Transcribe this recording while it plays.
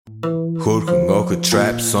Хөрхөн охид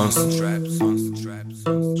trap сонсон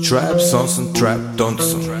Trap сонсон trap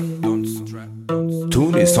донсон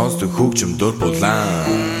Түүний сонсдог хөгжим дур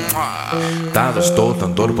булаан Дагаж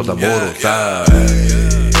дуулан дур булаа мууруулаа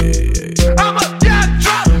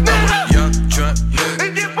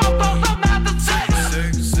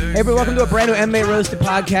Hey everybody, welcome to a brand new MMA Roasted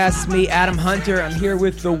podcast. It's me, Adam Hunter. I'm here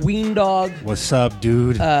with the Ween Dog. What's up,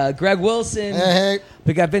 dude? Greg Wilson. Hey.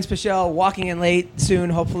 We got Vince Pichel walking in late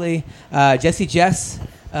soon, hopefully. Jesse Jess,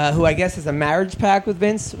 who I guess is a marriage pact with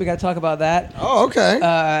Vince. We got to talk about that. Oh, okay.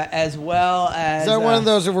 As well as... Is that one of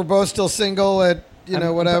those if we're both still single at,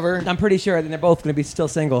 whatever? I'm pretty sure that they're both going to be still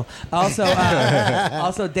single. Also,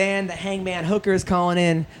 also Dan, the Hangman Hooker, is calling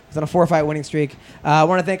in. He's on a 4-fight winning streak. I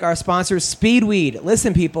want to thank our sponsors, Speedweed.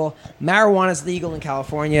 Listen, people, marijuana is legal in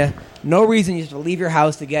California. No reason you have to leave your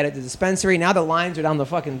house to get it. The dispensary, now the lines are down the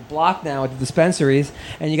fucking block now at the dispensaries,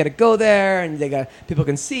 and you got to go there, and people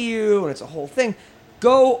can see you, and it's a whole thing.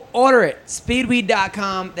 Go order it.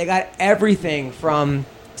 Speedweed.com. They got everything from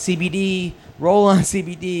CBD, roll-on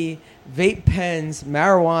CBD, vape pens,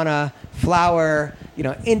 marijuana, flower,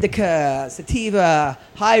 indica, sativa,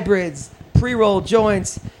 hybrids, pre-roll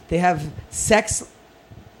joints. They have sex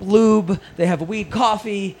lube. They have weed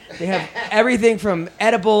coffee. They have everything from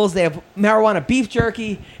edibles. They have marijuana beef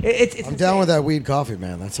jerky. It's I'm down with that weed coffee,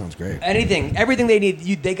 man. That sounds great. Everything they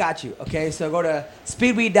need, they got you. Okay, so go to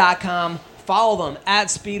speedweed.com. Follow them at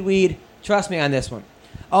Speedweed. Trust me on this one.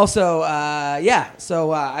 Also, I've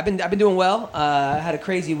been doing well. I had a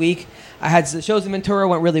crazy week. I had the shows in Ventura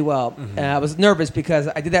went really well. Mm-hmm. I was nervous because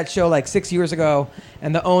I did that show like 6 years ago,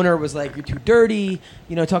 and the owner was like, "You're too dirty,"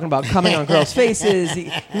 talking about coming on girls' faces.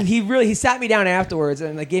 He sat me down afterwards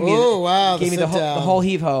and like gave me the whole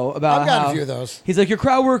heave ho about I've got how a few of those. He's like, "Your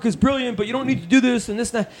crowd work is brilliant, but you don't need to do this and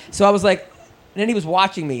this and that." So I was like. And then he was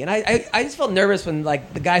watching me, and I just felt nervous when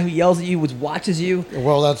like the guy who yells at you watches you.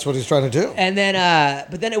 Well, that's what he's trying to do. And then,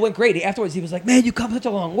 but then it went great. Afterwards, he was like, "Man, you come such a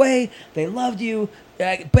long way. They loved you.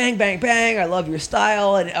 Bang, bang, bang. I love your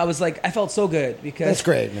style." And I was like, I felt so good because That's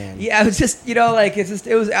great, man. Yeah, I was just,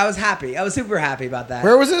 I was happy. I was super happy about that.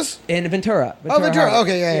 Where was this? In Ventura. Ventura. Harvard.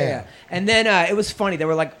 Okay, yeah. And then it was funny. There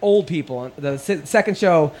were like old people on the second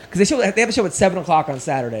show because they have a show at 7:00 on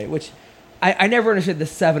Saturday, which I never understood the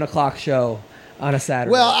 7:00 show. On a Saturday.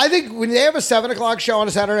 Well, I think when they have a 7:00 show on a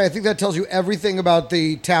Saturday, I think that tells you everything about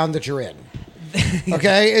the town that you're in.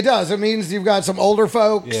 Okay, it does. It means you've got some older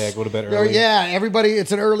folks. Yeah, go to bed early. Yeah, everybody.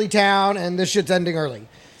 It's an early town, and this shit's ending early.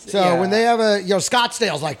 So when they have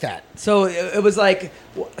Scottsdale's like that. So it was like,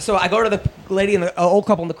 so I go to the lady and the old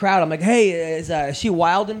couple in the crowd. I'm like, "Hey, is she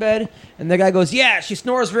wild in bed?" And the guy goes, "Yeah, she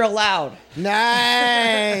snores real loud."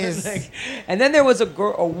 Nice. And then there was a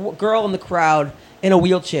girl in the crowd in a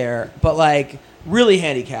wheelchair, but like really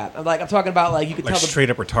handicapped. I'm talking about like you could Like tell straight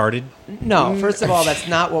up retarded? No, first of all, that's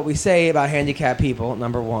not what we say about handicapped people.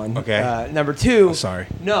 Number one. Okay. Number two. I'm sorry.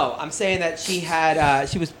 No, I'm saying that she had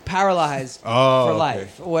she was paralyzed Oh, for okay.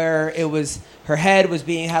 life, where it was her head was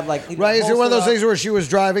had like Right? Is it one of those bolstered up. things where she was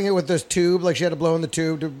driving it with this tube, like she had to blow in the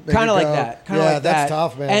tube to make Kind it of like go? that. That's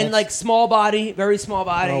tough, man. And like small body, very small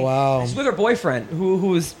body. Oh, wow. She's with her boyfriend, who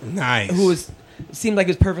was Nice. who was seemed like he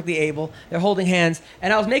was perfectly able. They're holding hands,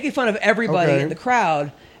 and I was making fun of everybody Okay. in the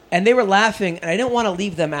crowd, and they were laughing, and I didn't want to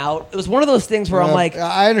leave them out. It was one of those things where I'm like,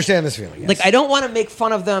 I understand this feeling. Yes. like I don't want to make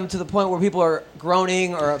fun of them to the point where people are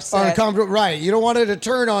groaning or upset. Uncomfortable, right? You don't want it to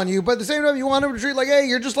turn on you, but at the same time, you want them to treat like, hey,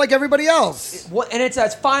 you're just like everybody else. And it's a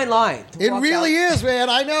fine line. to It walk really out. is, man.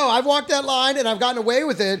 I know. I've walked that line and I've gotten away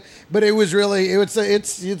with it, but it was really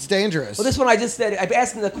it's dangerous. Well, this one I just said, I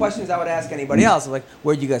asked them the questions I would ask anybody else. I'm like,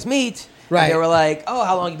 where'd you guys meet? Right. And they were like, oh,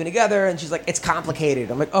 how long you been together? And she's like, it's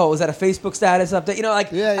complicated. I'm like, oh, was that a Facebook status update? I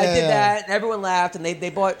did that, and everyone laughed, and they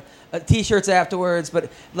bought T-shirts afterwards. But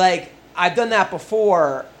like, I've done that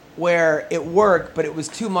before where it worked, but it was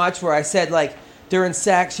too much. Where I said like. During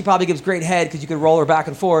sex, she probably gives great head because you could roll her back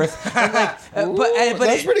and forth. And like, but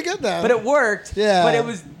that's pretty good though. But it worked. Yeah.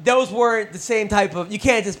 But those weren't the same type of. You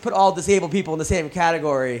can't just put all disabled people in the same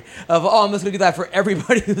category of. Oh, I'm just gonna do that for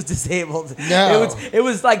everybody who's disabled. No. It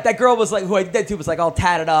was like that girl was like who I did that to was like all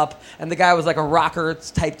tatted up, and the guy was like a rocker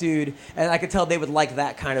type dude, and I could tell they would like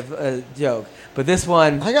that kind of joke. But this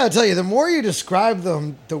one, I gotta tell you, the more you describe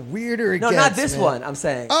them, the weirder it no, gets. not this man. one. I'm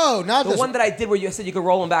saying. Oh, not the this one that I did where you said you could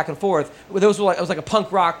roll them back and forth. Those were like was like a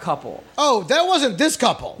punk rock couple. Oh, that wasn't this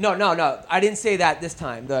couple. No. I didn't say that this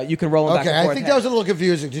time. You can roll them back Okay, and forth. I think that was a little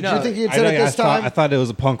confusing. Did No. you think he had said it this time? I thought it was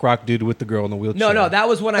a punk rock dude with the girl in the wheelchair. No, that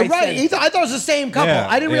was when I Right, said. I thought it was the same couple. Yeah,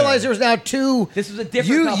 I didn't yeah. realize there was now two. This was a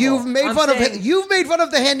different couple. You've made I'm fun saying- of you've made fun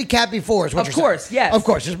of the handicap before. Is what Of you're course, saying. yes. Of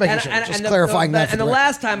course, just making sure, just clarifying that. for And the record.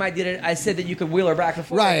 last time I did it, I said that you could wheel her back and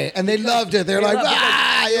forth. Right, and they loved it. They're like, loved it.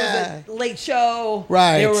 ah, It was yeah. a late show.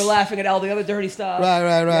 Right. They were laughing at all the other dirty stuff.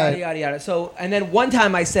 Right. Yada yada. So, and then one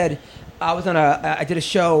time I said I did a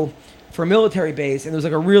show for a military base, and there was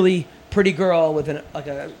like a really pretty girl with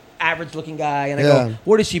a average looking guy, and I go,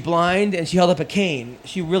 "What is she, blind?" And she held up a cane.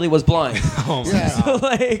 She really was blind. Oh my Yeah. So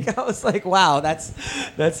like I was like, wow, that's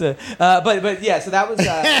a but yeah. So that was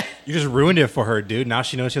You just ruined it for her, dude. Now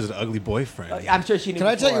she knows she has an ugly boyfriend. I'm sure she knew. Can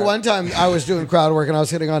I tell you before. one time I was doing crowd work and I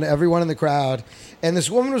was hitting on everyone in the crowd, and this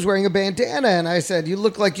woman was wearing a bandana, and I said, "You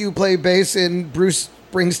look like you play bass in Bruce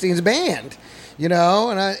Springsteen's band," you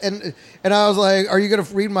know, and I was like, "Are you going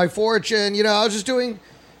to read my fortune?" You know, I was just doing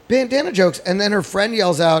bandana jokes, and then her friend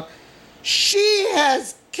yells out, "She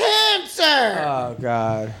has cancer!" Oh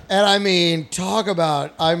God. And I mean,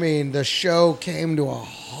 the show came to a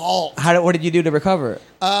halt. What did you do to recover it?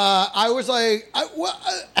 I was like,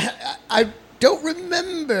 I don't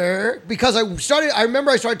remember because I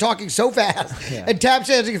remember I started talking so fast and tap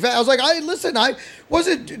dancing fast. I was like, I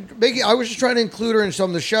was just trying to include her in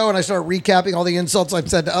some of the show, and I started recapping all the insults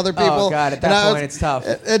I've said to other people. Oh God, at that point it's tough.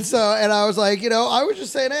 And I was like, I was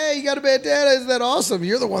just saying, hey, you got a bandana, isn't that awesome?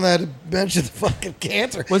 You're the one that had to mention the fucking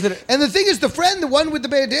cancer. Was it? And the thing is, the one with the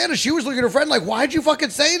bandana, she was looking at her friend like, why'd you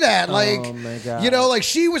fucking say that? Like, Oh, my God. like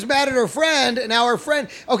she was mad at her friend, and now her friend.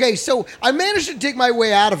 Okay, so I managed to dig my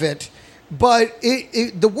way out of it. But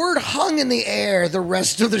the word hung in the air the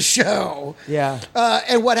rest of the show. Yeah.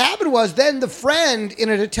 And what happened was then the friend, in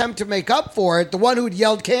an attempt to make up for it, the one who had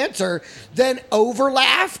yelled cancer, then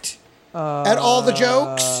overlaughed at all the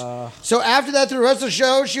jokes. So after that, through the rest of the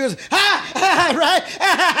show, she was, right?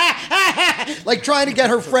 Like trying to get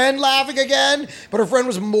her friend laughing again. But her friend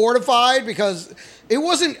was mortified because it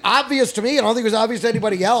wasn't obvious to me. I don't think it was obvious to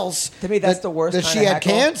anybody else. To me, that's the worst. That kind she of had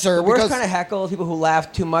heckle. cancer. The worst because- kind of heckle is people who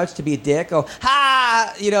laugh too much to be a dick. Go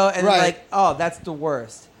ha, and Right. like, oh, that's the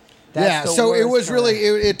worst. That's the so it worst was kinda- really,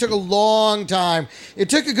 it took a long time. It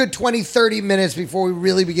took a good 20, 30 minutes before we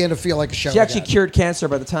really began to feel like a show. She actually again. cured cancer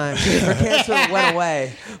by the time her cancer went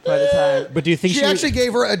away. By the time, But do you think She actually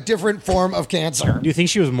gave her a different form of cancer. Do you think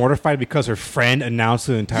she was mortified because her friend announced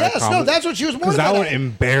the entire Yes, comedy? no, that's what she was Because mortified that would at.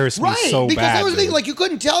 embarrass me Right, so because bad. that was the thing. dude. Like you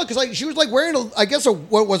couldn't tell because like she was like wearing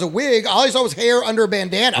what was a wig. All I saw was hair under a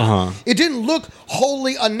bandana. Uh-huh. It didn't look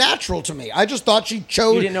wholly unnatural to me. I just thought she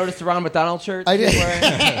chose. you didn't notice the Ronald McDonald shirt? I she was didn't.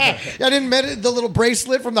 wearing? I didn't met the little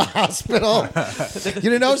bracelet from the hospital. You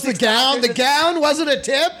didn't notice the gown. The gown wasn't a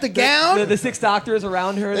tip. The gown. The 6 doctors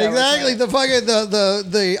around her. that Exactly. was, The fucking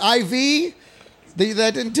the IV.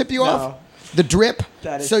 That didn't tip you off. The drip.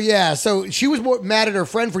 That is- So she was more mad at her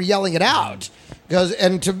friend for yelling it out because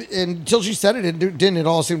until she said it didn't at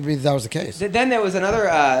all seem to be that was the case. Then there was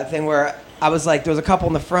another thing where I was like, there was a couple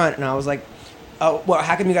in the front, and I was like, oh, well,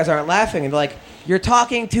 how come you guys aren't laughing? And they're like, you're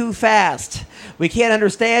talking too fast. We can't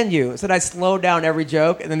understand you. So then I slowed down every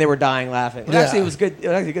joke, and then they were dying laughing. But Yeah. actually, it was good. It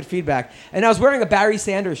was actually good feedback. And I was wearing a Barry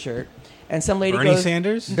Sanders shirt, and some lady Bernie goes,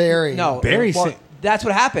 Sanders? Barry. No, Barry well, Sa- that's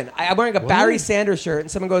what happened. I'm wearing a Barry Sanders shirt, and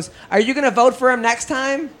someone goes, "Are you going to vote for him next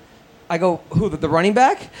time?" I go, "Who? The running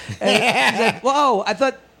back?" And she's like, "Whoa! I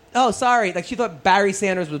thought. Oh, sorry. Like she thought Barry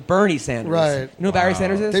Sanders was Bernie Sanders. Right. You know who Barry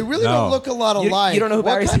Sanders is? They really No. don't look a lot You- alike. you don't know who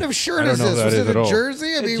what Barry kind Sa- of shirt I don't is know this? who that Was is it at a all.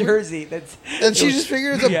 jersey? I A mean, jersey. That's. and she just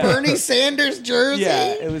figured it's a Yeah. Bernie Sanders jersey.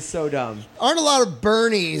 Yeah, it was so dumb. Aren't a lot of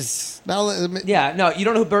Bernies. Now, Yeah, no, you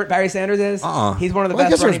don't know who Barry Sanders is? Uh-uh. He's one of the Well, I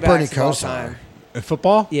best guess there's running backs Bernie of all Kosar. time. In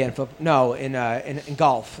football? Yeah, in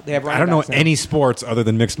golf. They have running I don't know backs now. any sports other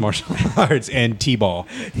than mixed martial arts and t-ball.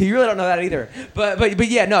 You really don't know that either. But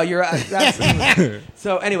yeah, no, you're absolutely.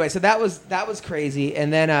 So anyway, so that was crazy.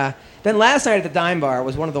 And then last night at the Dime Bar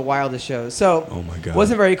was one of the wildest shows. So Oh my God.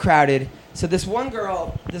 wasn't very crowded. So this one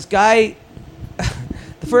girl, this guy,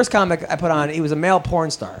 the first comic I put on, he was a male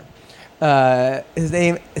porn star. His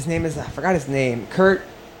name is I forgot his name. Kurt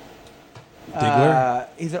Diggler?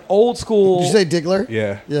 He's an old school. Did you say Diggler?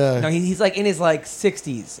 Yeah. Yeah. No, he's like in his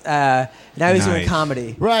 60s. Now he's doing Nice.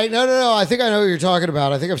 comedy. Right. No. I think I know what you're talking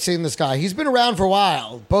about. I think I've seen this guy. He's been around for a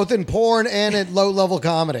while, both in porn and at low-level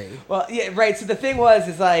comedy. Well, yeah, right. So the thing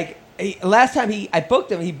is like last time I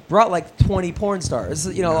booked him, he brought like 20 porn stars.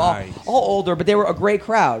 You know, Nice. all older, but they were a great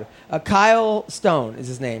crowd. Kyle Stone is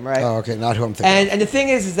his name, right? Oh, okay. Not who I'm thinking. And the thing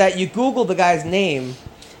is that you Google the guy's name,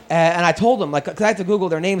 and I told him because I have to Google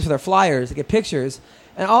their names for their flyers to get pictures.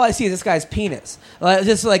 and all I see is this guy's penis.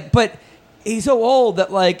 Just like, but he's so old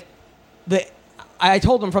that like I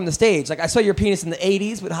told him from the stage, like, I saw your penis in the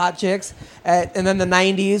 80s with hot chicks, and then the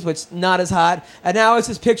 90s, which not as hot, and now it's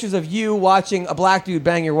just pictures of you watching a black dude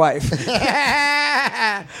bang your wife.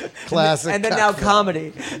 Classic. And then now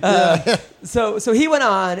comedy. So he went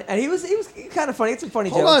on, and he was kind of funny. It's some funny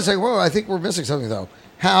Hold on a jokes. second. Whoa, I think we're missing something, though.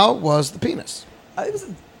 How was the penis? It was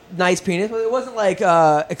a nice penis, but it wasn't like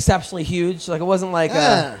exceptionally huge. Like it wasn't like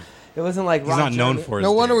it wasn't like He's Ron not known Jeremy. for his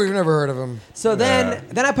No wonder dick. we've never heard of him. So then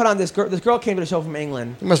I put on this girl. This girl came to the show from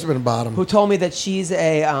England. He must have been a bottom. Who told me that she's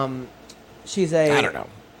a I don't know.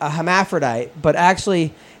 a hermaphrodite, but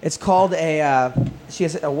actually it's called a she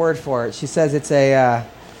has a word for it. She says it's a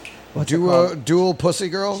what's it called? Dual pussy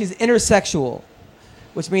girl? She's intersexual,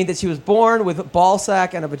 which means that she was born with a ball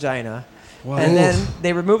sack and a vagina, Wow. and then Oof.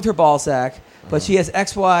 they removed her ball sack, but she has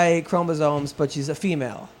XY chromosomes, but she's a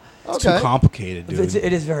female. It's too complicated, dude.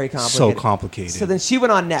 It is very complicated. So complicated. So then she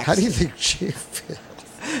went on next. How do you think she feels?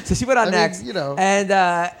 So she went on I mean, next, you know.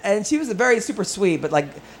 and she was very super sweet. But like,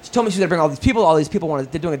 she told me she was gonna bring all these people. All these people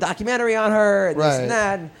wanted. They're doing a documentary on her, and this Right. and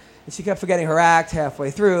that. And she kept forgetting her act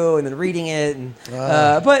halfway through, and then reading it. And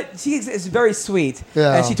but she is very sweet.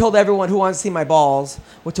 Yeah. And she told everyone who wants to see my balls,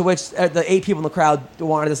 to which the 8 people in the crowd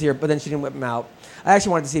wanted to see her, but then she didn't whip them out. I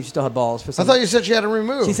actually wanted to see if she still had balls. For I some thought you said she had to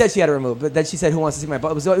remove. She said she had to remove, but then she said, "Who wants to see my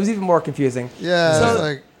balls?" It was even more confusing. Yeah. So, it's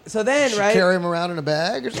like, so then, she right? carry him around in a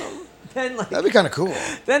bag or something? Then like. That'd be kind of cool.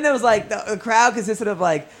 Then there was like the crowd consisted of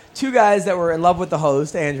like 2 guys that were in love with the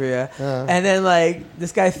host, Andrea, and then like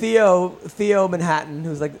this guy Theo Manhattan,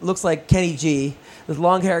 who's like looks like Kenny G, this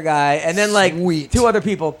long hair guy, and then like Sweet. 2 other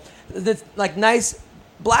people, this like nice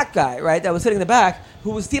black guy, right, that was sitting in the back,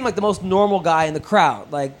 who was seemed like the most normal guy in the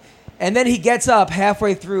crowd, like, and then he gets up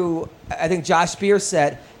halfway through, I think Josh Spears'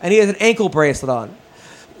 set, and he has an ankle bracelet on.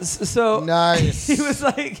 So Nice. he was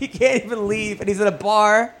like, he can't even leave, and he's in a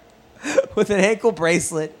bar with an ankle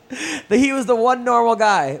bracelet. He was the one normal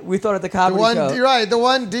guy we thought at the The comedy one, show, you're right. The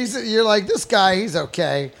one decent. You're like, this guy, he's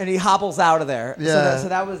okay. and he hobbles out of there. Yeah. So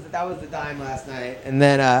that was the dime last night, and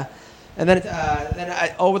then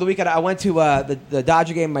over the weekend I went to the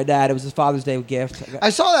Dodger game with my dad. It was his Father's Day gift. I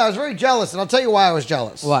saw that. I was very jealous, and I'll tell you why I was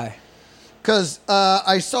jealous. Why? Because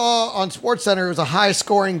I saw on SportsCenter it was a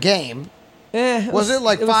high-scoring game. Was it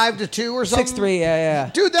like 5-2 or something? 6-3? Yeah.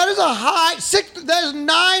 Dude, that is a high six. That is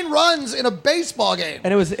 9 runs in a baseball game.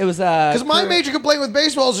 And it was Because my major complaint with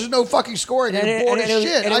baseball is there's no fucking scoring. And You're it- bored and as it was-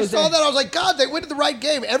 shit. and it I was saw a- that. I was like, God, they went to the right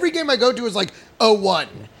game. Every game I go to is like 0-1.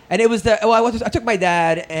 And it was I took my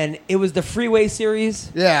dad, and it was the Freeway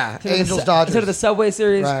Series. Yeah, Instead of the Angels, Dodgers. Instead of the Subway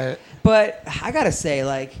Series. Right. But I gotta say,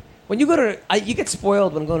 like, when you go to, you get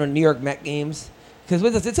spoiled when going to New York Met games.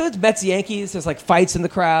 Because it's Mets Yankees. There's like fights in the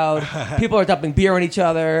crowd. People are dumping beer on each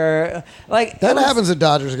other. Like That happens at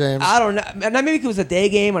Dodgers games. I don't know. And maybe it was a day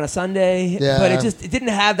game on a Sunday. Yeah. But it didn't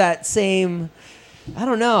have that same. I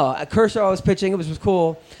don't know. Kershaw was pitching. It was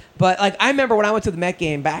cool. But like I remember when I went to the Met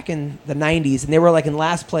game back in the '90s, and they were like in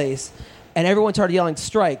last place, and everyone started yelling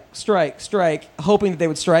 "strike, strike, strike," hoping that they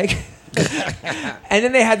would strike. And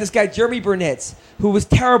then they had this guy Jeremy Burnitz, who was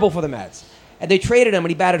terrible for the Mets, and they traded him, and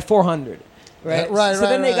he batted 400. Right. So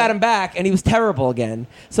then they got him back, and he was terrible again.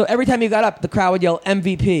 So every time he got up, the crowd would yell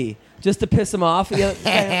MVP just to piss him off. Like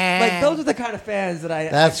those are the kind of fans that I.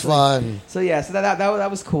 That's actually- fun. So yeah, so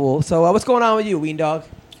that was cool. So what's going on with you, Ween Dog?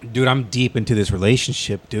 Dude, I'm deep into this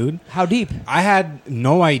relationship, dude. How deep? I had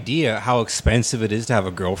no idea how expensive it is to have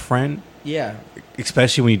a girlfriend, Yeah.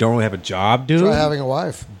 especially when you don't really have a job, dude. Try having a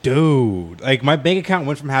wife. Dude, like my bank account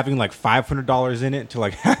went from having like $500 in it to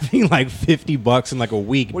like having like $50 in like a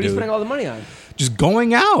week. What are dude. you spending all the money on? Just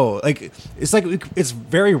going out. Like it's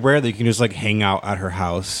very rare that you can just like hang out at her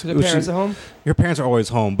house. Your parents at home? Your parents are always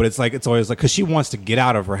home, but it's always like because she wants to get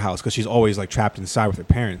out of her house because she's always like trapped inside with her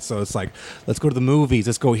parents. So it's like, let's go to the movies,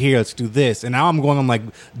 let's go here, let's do this. And now I'm going on like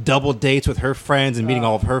double dates with her friends and meeting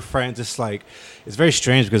all of her friends. It's like it's very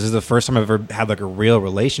strange because this is the first time I've ever had like a real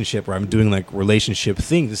relationship where I'm doing like relationship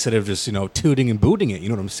things instead of just tooting and booting it. You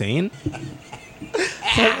know what I'm saying?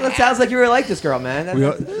 So that sounds like you really like this girl, man.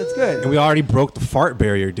 That's good. And we already broke the fart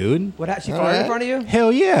barrier, dude. What? She All farted in right. front of you?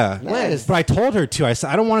 Hell yeah. Nice. But I told her too. I said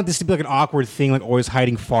I don't want this to be like an awkward thing, like always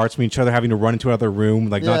hiding farts from each other, having to run into another room,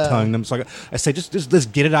 like Yeah. not telling them. So I said, just let's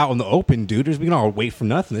get it out in the open, dude. We can all wait for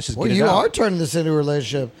nothing. Let's just Well, get it you out. are turning this into a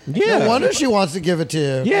relationship. Yeah. No wonder she wants to give it to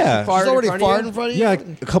you. Yeah. Farted She's already in front of farted you? in front of you? Yeah,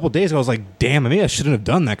 like a couple days ago, I was like, damn, maybe I shouldn't have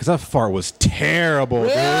done that because that fart was terrible,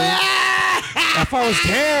 dude. That fight was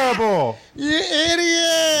terrible. You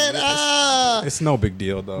idiot! It's no big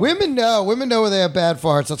deal though. Women know when they have bad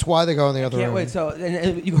farts. That's why they go in the other Can't room. wait. So,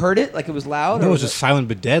 and you heard it? Like it was loud? It or was just silent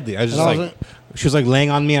but deadly. I was just And like, she was like laying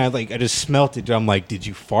on me. I just smelt it. I'm like, did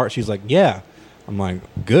you fart? She's like, yeah. I'm like,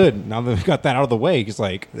 good. Now that we got that out of the way, he's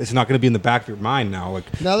like, it's not going to be in the back of your mind now.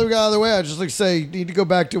 Like, Now that we got out of the way, I just like say you need to go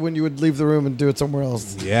back to when you would leave the room and do it somewhere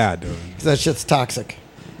else. yeah, dude. 'Cause that shit's toxic.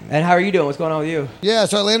 And how are you doing? What's going on with you? Yeah,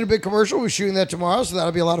 so I landed a big commercial. We're shooting that tomorrow, so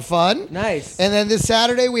that'll be a lot of fun. Nice. And then this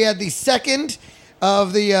Saturday, we had the second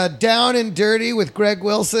of the Down and Dirty with Greg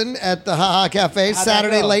Wilson at the Ha Ha Cafe How'd that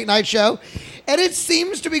Saturday go? late night show. And it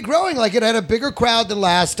seems to be growing. Like it had a bigger crowd than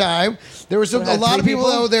last time. There was a It had lot of 3 people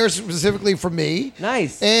people? there specifically for me.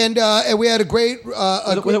 Nice. And we had a great.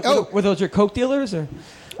 Were those your coke dealers or?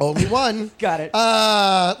 Only one. Got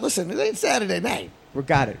it. Listen, it ain't Saturday night. We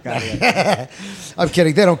got it. Got it. I'm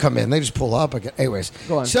kidding. They don't come in. They just pull up. Anyways.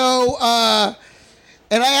 Go on. So,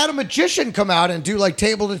 and I had a magician come out and do like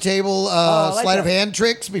table-to-table I like sleight of that. hand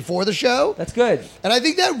tricks before the show. That's good. And I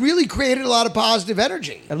think that really created a lot of positive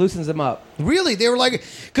energy. It loosens them up. Really, they were like,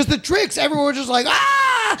 because the tricks, everyone was just like,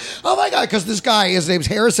 oh my God. Because this guy, his name's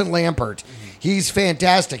Harrison Lampert. He's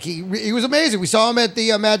fantastic. He was amazing. We saw him at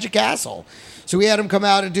the Magic Castle. So we had him come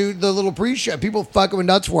out and do the little pre-show. People fucking went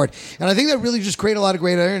nuts for it. And I think that really just created a lot of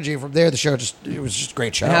great energy. From there, the show it was just a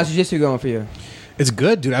great show. And how's jiu-jitsu going for you? It's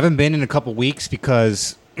good, dude. I haven't been in a couple weeks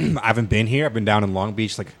because I haven't been here. I've been down in Long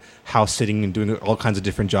Beach, like house sitting and doing all kinds of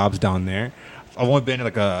different jobs down there. I've only been in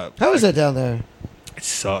like a. How is that down there? It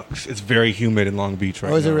sucks. It's very humid in Long Beach right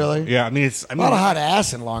now. Oh, is it really? Yeah, I mean it's. I A mean, lot of hot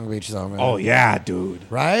ass in Long Beach, though, man. Oh yeah, dude.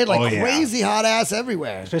 Right? Like Oh, yeah. crazy hot ass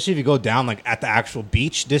everywhere. Especially if you go down like at the actual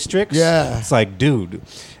beach districts. Yeah. It's like, dude.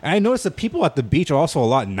 And I noticed that people at the beach are also a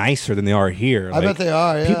lot nicer than they are here. I bet they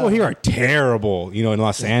are, yeah. People here are terrible, in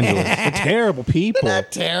Los Angeles. They're terrible people. They're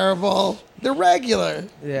not terrible. They're regular.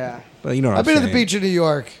 Yeah. But you know what I've I'm been to the saying. beach in New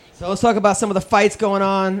York. So let's talk about some of the fights going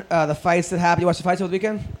on. The fights that happened. You watched the fights over the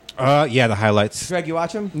weekend? Yeah, the highlights. Greg, you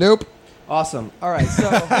watch them? Nope. Awesome. All right. So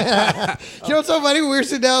You know what's so funny? We were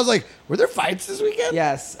sitting down. I was like, were there fights this weekend?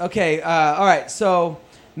 yes. Okay. All right. So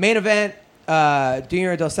main event.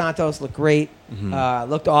 Junior Dos Santos looked great.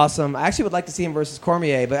 Looked awesome. I actually would like to see him versus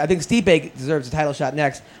Cormier, but I think Stipe deserves a title shot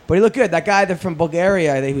next. But he looked good. That guy from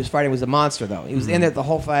Bulgaria that he was fighting was a monster, though. He was in there the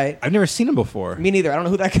whole fight. I've never seen him before. Me neither. I don't know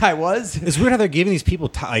who that guy was. It's weird how they're giving these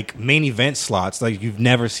people like main event slots, like you've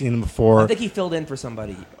never seen them before. I think he filled in for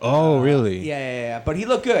somebody. Oh, really? Yeah. But he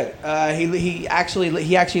looked good. He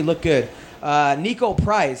actually looked good. Nico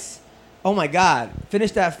Price. Oh my God!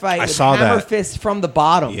 Finished that fight I with saw hammer that. fist from the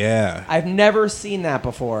bottom. Yeah. I've never seen that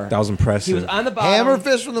before. That was impressive. He was on the bottom. Hammer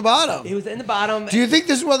fist from the bottom. He was in the bottom. Do you think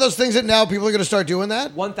this is one of those things that now people are going to start doing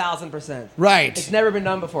that? 1,000%. Right. It's never been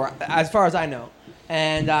done before, as far as I know.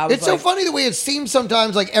 And I was It's so like, funny the way it seems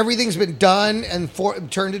sometimes like everything's been done and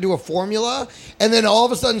turned into a formula, and then all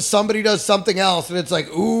of a sudden somebody does something else, and it's like,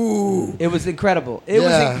 ooh. It was incredible. It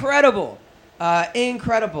was Yeah. incredible.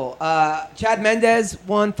 Incredible. Chad Mendez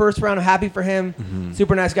won first round. I'm happy for him.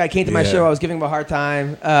 Super nice guy. Came to my Yeah. show. I was giving him a hard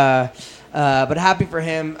time. But happy for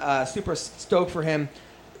him. Super stoked for him.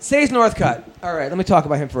 Sage Northcutt. All right, let me talk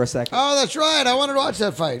about him for a second. Oh, that's right. I wanted to watch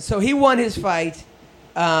that fight. So he won his fight,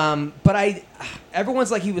 but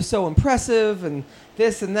everyone's like he was so impressive and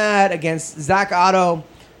this and that against Zach Otto.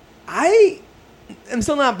 I am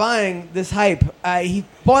still not buying this hype. He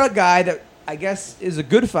fought a guy that I guess is a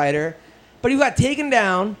good fighter, but he got taken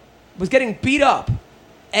down, was getting beat up.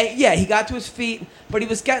 And yeah, he got to his feet, but he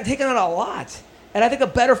was getting taken out a lot. And I think a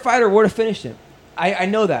better fighter would have finished him. I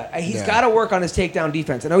know that. He's Yeah. got to work on his takedown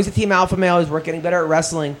defense. I know he's a team alpha male. He's getting better at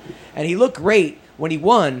wrestling. And he looked great when he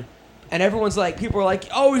won. And everyone's like, people were like,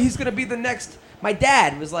 oh, he's going to be the next. My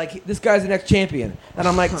dad was like, this guy's the next champion. And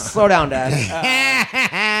I'm like, slow down,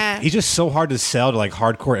 Dad. He's just so hard to sell to like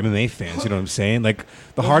hardcore MMA fans. You know what I'm saying? Like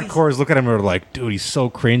the Well, he's- hardcores look at him and are like, dude, he's so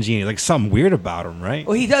cringy. And like something weird about him, right?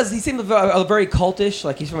 Well, he does. He seems very cultish.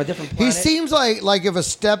 Like he's from a different He planet. seems like if a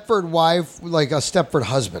Stepford wife, like a Stepford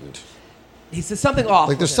husband. He says something off.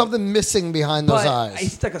 Like there's with him. something missing behind those But eyes.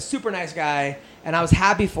 he's like a super nice guy, and I was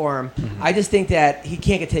happy for him. I just think that he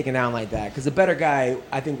can't get taken down like that because a better guy,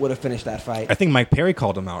 I think, would have finished that fight. I think Mike Perry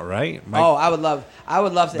called him out, right? Mike, I would love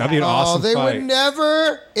to. That'd be an have- awesome they fight. would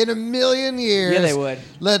never in a million years. Yeah, they would.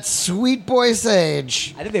 Let Sweet Boy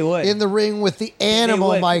Sage I think they would in the ring with the They animal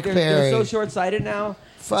would. Mike they're, Perry. They're so short-sighted now.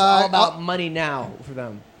 It's Fuck. all about money now for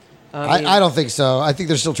them. I don't think so. I think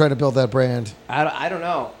they're still trying to build that brand. I don't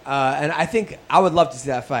know, and I think I would love to see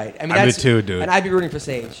that fight. I mean, I would that's, too, dude. And I'd be rooting for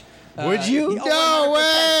Sage. Would you? No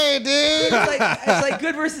way, dude. It's like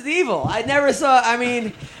good versus evil. I never saw. I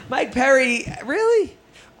mean, Mike Perry, really?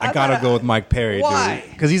 I gotta go with Mike Perry, Why?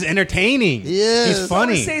 dude. Because he's entertaining. Yes. He's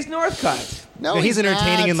funny. Stays Northcutt. No, Yeah, he's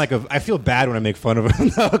entertaining not. in like a. I feel bad when I make fun of him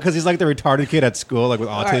though, because he's like the retarded kid at school, like with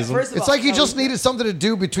right, autism. first of It's all, like he just needed something to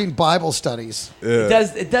do between Bible studies.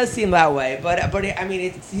 It does seem that way, but I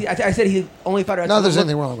mean, I said he only fought. No, there's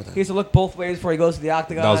anything wrong with it. He has to look both ways before he goes to the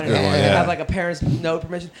octagon. That was a good and, one, and yeah. have like a parent's no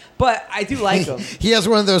permission. But I do like him. He has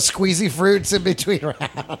one of those squeezy fruits in between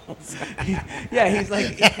rounds. Yeah, he's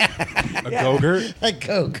like a Go-Gurt? Like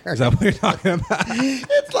Go-Gurt. Is that what you're talking about?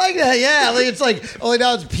 It's like that, yeah. Like, it's like only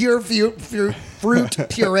now it's pure fruit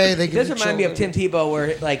puree. They It does give remind me of children. Tim Tebow,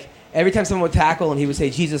 where like every time someone would tackle and he would say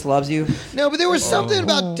 "Jesus loves you." No, but there was something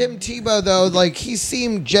about Tim Tebow though. Like he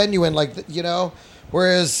seemed genuine, like you know,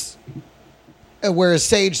 whereas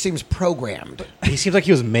Sage seems programmed. He seems like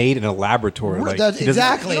he was made in a laboratory. Like, That's he doesn't-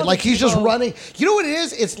 exactly. You know, Like he's just Tebow- running. You know what it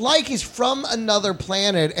is? It's like he's from another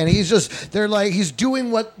planet, and they're like he's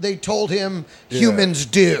doing what they told him humans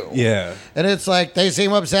do. Yeah. And it's like they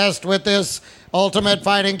seem obsessed with this Ultimate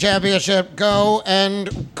Fighting Championship. Go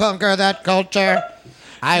and conquer that culture.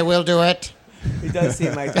 I will do it. He does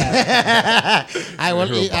seem like that. I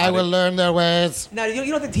will learn their ways. Now, you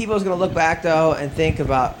don't think Tebow's going to look back though and think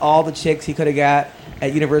about all the chicks he could have got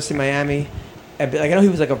at University of Miami? And be like, I know he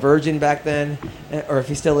was like a virgin back then, or if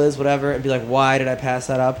he still is, whatever, and be like, why did I pass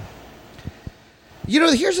that up? You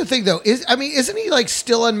know, here's the thing though. Isn't he like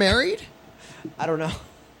still unmarried? I don't know.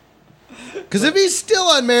 Because if he's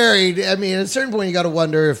still unmarried, I mean, at a certain point you got to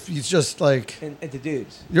wonder if he's just like Into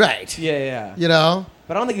dudes. right. Yeah. You know,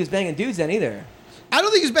 But I don't think he was banging dudes then either. I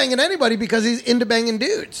don't think he's banging anybody because he's into banging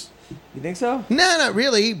dudes. You think so? No, not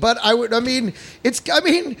really. But I don't know. It's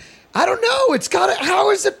got to.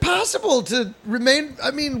 How is it possible to remain?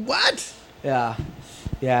 I mean, what? Yeah.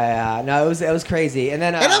 No, it was crazy. And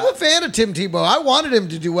then And I'm a fan of Tim Tebow. I wanted him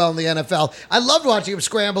to do well in the NFL. I loved watching him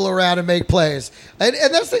scramble around and make plays. And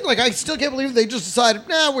that's the thing. Like, I still can't believe they just decided,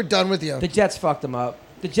 nah, we're done with you. the Jets fucked him up.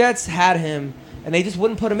 The Jets had him, and they just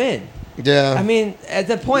wouldn't put him in. Yeah. I mean, at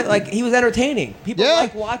that point, like, he was entertaining. People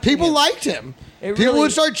like watching people him. liked him. It People really-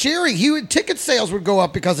 would start cheering. Ticket sales would go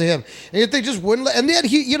up because of him. And if they just wouldn't, and then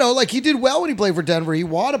he did well when he played for Denver. He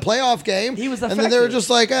won a playoff game. He was and then they were effective. just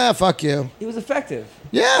like, fuck you. He was effective.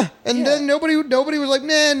 Yeah, and Yeah. then nobody was like,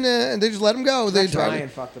 nah, and they just let him go. They Rex tried. Ryan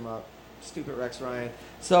fucked him up. Stupid Rex Ryan.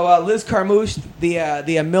 So Liz Carmouche, the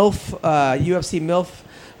MILF, UFC MILF,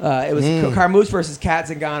 it was Carmouche versus Kat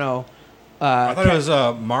Zingano. I thought it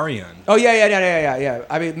was Marion. Oh, yeah.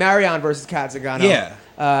 I mean, Marion versus Kat Zingano.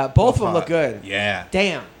 Yeah. Both of them look good. Yeah.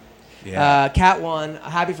 Damn. Yeah. Kat won.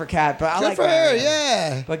 Happy for Kat, but I Good like for her, Marion.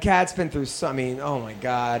 yeah. But Kat's been through so. I mean, oh my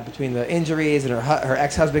God, between the injuries and her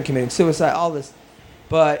ex-husband committing suicide, all this.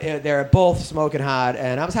 But they're both smoking hot,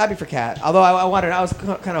 and I was happy for Kat. Although I was kind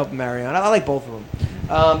of hoping Marion. I like both of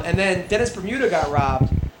them. And then Dennis Bermuda got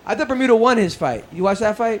robbed. I thought Bermuda won his fight. You watched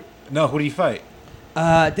that fight? No, who do you fight?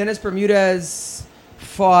 Dennis Bermudez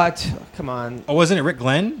fought. Come on. Oh, wasn't it Rick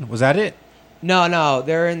Glenn? Was that it? No.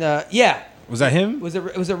 They're in the. Yeah. Was that him? Was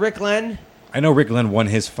it Rick Glenn? I know Rick Glenn won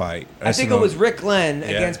his fight. I think it was Rick Glenn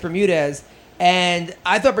against Bermudez, and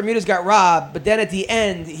I thought Bermudez got robbed, but then at the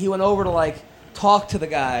end he went over to like talk to the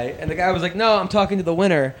guy, and the guy was like, "No, I'm talking to the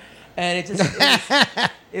winner," and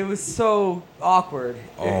it was so awkward.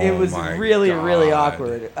 It was my really God.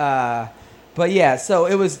 awkward. But yeah, so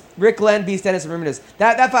it was Rick Glenn beats Dennis Bermudez.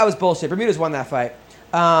 That fight was bullshit. Bermudez won that fight.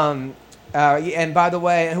 And by the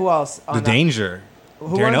way, who else? The Danger.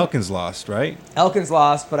 Who Darren won? Elkins lost, right? Elkins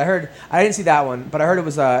lost, but I didn't see that one, but I heard it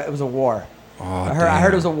was a war. Oh, I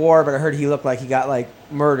heard it was a war, but I heard he looked like he got like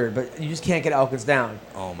murdered. But you just can't get Elkins down.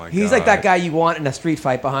 Oh my god. He's like that guy you want in a street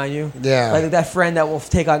fight behind you. Yeah. Like that friend that will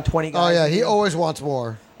take on 20 Oh guys. yeah, he always wants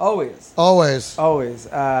more. always. Always.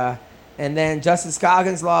 And then Justin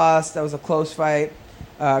Scoggins lost. That was a close fight.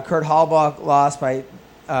 Kurt Hallbach lost by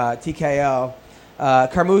TKO.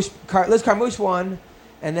 Liz Carmouche won.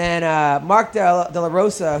 And then Mark De La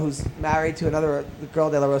Rosa, who's married to another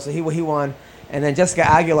girl, De La Rosa, he won. And then Jessica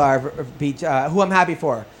Aguilar beat, who I'm happy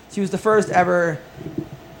for. She was the first ever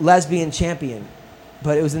lesbian champion,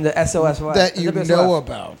 but it was in the SOSY. That you know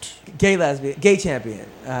about. Gay champion.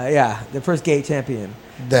 Yeah, the first gay champion.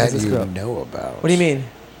 That was this you girl. know about. What do you mean?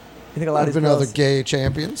 You think a lot of There's these been other girls? gay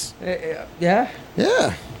champions. Yeah.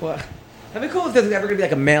 Yeah. Well, that'd be cool if there's ever gonna be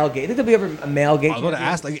like a male gay. Think there'll be ever a male gay. I was going to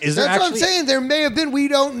champion? ask, like, is there That's what I'm actually saying. There may have been. We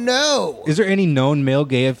don't know. is there any known male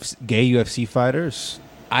gay UFC fighters?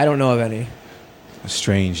 I don't know of any.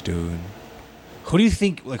 Strange, dude. Who do you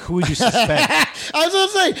think? Like, who would you suspect? I was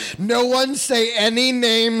going to say, no one say any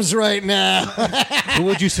names right now. Who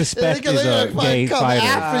would you suspect They're is a gonna gay come fighter?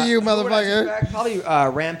 after you, Who would I motherfucker. suspect? Probably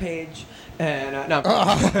Rampage And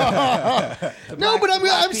No, but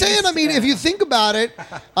I'm saying, I mean, if you think about it,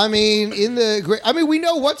 I mean, we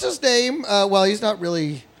know what's his name. Well, he's not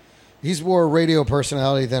really. He's more a radio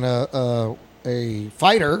personality than a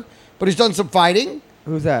fighter, but he's done some fighting.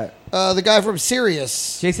 Who's that? The guy from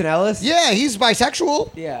Sirius. Jason Ellis? Yeah, he's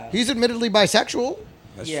bisexual. Yeah. He's admittedly bisexual.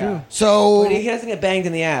 That's Yeah. true. So But he doesn't get banged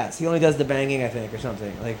in the ass. He only does the banging, I think, or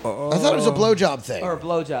something. Like I thought it was a blowjob thing. or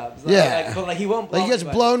blowjobs. Yeah. But he won't blow Like he gets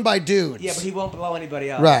anybody. blown by dudes. Yeah, but he won't blow anybody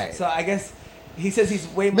else. Right. So I guess he says he's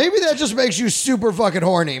way more. Maybe that just makes you super fucking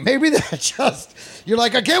horny. Maybe that just you're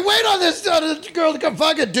like, I can't wait on this girl to come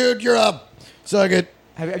fuck it, dude. You're up. Suck it.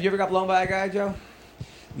 Have you ever got blown by a guy, Joe?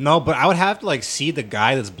 No, but I would have to like see the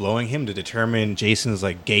guy that's blowing him to determine Jason's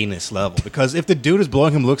like gayness level. Because if the dude is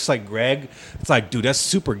blowing him looks like Greg, it's like, dude, that's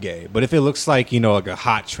super gay. But if it looks like, like a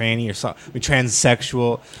hot tranny or something, I mean,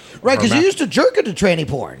 transsexual. Right, because or you used to jerk into tranny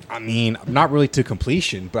porn. I mean, not really to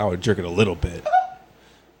completion, but I would jerk it a little bit.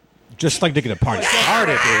 Just like to get the party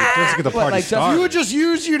started, dude. Just to get the party like, started. You would just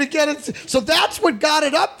use you to get it. So that's what got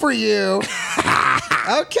it up for you.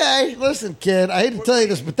 Okay, listen, kid. I hate to tell you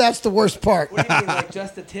this, but that's the worst part. What do you mean, like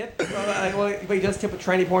just a tip? Wait, just tip with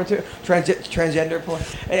tranny porn too? Transgender porn?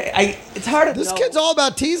 It's hard to This know. kid's all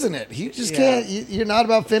about teasing it. You just Yeah. can't. You're not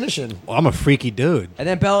about finishing. Well, I'm a freaky dude. And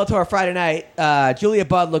then Bellator Friday night. Julia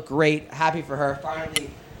Budd looked great. Happy for her. Finally,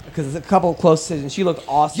 because it's a couple of close decisions. She looked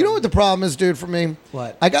awesome. You know what the problem is, dude, for me?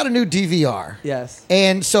 What? I got a new DVR. Yes.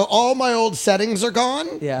 And so all my old settings are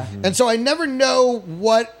gone. Yeah. And so I never know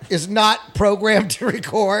what is not programmed to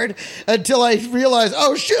record until I realize,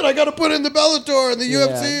 oh shit, I got to put in the Bellator and the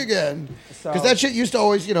UFC again. So- Because that shit used to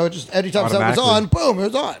always, just anytime something was on, boom,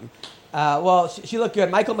 it was on. Well, she looked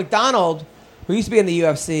good. Michael McDonald, who used to be in the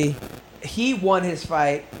UFC, he won his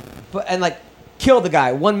fight, and killed the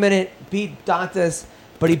guy. 1 minute, beat Dantas,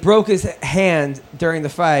 but he broke his hand during the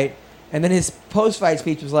fight. And then his post-fight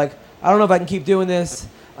speech was like, I don't know if I can keep doing this.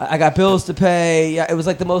 I got bills to pay. Yeah, it was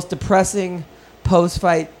like the most depressing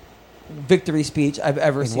post-fight victory speech I've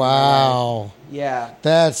ever seen. in my life. Wow. Yeah.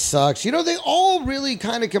 That sucks. They all really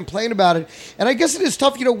kind of complain about it. And I guess it is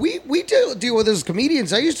tough. We do deal with this as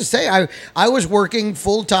comedians. I used to say I was working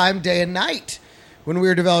full-time day and night when we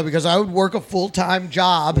were developing because I would work a full-time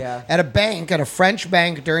job at a bank, at a French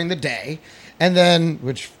bank during the day. And then,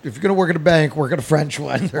 which if you're going to work at a bank, work at a French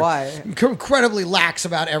one. They're Why? Incredibly lax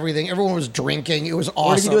about everything. Everyone was drinking. It was awesome.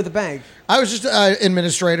 What did you do at the bank? I was just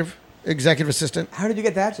administrative, executive assistant. How did you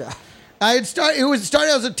get that job? It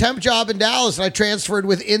started as a temp job in Dallas, and I transferred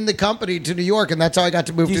within the company to New York, and that's how I got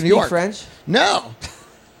to move Do you to New speak York. French? No,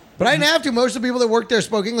 but I didn't have to. Most of the people that worked there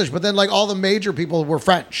spoke English, but then all the major people were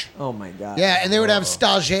French. Oh my god. Yeah, and they would have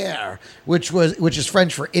stagiaire, which is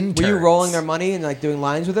French for interns. Were you rolling their money and doing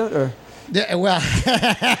lines with it, or? Yeah, well,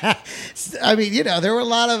 I mean, there were a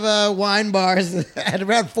lot of wine bars. At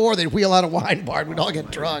around 4, they'd wheel out a wine bar, and we'd all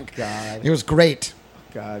get drunk. God. It was great.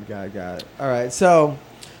 God. All right, so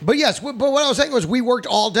But yes, but what I was saying was we worked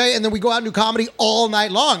all day and then we go out and do comedy all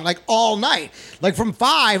night long, all night. From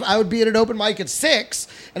 5, I would be at an open mic at 6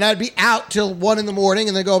 and I'd be out till 1 in the morning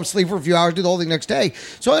and then go up, sleep for a few hours, do the whole thing next day.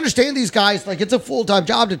 So I understand these guys, it's a full-time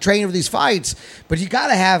job to train for these fights, but you got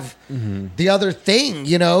to have the other thing,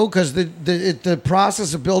 because the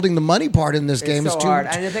process of building the money part in this game so is hard.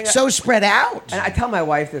 And the thing so spread out. and I tell my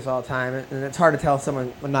wife this all the time, and it's hard to tell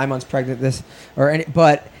someone when 9 months pregnant this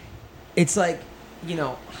but it's Yeah,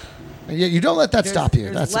 you don't let that stop you.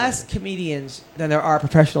 There's That's less comedians than there are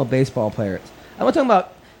professional baseball players. I'm not talking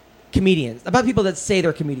about comedians, about people that say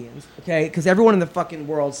they're comedians, okay? Because everyone in the fucking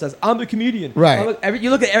world says, I'm the comedian. Right. You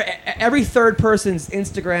look at every third person's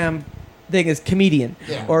Instagram thing is comedian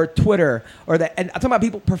or Twitter or that. And I'm talking about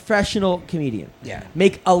people, professional comedian. Yeah.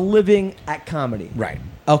 Make a living at comedy. Right.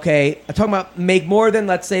 Okay? I'm talking about make more than,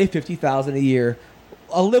 let's say, $50,000 a year,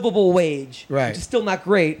 a livable wage, Right. which is still not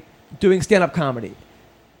great, doing stand-up comedy.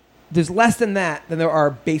 There's less than that than there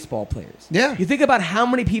are baseball players. Yeah. You think about how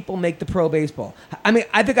many people make the pro baseball. I mean,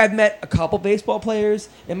 I think I've met a couple baseball players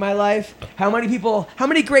in my life. How many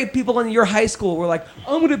great people in your high school were like,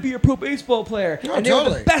 I'm going to be a pro baseball player. Oh, and they were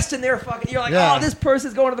totally. the best in their fucking, you're like, Yeah. oh, this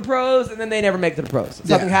person's going to the pros, and then they never make it to the pros.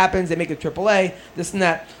 Something happens, they make it to AAA, this and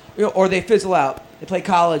that, or they fizzle out. They play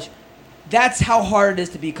college. That's how hard it is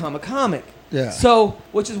to become a comic. Yeah. So,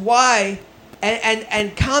 which is why,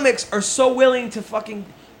 and comics are so willing to fucking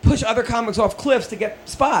push other comics off cliffs to get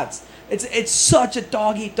spots. It's such a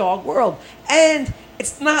dog-eat-dog world. And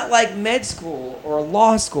it's not like med school or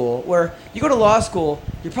law school where you go to law school,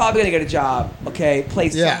 you're probably going to get a job, okay,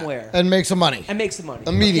 place somewhere. And make some money. And make some money.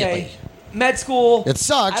 Immediately. Okay? Med school. It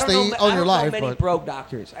sucks. I don't They know, own I your don't life, know many but- broke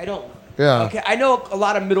doctors. I don't know. Yeah. Okay, I know a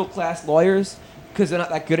lot of middle-class lawyers, because they're not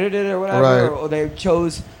that good at it or whatever, Right. or they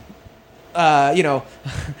chose,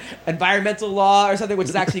 environmental law or something, which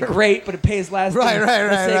is actually great, but it pays less. Right, than, right,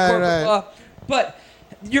 let's right, say, right, corporate right. law. But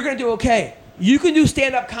you're gonna do okay. You can do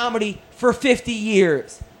stand-up comedy for 50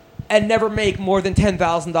 years and never make more than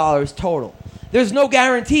 $10,000 total. There's no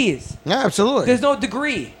guarantees. Yeah, absolutely. There's no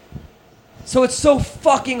degree. So it's so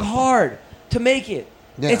fucking hard to make it.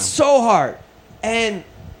 Yeah. It's so hard. And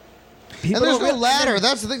people And there's don't no real- ladder.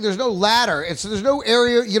 That's the thing. There's no ladder. There's no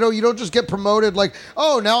area. You don't just get promoted like,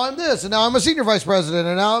 oh, now I'm this, and now I'm a senior vice president,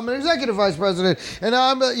 and now I'm an executive vice president, and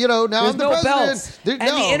now I'm, now There's I'm the no president. belts. And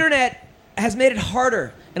the internet has made it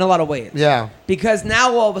harder in a lot of ways. Yeah. Because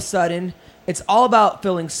now all of a sudden, it's all about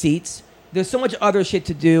filling seats. There's so much other shit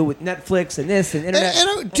to do with Netflix and this and internet.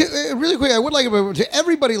 Really quick, I would like to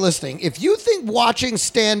everybody listening, if you think watching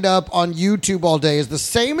stand-up on YouTube all day is the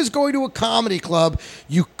same as going to a comedy club,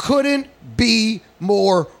 you couldn't be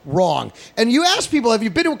more wrong. And you ask people, have you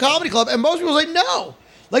been to a comedy club? And most people say no.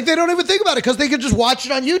 Like, they don't even think about it because they can just watch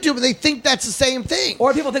it on YouTube and they think that's the same thing.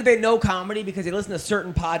 Or people think they know comedy because they listen to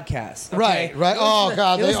certain podcasts. Okay? Right, right. They Oh, listen to-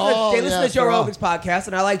 God, They listen yeah, to Joe they're all- Rogan's podcast,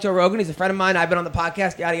 and I like Joe Rogan. He's a friend of mine. I've been on the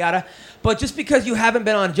podcast, yada, yada. But just because you haven't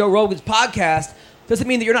been on Joe Rogan's podcast doesn't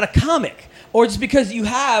mean that you're not a comic. Or just because you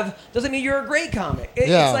have doesn't mean you're a great comic.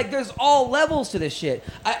 Yeah. It's like there's all levels to this shit.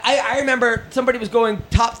 I remember somebody was going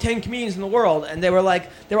top 10 comedians in the world, and there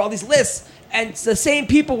were all these lists. And the same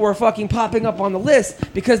people were fucking popping up on the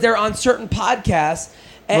list because they're on certain podcasts.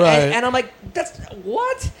 And, Right. and I'm like, that's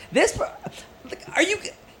what?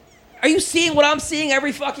 Are you seeing what I'm seeing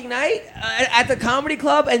every fucking night at the comedy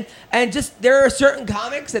club? And just there are certain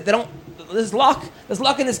comics that they don't. There's luck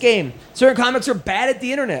in this game. Certain comics are bad at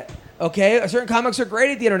the internet. Okay, certain comics are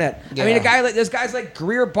great at the internet. I mean, Yeah. there's guys like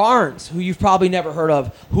Greer Barnes, who you've probably never heard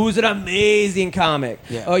of, who's an amazing comic.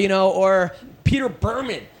 Yeah. Or Peter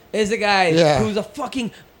Berman is a guy Yeah. who's a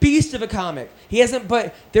fucking beast of a comic. He hasn't,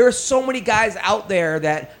 but there are so many guys out there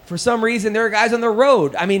that, for some reason, there are guys on the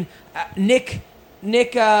road. I mean, Nick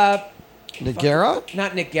Guerra?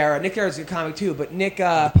 not Nick Guerra. Nick Guerra's a good comic too, but Nick.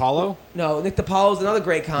 Apollo? No, Nick DiPaolo's another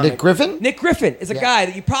great comic. Nick Griffin? Nick Griffin is a Yeah. guy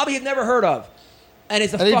that you probably have never heard of, and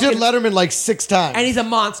is a And he fucking. did Letterman like 6 times. And he's a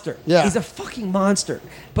monster. Yeah. He's a fucking monster.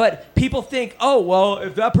 But people think, oh, well,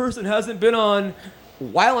 if that person hasn't been on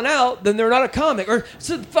Wildin' Out, then they're not a comic. Or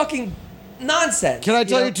some fucking nonsense. Can I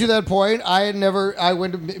tell know? you to that point? I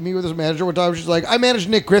went to meet with this manager one time. She's like, I managed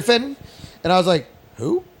Nick Griffin. And I was like,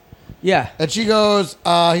 who? Yeah. And she goes,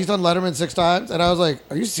 he's done Letterman 6 times. And I was like,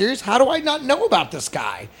 are you serious? How do I not know about this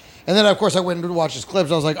guy? And then, of course, I went and watched his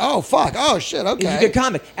clips. I was like, oh, fuck. Oh, shit. Okay. He's a good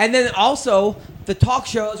comic. And then also, the talk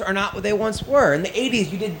shows are not what they once were. In the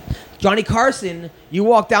 80s, you did Johnny Carson. You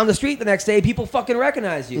walk down the street the next day, people fucking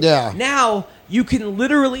recognize you. Yeah. Now, you can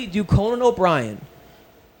literally do Conan O'Brien,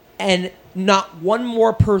 and not one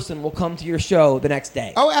more person will come to your show the next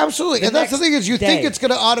day. Oh, absolutely. The And that's the next thing is you think day. it's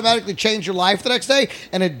going to automatically change your life the next day,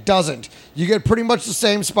 and it doesn't. You get pretty much the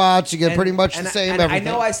same spots. You get pretty much the same and everything.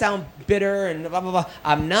 I know I sound bitter and blah, blah, blah.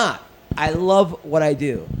 I'm not. I love what I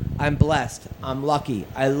do. I'm blessed. I'm lucky.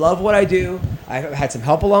 I love what I do. I've had some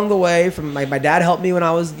help along the way. From my dad helped me when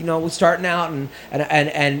I was starting out,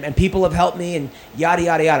 and people have helped me, and yada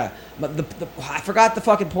yada yada. But I forgot the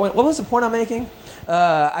fucking point. What was the point I'm making?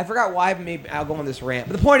 I forgot why. Maybe I'll go on this rant.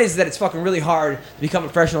 But the point is that it's fucking really hard to become a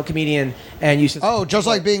professional comedian, and you should. Oh, just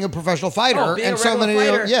like being a professional fighter. Being and a so regular many.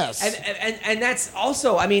 fighter. Yes. And that's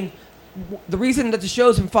also, I mean, the reason that the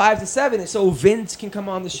show's from 5 to 7 is so Vince can come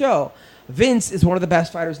on the show. Vince is one of the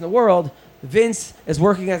best fighters in the world. Vince is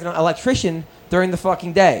working as an electrician during the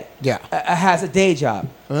fucking day. Yeah. Has a day job.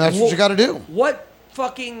 And that's what you got to do. What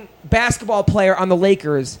fucking basketball player on the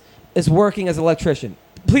Lakers is working as an electrician?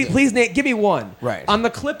 Please, Nate, give me one. Right. On the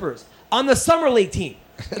Clippers, on the summer league team,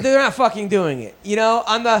 they're not fucking doing it.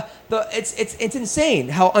 On the it's insane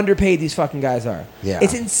how underpaid these fucking guys are. Yeah.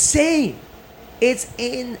 It's insane. It's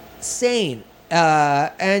insane.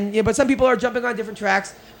 But some people are jumping on different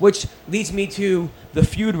tracks, which leads me to the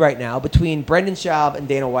feud right now between Brendan Schaub and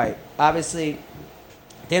Dana White. Obviously,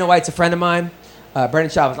 Dana White's a friend of mine. Brendan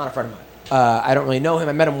Schaub is not a friend of mine. I don't really know him.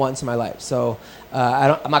 I met him once in my life, so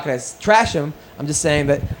I'm not going to trash him. I'm just saying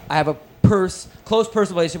that I have a close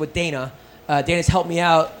personal relationship with Dana. Dana's helped me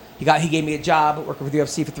out. He gave me a job working for the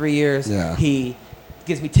UFC for 3 years. Yeah. He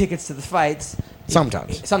gives me tickets to the fights.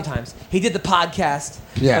 Sometimes. He did the podcast.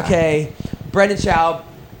 Yeah. Okay. Brendan Schaub,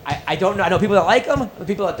 I don't know. I know people that like him, but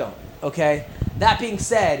people that don't. Okay. That being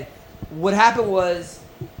said, what happened was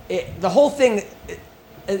the whole thing.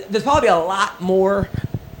 There's probably a lot more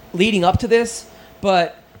leading up to this,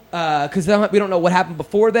 but because we don't know what happened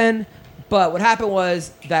before then. But what happened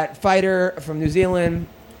was that fighter from New Zealand,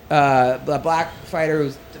 the black fighter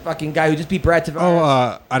who's the fucking guy who just beat Brad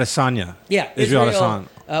Tavares. Adesanya. Yeah, Israel Adesanya.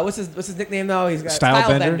 What's his nickname though? He's got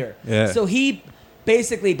Style Bender? Yeah. So he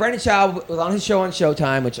basically Brendan Schaub was on his show on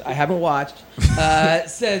Showtime, which I haven't watched.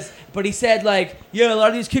 He said like, yeah, a lot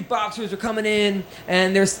of these kickboxers are coming in,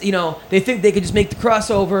 and there's they think they could just make the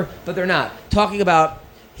crossover, but they're not. Talking about,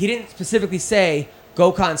 he didn't specifically say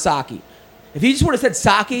Gokhan Saki. If he just would have said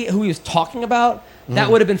Saki, who he was talking about,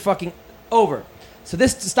 that would have been fucking over. So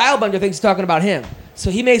this Stylebender thinks he's talking about him.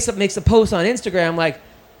 So he makes a post on Instagram like,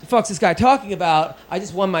 the fuck's this guy talking about? I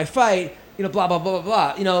just won my fight, blah, blah, blah,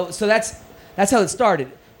 blah, blah. So that's how it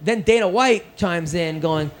started. Then Dana White chimes in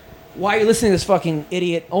going, why are you listening to this fucking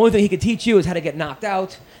idiot? Only thing he could teach you is how to get knocked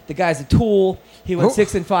out. The guy's a tool. He went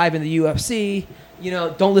 6-5 in the UFC.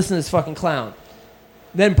 Don't listen to this fucking clown.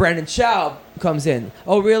 Then Brendan Schaub comes in.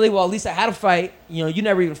 Oh, really? Well, at least I had a fight. You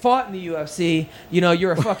never even fought in the UFC.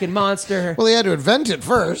 You're a fucking monster. Well, he had to invent it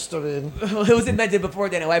first. I mean, it was invented before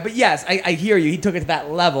Dana White. But yes, I hear you. He took it to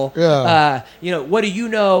that level. Yeah. What do you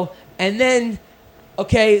know? And then,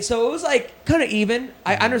 okay, so it was like kind of even.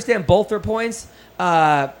 I understand both their points.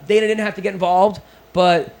 Dana didn't have to get involved,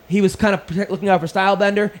 but he was kind of looking out for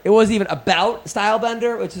Stylebender. It wasn't even about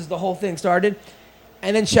Stylebender, which is the whole thing started.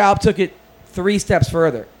 And then Schaub took it 3 steps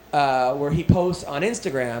further, where he posts on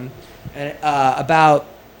Instagram and about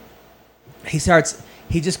he just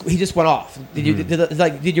went off. Did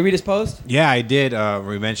you read his post? Yeah, I did.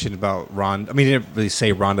 We mentioned about Ronda. I mean, he didn't really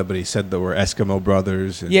say Ronda, but he said that we're Eskimo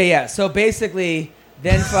brothers. And Yeah. So basically,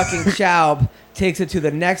 then fucking Schaub takes it to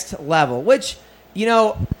the next level, which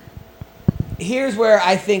here's where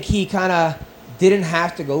I think he kind of didn't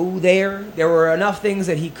have to go there. There were enough things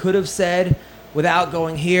that he could have said without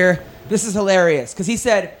going here. This is hilarious because he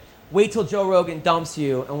said, "Wait till Joe Rogan dumps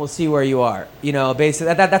you, and we'll see where you are."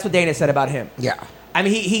 Basically, that's what Dana said about him. yeah. I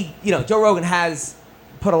mean, he Joe Rogan has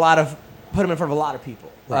put him in front of a lot of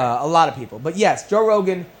people, a lot of people. But yes, Joe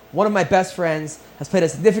Rogan, one of my best friends, has played a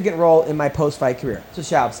significant role in my post-fight career.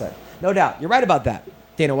 That's what Schaub said. No doubt, you're right about that,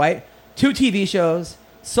 Dana White. 2 TV shows,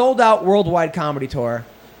 sold out worldwide comedy tour.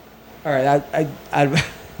 All right,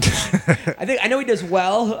 I know he does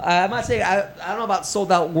well. I'm not saying I don't know about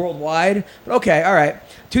sold out worldwide, but okay, all right.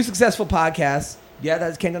 2 successful podcasts. Yeah,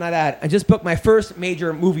 that can't deny that. I just booked my first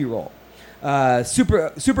major movie role.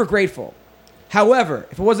 Super grateful. However,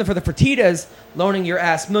 if it wasn't for the Fertitas loaning your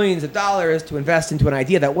ass millions of dollars to invest into an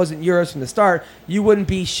idea that wasn't yours from the start, you wouldn't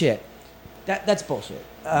be shit. That's bullshit.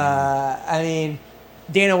 I mean,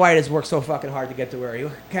 Dana White has worked so fucking hard to get to where he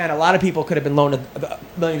can. A lot of people could have been loaned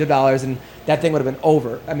millions of dollars, and that thing would have been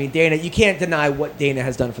over. I mean, Dana, you can't deny what Dana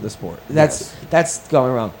has done for the sport. That's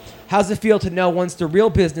going wrong. How's it feel to know once the real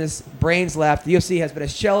business brains left, the UFC has been a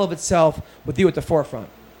shell of itself with you at the forefront?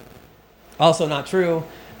 Also not true.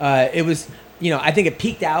 It was, I think it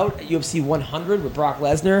peaked out at UFC 100 with Brock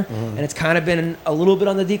Lesnar, and it's kind of been a little bit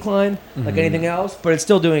on the decline, like anything else, but it's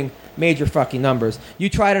still doing major fucking numbers. You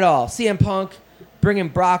tried it all. CM Punk, bringing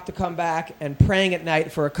Brock to come back, and praying at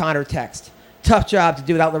night for a Connor text. Tough job to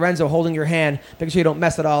do without Lorenzo holding your hand, making sure you don't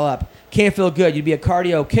mess it all up. Can't feel good. You'd be a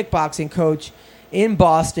cardio kickboxing coach in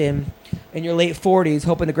Boston in your late 40s,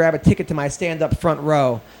 hoping to grab a ticket to my stand-up front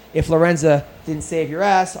row. If Lorenzo didn't save your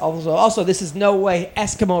ass. Also, this is no way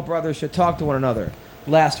Eskimo brothers should talk to one another.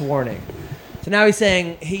 Last warning. So now he's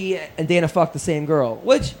saying he and Dana fucked the same girl,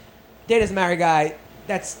 which Dana's a married guy.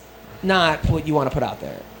 That's not what you want to put out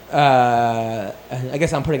there. I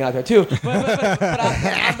guess I'm putting it out there too. But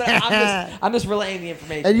I'm just relaying the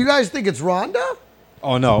information. And you guys think it's Ronda?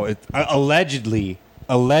 Oh no! Allegedly.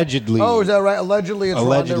 Oh, is that right? Allegedly, it's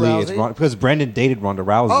Ronda Rousey? It's Ronda, because Brendan dated Ronda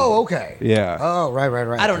Rousey. Oh, okay. Yeah. Oh,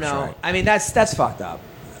 right. I don't know. Right. I mean, that's fucked up.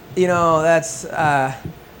 That's. I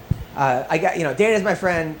got Dana's my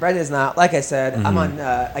friend. Brendan's not. Like I said, I'm on.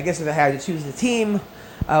 I guess if I had to choose the team,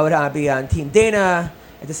 I would be on Team Dana.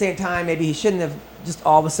 At the same time, maybe he shouldn't have just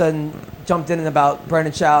all of a sudden jumped in about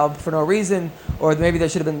Brendan Schaub for no reason, or maybe there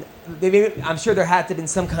should have been. Maybe I'm sure there had to have been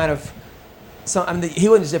some kind of. He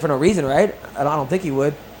wouldn't just do it for no reason, right? I don't think he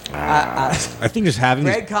would. I think just having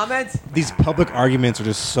these public arguments are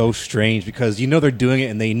just so strange because they're doing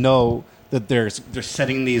it and they know that they're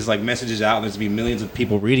sending these like messages out and there's gonna be millions of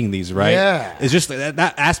people reading these, right? Yeah. It's just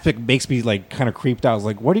that aspect makes me like kind of creeped out. I was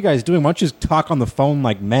like, what are you guys doing? Why don't you just talk on the phone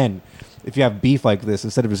like men? If you have beef like this,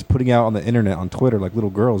 instead of just putting it out on the internet on Twitter like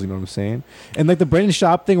little girls, you know what I'm saying? And like the Brendan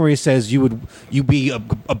Schaub thing where he says you be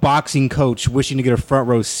a boxing coach wishing to get a front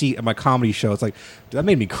row seat at my comedy show. It's like, dude, that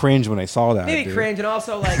made me cringe when I saw that. Made me cringe and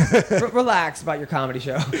also like relax about your comedy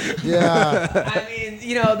show. Yeah. I mean,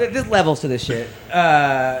 there's levels to this shit.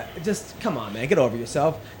 Just come on, man, get over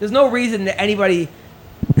yourself. There's no reason that anybody.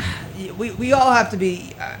 we all have to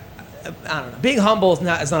be. I don't know. Being humble is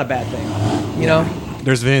not a bad thing. You know.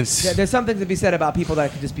 There's Vince. There's something to be said about people that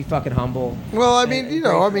could just be fucking humble. Well, I mean, And you know,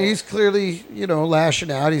 I grateful. mean, he's clearly, you know, lashing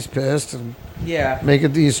out. He's pissed and Yeah.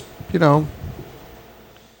 making these, you know,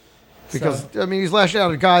 because So- I mean, he's lashing out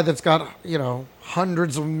at a guy that's got, you know,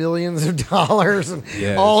 hundreds of millions of dollars, and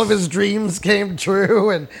Yes. all of his dreams came true,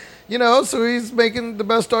 and you know, so he's making the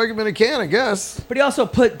best argument he can, I guess. But he also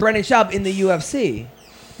put Brendan Schaub in the UFC.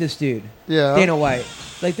 This dude. Yeah. Dana White.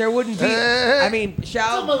 Like there wouldn't be. Hey. I mean,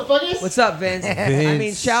 Schaub. motherfuckers? What's up, Vince? I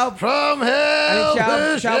mean, Schaub. From I hell,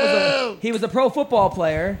 mean, to Schaub he was a pro football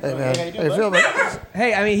player. Hey man, how you feel, man?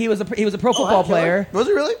 Hey, I mean, he was a pro football player. Was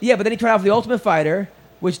he really? Yeah, but then he tried out for the Ultimate Fighter,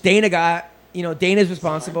 which Dana got. You know, Dana's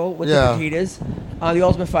responsible with Yeah. the Fertitas, the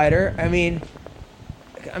Ultimate Fighter. I mean,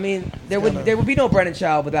 there would be no Brendan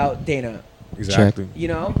Schaub without Dana. Exactly. You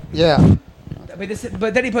know, Yeah.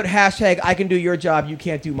 but then he put hashtag I can do your job, you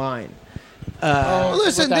can't do mine. Well,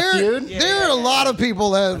 listen, With that feud? there are a lot of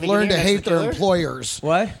people that have think learned to you're hate next to their Killer? employers.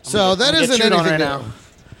 What? So that Get isn't chewed on anything right new. now.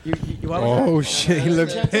 You what was that? Oh shit, he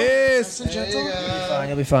looks pissed. Fine,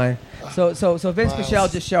 you'll be fine. So Vince Michelle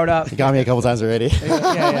just showed up. You got me a couple times already.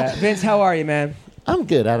 Yeah. Vince, how are you, man? I'm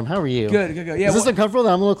good, Adam. How are you? Good. Yeah, Is this uncomfortable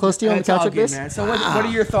that I'm a little close to you on the it's all couch like good, this? man. So what are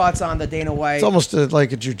your thoughts on the Dana White? It's almost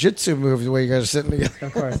like a jujitsu move the way you guys are sitting together.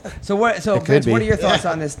 Of course. So Vince, could be. what are your thoughts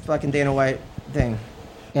on this fucking Dana White thing?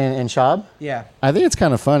 And Schaub? Yeah. I think it's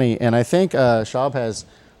kind of funny, and I think Schaub has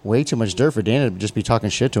way too much dirt for Dana to just be talking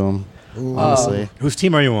shit to him. Honestly, Whose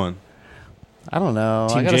team are you on? I don't know.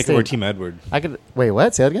 I Team gotta Jacob or stay- Team Edward? I could wait.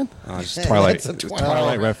 What? Say that again. Just Twilight. That's a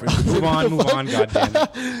Twilight reference. Move on.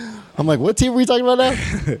 Goddamn. I'm like, what team were you talking about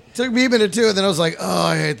now? Took me a minute too, and then I was like, oh,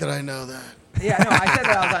 I hate that I know that. Yeah, no, I said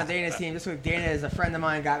that I was on Dana's team. This week, Dana is a friend of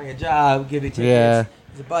mine, got me a job, give me tickets. Yeah.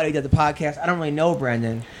 He's a buddy, does the podcast. I don't really know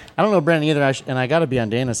Brendan. I don't know Brandon either, and I got to be on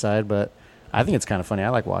Dana's side, but I think it's kind of funny. I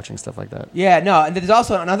like watching stuff like that. Yeah, no, and there's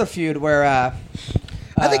also another feud where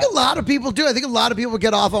I think a lot of people do. I think a lot of people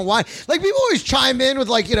get off on why. Like, people always chime in with,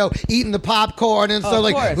 like, you know, eating the popcorn and stuff. of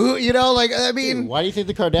Like, course. who, you know, like, I mean, Why do you think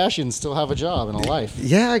the Kardashians still have a job and a life?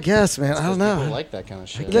 yeah, I guess, man. I don't People know. like that kind of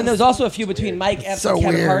shit. then there's also a few between Mike Epps So and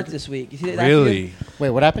Kevin weird. Hart this week. You see that Really? feud? Wait,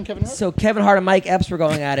 what happened, Kevin Hart? So Kevin Hart and Mike Epps were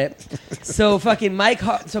going at it. So fucking Mike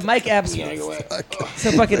Epps.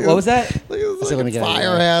 So fucking what was that? Like, it's So like let me a get it.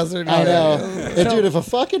 fire hazard. I know. So- Dude, if a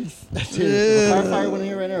fucking if a firefighter went in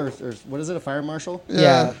here right now, or what is it, a fire marshal?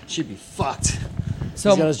 Yeah. She'd be fucked. So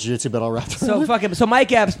He's got his jiu-jitsu belt all wrapped around. so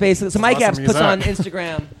Mike Epps basically. So Mike Epps awesome puts he's on at.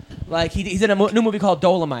 Instagram like he's in a new movie called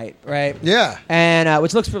Dolomite, right? Yeah. And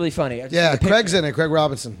which looks really funny. I just Yeah, see the picture. Craig's in it. Craig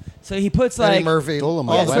Robinson. So he puts Eddie like Murphy.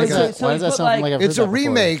 Dolomite. all the Why, so- does guys. that, so why he does that put, sound like- like I've It's heard a that before?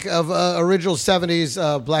 remake of original 70s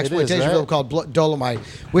black It is, exploitation right? film called Dolomite,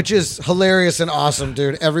 which is hilarious and awesome,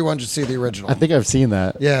 dude. Everyone should see the original. I think I've seen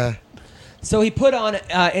that. Yeah. So he put on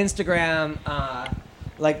Instagram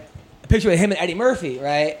like a picture of him and Eddie Murphy,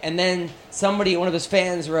 right? And then one of his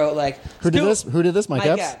fans wrote like, Who did "Still- this? Who did this? Mike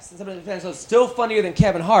Epps? Epps. And some of his fans wrote, still funnier than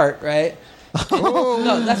Kevin Hart, right?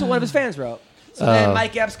 No, that's what one of his fans wrote. So then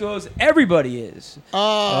Mike Epps goes, everybody is.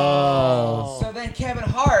 Oh. So then Kevin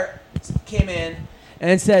Hart came in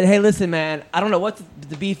and said, hey, listen, man, I don't know what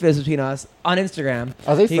the beef is between us on Instagram.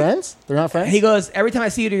 Are they He- friends? They're not friends? He goes, every time I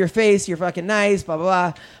see you to your face, you're fucking nice, blah, blah,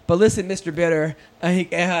 blah. But listen, Mr. Bitter, he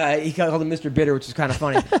called him Mr. Bitter, which is kind of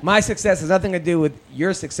funny. My success has nothing to do with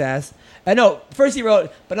your success. No, first he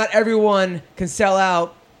wrote, but not everyone can sell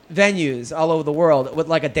out venues all over the world with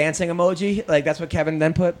like a dancing emoji. Like that's what Kevin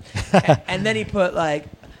then put. And then he put like,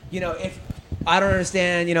 you know, if I don't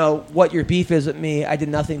understand, you know, what your beef is with me. I did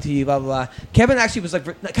nothing to you, blah, blah, blah. Kevin actually was like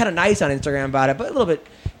kind of nice on Instagram about it, but a little bit.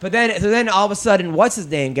 But then all of a sudden, what's his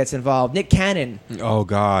name gets involved? Nick Cannon. Oh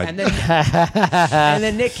God. And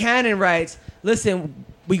then Nick Cannon writes, listen,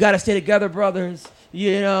 we got to stay together, brothers,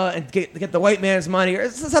 you know, and get the white man's money or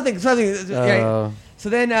something. Right? So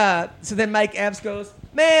then Mike Epps goes,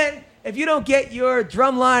 man, if you don't get your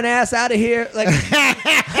drumline ass out of here, like,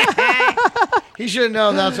 He should have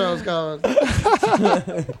known that's where I was going.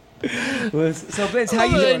 so Vince, how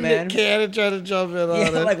you doing, man? Nick Cannon trying to jump in on Yeah,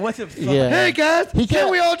 it. like what the fuck? Yeah. Hey, guys, He can't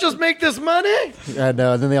can't- we all just make this money? I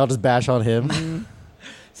know. And then they all just bash on him.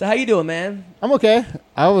 So how you doing, man? I'm okay.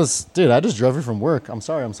 I just drove here from work. I'm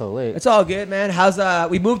sorry I'm so late. It's all good, man. How's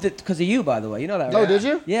we moved it because of you, by the way. You know that, right? Oh, did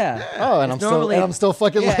you? Yeah. Oh, and It's I'm still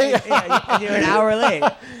fucking yeah, late. yeah, you're an hour late.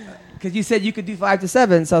 Because you said you could do 5 to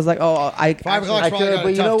 7, so I was like, oh, 5 o'clock. I Probably got could, a but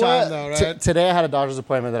you tough know time, what? though, right? Today I had a doctor's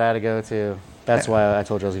appointment that I had to go to. That's why I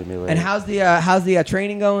told you I was gonna be late. And how's the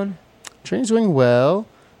training going? Training's going well.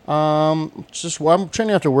 I'm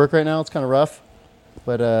training after work right now. It's kind of rough,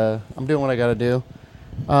 but I'm doing what I got to do.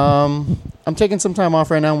 I'm taking some time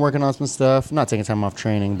off right now. I'm working on some stuff. Not taking time off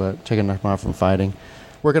training, but taking time off from fighting.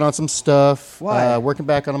 Working on some stuff. Why? Working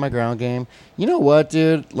back on my ground game. You know what,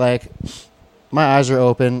 dude? Like, my eyes are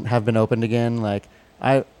open. Have been opened again. Like,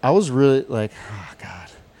 I was really like, oh God,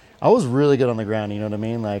 I was really good on the ground. You know what I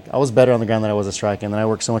mean? Like, I was better on the ground than I was at striking. And then I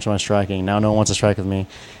worked so much on my striking. Now no one wants to strike with me.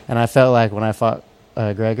 And I felt like when I fought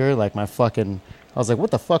Gregor, like I was like,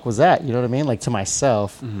 what the fuck was that? You know what I mean? Like, to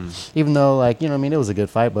myself. Even though, like, you know what I mean? It was a good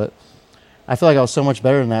fight, but I feel like I was so much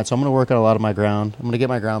better than that. So I'm going to work on a lot of my ground. I'm going to get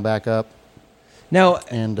my ground back up. Now,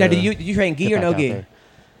 And, did you train gi get or no back out gi? there.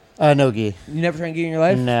 No gi. You never trained gi in your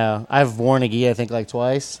life? No. I've worn a gi, I think, like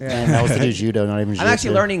twice. Yeah. And that was to do judo, not even jiu-jitsu. I'm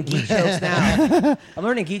actually learning gi chokes now. I'm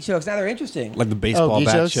learning gi chokes now. They're interesting. Like the baseball gi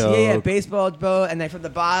bat chokes? choke. Yeah, baseball bow, and then from the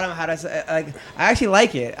bottom, how to like. I actually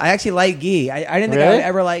like it. I actually like gi. I didn't think I Really? would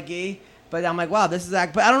ever like gi, but I'm like, wow, this is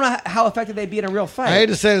but I don't know how effective they'd be in a real fight. I hate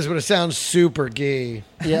to say this, but it sounds super gay.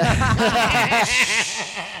 Yeah.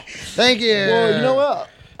 Thank you. Well, you know what?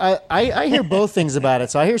 I hear both things about it.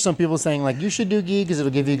 So I hear some people saying, like, you should do gi because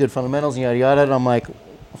it'll give you good fundamentals and yada yada. And I'm like,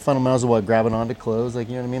 fundamentals of what? Grabbing onto clothes? Like,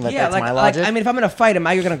 you know what I mean? Like, yeah, that's my logic. I mean, if I'm gonna fight, am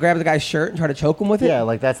I gonna grab the guy's shirt and try to choke him with it? Yeah,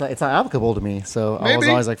 like it's not applicable to me. So I was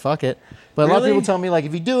Maybe. always like, fuck it. But a lot of Really? people tell me, like,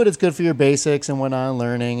 if you do it, it's good for your basics and whatnot,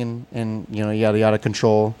 learning and you know, yada yada,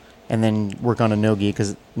 control, and then work on a no-gi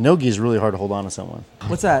because no-gi is really hard to hold on to someone.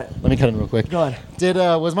 What's that? Let me cut in real quick. Go on.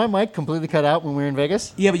 Was my mic completely cut out when we were in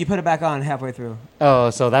Vegas? Yeah, but you put it back on halfway through.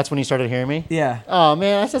 Oh, so that's when you started hearing me? Yeah. Oh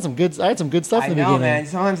man, I had some good stuff I in the know, beginning. man.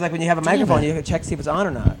 Sometimes, like when you have a microphone, you can check to see if it's on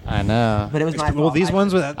or not. I know. But it was my Well, fault. these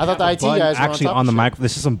ones with I thought the IT button guys were on actually top on the of mic.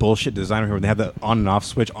 This is some bullshit design here where they have the on and off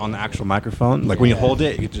switch on the actual microphone. Like when you hold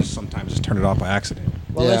it, you just sometimes just turn it off by accident.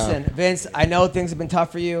 Well, Yeah. listen, Vince, I know things have been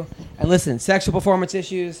tough for you. And listen, sexual performance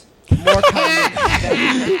issues, more common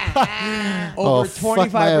than Oh, over fuck my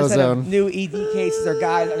 25% ozone. of new ED cases are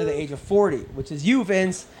guys under the age of 40, which is you,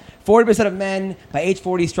 Vince. 40% of men by age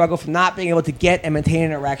 40 struggle from not being able to get and maintain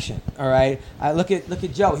an erection. All right, look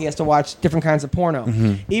at Joe. He has to watch different kinds of porno.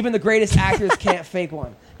 Even the greatest actors can't fake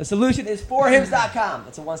one. The solution is forhims.com.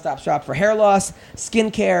 It's a one-stop shop for hair loss,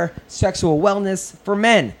 skincare, sexual wellness for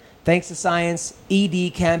men. Thanks to science,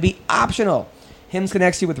 ED can be optional. Hims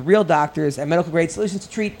connects you with real doctors and medical-grade solutions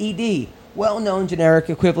to treat ED. Well-known generic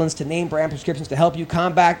equivalents to name-brand prescriptions to help you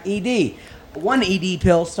combat ED. One ED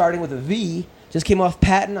pill starting with a V just came off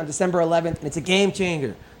patent on December 11th, and it's a game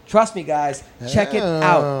changer. Trust me, guys. Check it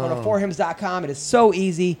out. Go to forhims.com. It is so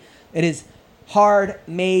easy. It is hard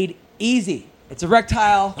made easy. It's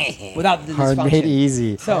erectile without the dysfunction. Hard made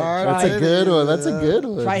easy. So That's a good one. That's a good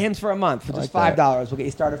one. try Hims for a month for just like that. $5. We'll get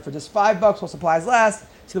you started for just $5 while supplies last.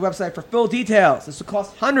 See the website for full details. This will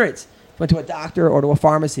cost hundreds. Went to a doctor or to a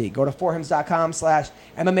pharmacy. Go to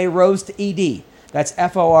forhims.com/MMA Roast ED. That's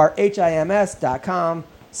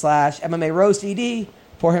forhims.com/MMA Roast ED.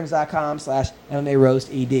 Forhims.com/MMA Roast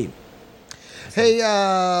ED. Hey,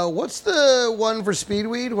 what's the one for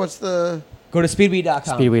Speedweed? What's the... Go to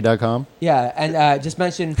speedweed.com. Speedway.com. Yeah, and just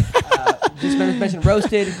mention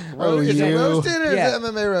roasted. Oh, Is it you. roasted or Yeah. is it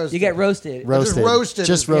MMA roasted? You get roasted. Roasted. Just roasted.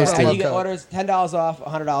 Just Yeah, roasted. And I you get love orders $10 off,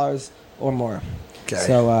 $100 or more. Okay.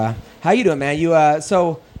 So how you doing, man? You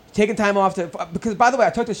so taking time off to because by the way, I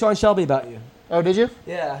talked to Sean Shelby about you. Oh, did you?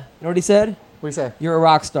 Yeah. You know what he said? What do you say? You're a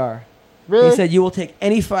rock star. Really? He said you will take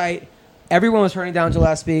any fight. Everyone was turning down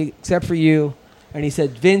Gillespie except for you, and he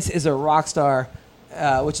said Vince is a rock star,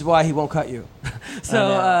 which is why he won't cut you. So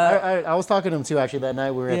I was talking to him too actually that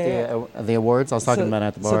night. We were at the awards. I was talking about it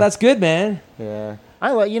at the bar. So that's good, man. Yeah.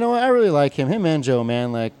 You know what? I really like him. Him and Joe,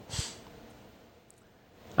 man. Like,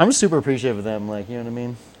 I'm super appreciative of them. Like, you know what I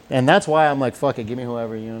mean? And that's why I'm like, fuck it, give me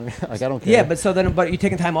whoever. You know what I mean? Like, I don't care. Yeah, but you're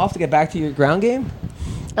taking time off to get back to your ground game.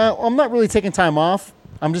 I'm not really taking time off.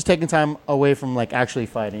 I'm just taking time away from like actually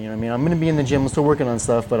fighting. You know what I mean? I'm gonna be in the gym. I'm still working on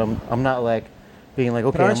stuff, but I'm not like being like,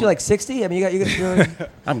 okay. But aren't you like 60? I mean, you're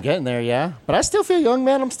I'm getting there, yeah. But I still feel young,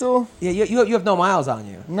 man. I'm still. yeah, you have no miles on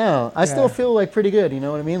you. No, I still feel like pretty good. You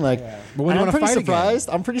know what I mean? Like, But when you I'm wanna pretty fight again? surprised.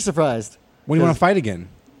 I'm pretty surprised. When do you want to fight again?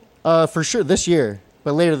 For sure this year,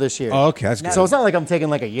 but later this year. Oh, okay, that's good. So it's not like I'm taking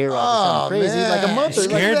like a year off or something crazy. man. Like a month. You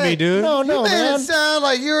scared me, dude. No, You made man. it sound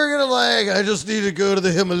like you were gonna I just need to go to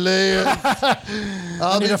the Himalayas.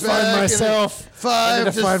 I'll need be to find back in myself. I 5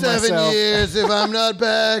 need to to find 7 myself. years. If I'm not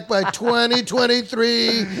back by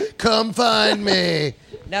 2023, come find me.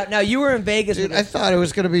 Now you were in Vegas. Dude, with I thought it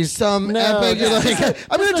was gonna be some No, epic. You're like,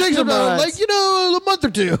 I'm gonna take some time, relax. a month or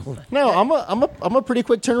two. No, I'm a pretty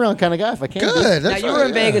quick turnaround kind of guy. If I can. Good. now That's you what- were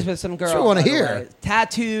in yeah. Vegas with some girl. That's what I want by to the hear. way.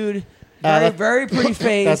 Tattooed, that- very pretty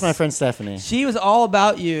face. That's my friend Stephanie. She was all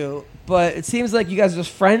about you, but it seems like you guys are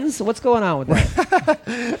just friends. What's going on with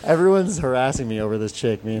that? Everyone's harassing me over this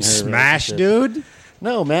chick. Me and her. Smash, relationship. dude.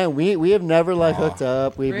 No, man. We have never like hooked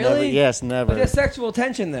up. We've never. Really? Yes, never. But there's sexual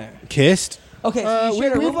tension there. Kissed. Okay, so you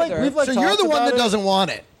shared a room with her. we've like. So you're talked the one about that it. doesn't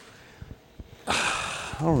want it.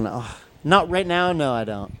 I don't know. Not right now. No, I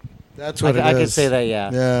don't. That's what I it is. could say that.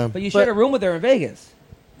 Yeah. Yeah. But you shared a room with her in Vegas.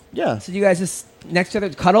 Yeah. So you guys just next to each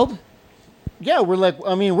other cuddled? Yeah, we're like,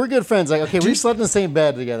 I mean, we're good friends. Like, okay, we slept in the same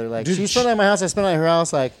bed together. Like, Did she you- spent at my house, I spent at her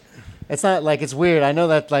house. Like, it's not like it's weird. I know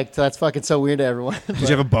that like that's fucking so weird to everyone. Did you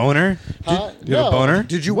have a boner? Huh? Did you have a boner?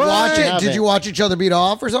 Did you What? watch it? Haven't. Did you watch each other beat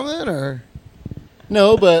off or something? Or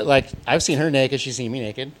No, but like I've seen her naked. She's seen me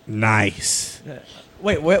naked. Nice.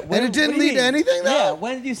 Wait, what? And it didn't what do you lead to mean? anything, though? Yeah.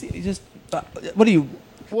 When did you see? Just what do you?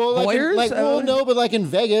 Well, like, Voyeurs? no, but like in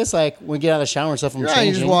Vegas, like when we get out of the shower and stuff, I'm yeah, changing.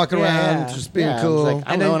 you're just walking Yeah, around, yeah. just being Yeah, I was cool. like, I don't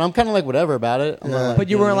And know, then- and I'm kind of like whatever about it. I'm not, Yeah. like, But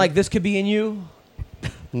you know weren't what like this could be in you. I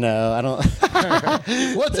mean? No, I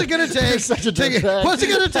don't. What's it gonna take? such a to get, dirtbag. what's it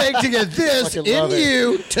gonna take to get this Fucking in love it.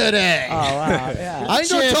 you today? Oh wow, yeah. I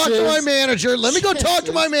can go talk to my Chances. manager. Let me go talk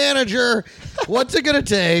to my manager. What's it gonna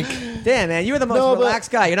take? Damn, man, you were the most No, but-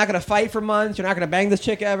 relaxed guy. You're not gonna fight for months. You're not gonna bang this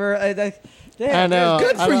chick ever. Damn, I know.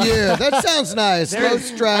 Good I for don't- you. That sounds nice. Low I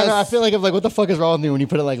stress. know, I feel like I'm like, what the fuck is wrong with me when you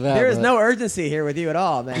put it like that? There is but- no urgency here with you at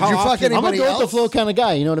all, man. Did you fuck I'm a anybody go with the else? flow kind of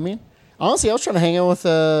guy. You know what I mean? Honestly, I was trying to hang out with.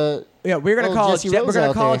 Yeah, we're gonna Oh, call Jesse we're Rose gonna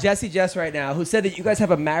out call there. Jesse Jess right now, who said that you guys have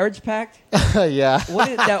a marriage pact. yeah. What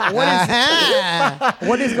is that?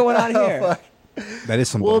 What is going on here? That is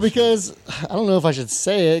some Well, bullshit. because I don't know if I should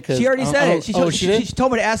say it. Cause She already I don't- said I it. don't- She oh, told, she did. she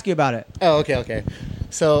told me to ask you about it. Oh, okay.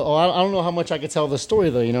 So I don't know how much I could tell the story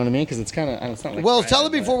though. You know what I mean? Because it's kind of it's not like. Well, private, tell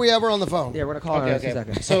it but- before we have her on the phone. Yeah, we're gonna call her in a few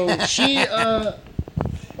seconds. So she.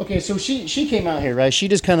 Okay, so she came out here, right? She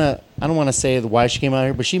just kind of I don't want to say why she came out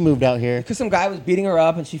here, but she moved out here. Because some guy was beating her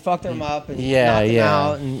up and she fucked him up and Yeah, knocked him yeah.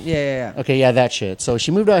 out and yeah. Okay, yeah, that shit. So she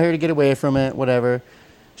moved out here to get away from it, whatever.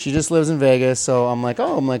 She just lives in Vegas, so I'm like,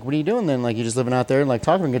 what are you doing then? Like, you just living out there and like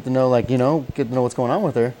talking and get to know, like, you know, get to know what's going on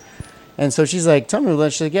with her. And so she's like, tell me,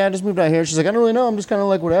 she's like, yeah, I just moved out here. She's like, I don't really know. I'm just kind of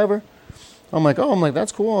like whatever. I'm like,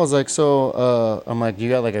 that's cool. I was like, so, I'm like, did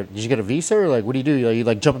you get a visa or like, what do you do? You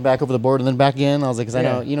like jumping back over the board and then back again? I was like, because I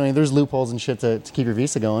know, you know, there's loopholes and shit to keep your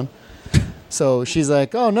visa going. So she's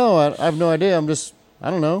like, oh no, I have no idea. I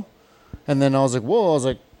don't know. And then I was like, whoa. I was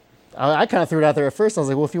like, I kind of threw it out there at first. I was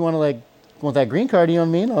like, well, if you want that green card, you know what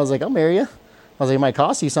I mean? I was like, I'll marry you. I was like, it might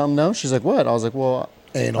cost you something, no? She's like, what? I was like, well,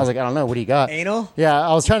 Anal. I was like, I don't know. What do you got? Anal? Yeah,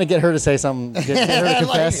 I was trying to get her to say something, get her to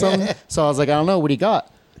confess something. So I was like, I don't know. What do you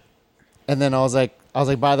got? And then I was like,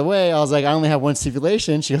 by the way, I was like, I only have one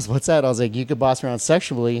stipulation. She goes, what's that? I was like, you could boss me around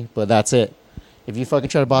sexually, but that's it. If you fucking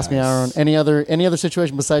try to boss me around any other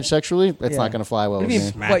situation besides sexually, it's Yeah. not gonna fly well What with do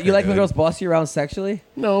you me. mean? What, you like when dude. girls boss you around sexually?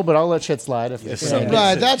 No, but I'll let shit slide if Yes, if- sir.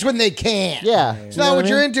 Right, that's when they can. Yeah, It's not what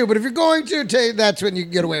you're into, but if you're going to, that's when you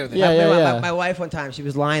can get away with it. Yeah, My- yeah. My wife one time, she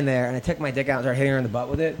was lying there, and I took my dick out and started hitting her in the butt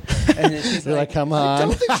with it. And then she's You're like, come I on.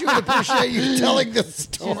 don't think she would appreciate you telling this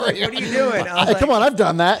story. she's like, what are you doing? I was Hey, like, come on, I've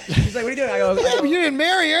done that. She's like, what are you doing? Yeah, but you didn't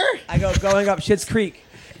marry her. Going up Schitt's Creek.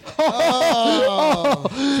 Oh.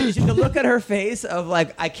 The look at her face of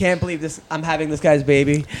like, I can't believe this. I'm having this guy's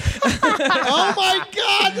baby. Oh my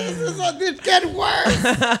God, this getting worse.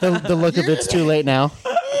 The look of it's too late now.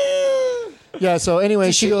 Yeah. So anyway,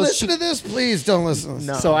 Did she she goes. listen to this? Please don't listen to this.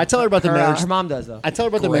 No. So I tell her about the marriage. Her mom does though. I tell her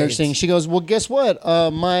about the Great. marriage thing. She goes, "Well, guess what? I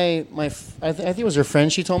think it was her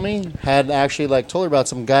friend. She told me had actually like told her about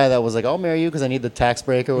some guy that was like, I'll marry you because I need the tax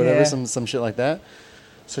break or whatever, Yeah. some shit like that."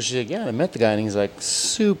 So she's like, "Yeah, I met the guy and he's like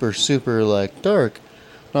super like dark."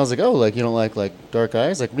 And I was like, "Oh, like you don't like dark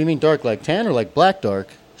eyes? Like, what do you mean dark? Like tan or like black dark?"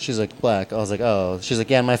 She's like, "Black." I was like, "Oh." She's like,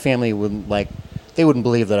 "Yeah, my family wouldn't like, they wouldn't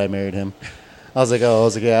believe that I married him." I was like, "Oh." I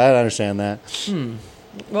was like, "Yeah, I understand that."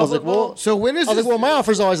 I was like, "Well." So when is I was this? like, well, my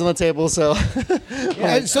offer's always on the table, so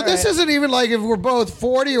So this isn't even like if we're both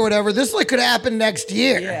 40 or whatever. This like could happen next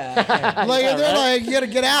year. Yeah. Like if they're like, you gotta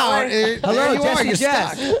get out. Hello, there you are. Jesse You're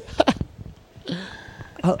Jess. stuck.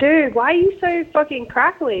 Dude, why are you so fucking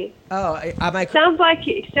crackly? Oh, I Sounds like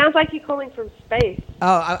you're calling from space.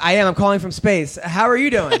 I am. I'm calling from space. How are you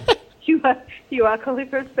doing? You are calling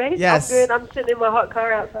from space. Yes. I'm good. I'm sitting in my hot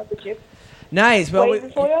car outside the gym. Nice. Well,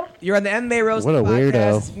 Waiting for you. you're on the MMA Roast What a podcast.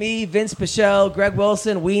 weirdo. It's me, Vince Pichel, Greg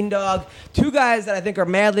Wilson, Ween Dog, two guys that I think are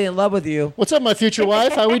madly in love with you. what's up, my future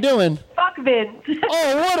wife? How we doing? Fuck Vince.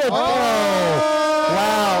 Oh, what a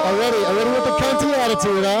wow! Already with the cunty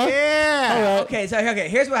attitude, huh? Yeah. Okay. So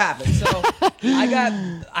here's what happened. So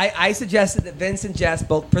I suggested that Vince and Jess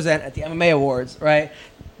both present at the MMA Awards. Right.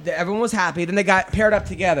 Everyone was happy. Then they got paired up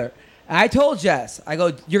together. I told Jess, I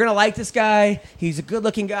go, you're gonna like this guy. He's a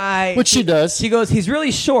good-looking guy. Which she does. She goes, he's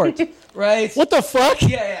really short, right? What the fuck?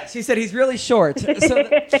 Yeah. She said he's really short. So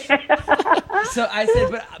I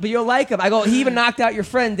said, but you'll like him. I go, he even knocked out your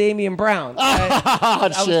friend Damian Brown. Right? I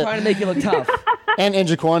was Shit. trying to make you look tough. And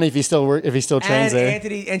Njokwani if he still trains And there.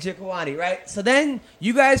 Anthony Njokwani, right? So then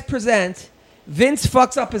you guys present. Vince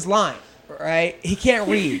fucks up his line, right? He can't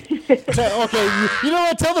read. Okay, you know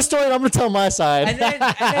what? Tell the story and I'm going to tell my side. And then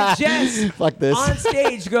Jess Fuck this. on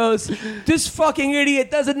stage goes, this fucking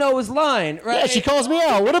idiot doesn't know his line, right? Yeah, she calls me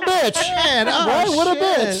out. What a bitch. Man, oh, Right? What a shit.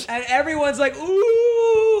 bitch. And everyone's like,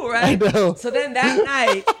 ooh, right? I know. So then that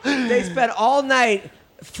night, they spent all night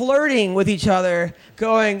flirting with each other,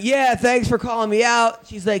 going, yeah, thanks for calling me out.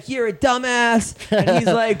 She's like, you're a dumbass. And he's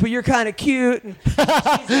like, but you're kind of cute. And she's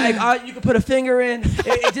like, oh, you could put a finger in.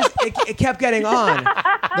 It kept getting on.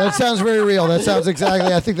 That sounds very real. That sounds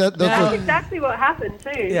exactly. I think that's That's what, exactly what happened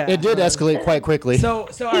too. Yeah. It did escalate quite quickly. So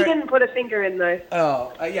He all right. didn't put a finger in though.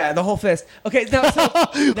 Oh, yeah, the whole fist. Okay, now,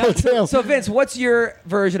 Oh, damn. so Vince, what's your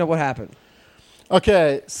version of what happened?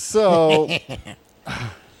 Okay, so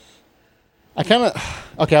I kind of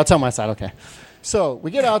okay. I'll tell my side. Okay, so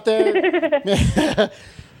we get out there,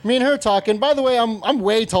 me and her talking. By the way, I'm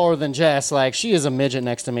way taller than Jess. Like she is a midget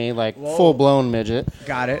next to me, like full blown midget.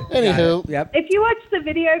 Got it. Anywho. Got it. Yep. If you watch the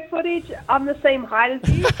video footage, I'm the same height as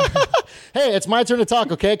you. Hey, it's my turn to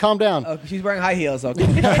talk. Okay, calm down. Oh, she's wearing high heels.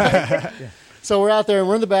 Okay. So we're out there and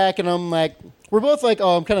we're in the back, and I'm like, we're both like,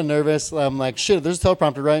 oh, I'm kind of nervous. I'm like, shit, there's a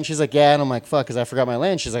teleprompter, right? And she's like, yeah. And I'm like, fuck, because I forgot my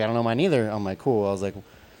lane. She's like, I don't know mine either. I'm like, cool. I was like,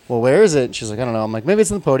 well, where is it? And she's like, I don't know. I'm like, maybe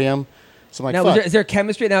it's in the podium. So I'm like, Now, fuck. is there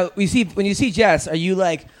chemistry? Now, when you see Jess, are you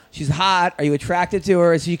like, she's hot? Are you attracted to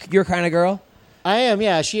her? Is she your kind of girl? I am,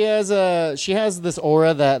 yeah. She has this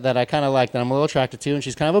aura that I kind of like, that I'm a little attracted to, and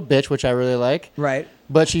she's kind of a bitch, which I really like. Right.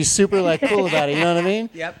 But she's super like cool about it. You know what I mean?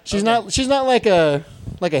 Yep. She's Okay. not like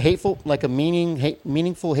a hateful, like a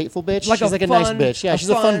meaningful hateful bitch. Like she's a like a fun, nice bitch. Yeah, she's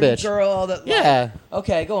a fun bitch. girl. That, Yeah.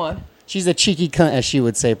 Okay, go on. She's a cheeky cunt, as she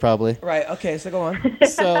would say, probably. Right. Okay, so go on.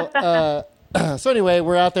 So so anyway,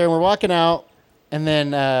 we're out there and we're walking out, and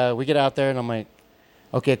then we get out there, and I'm like,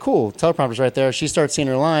 okay, cool. Teleprompter's right there. She starts seeing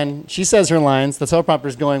her line. She says her lines. The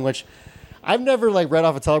teleprompter's going, which I've never like read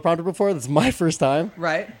off a teleprompter before. That's my first time.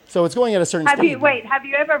 Right. So it's going at a certain Have speed.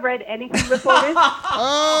 you ever read anything before this?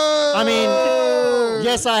 I mean,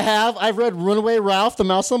 yes, I have. I've read Runaway Ralph, the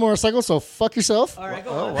Mouse on the Motorcycle, so fuck yourself. All right, go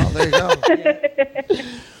oh on. well, there you go.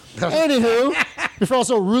 Anywho, you're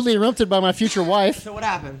also rudely interrupted by my future wife. So what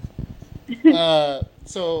happened?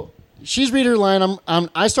 So she's reading her line.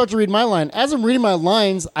 I start to read my line. As I'm reading my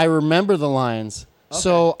lines, I remember the lines.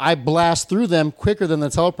 So I blast through them quicker than the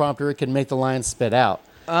teleprompter can make the lines spit out.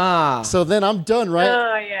 Ah. So then I'm done, right?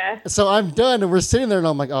 Oh yeah. So I'm done, and we're sitting there, and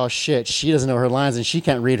I'm like, oh shit, she doesn't know her lines, and she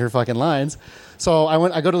can't read her fucking lines. So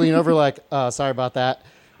I go to lean over, like, sorry about that.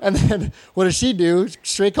 And then what does she do?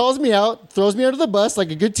 Straight calls me out, throws me under the bus like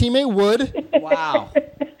a good teammate would, Wow.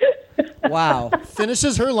 Wow.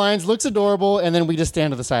 finishes her lines, looks adorable, and then we just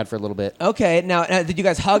stand to the side for a little bit. Okay. Now, did you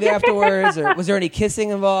guys hug afterwards, or was there any kissing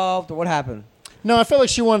involved, or what happened? No, I felt like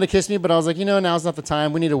she wanted to kiss me, but I was like, now's not the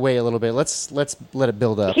time. We need to wait a little bit. Let's let it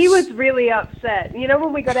build up. He was really upset. You know,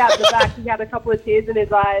 when we got out the back, he had a couple of tears in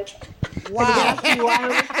his eyes. Wow. And he asked me why I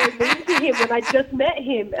was so mean to him when I just met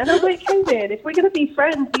him. And I'm like, hey man, if we're going to be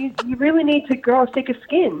friends, you really need to grow a thicker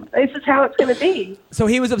skin. This is how it's going to be. So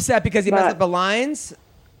he was upset because he messed up the lines,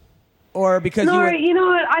 or because No, you were... you know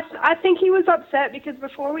what? I think he was upset because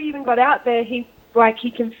before we even got out there, he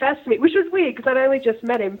confessed to me, which was weird because I'd only just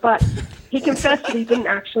met him, but he confessed that he didn't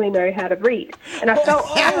actually know how to read. And I felt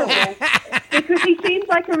horrible because he seems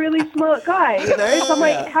like a really smart guy, you know? So I'm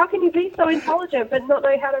like, how can you be so intelligent but not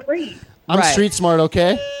know how to read? I'm Right. street smart,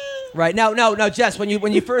 okay? Right. No, Jess, when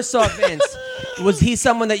you first saw Vince, was he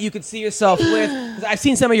someone that you could see yourself with? 'Cause I've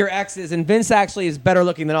seen some of your exes, and Vince actually is better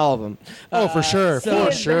looking than all of them. Oh, for sure, so-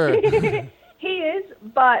 for sure. He is,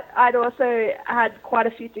 but I'd also had quite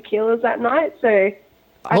a few tequilas that night, so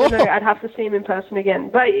I don't know. I'd have to see him in person again.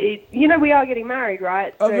 But, we are getting married,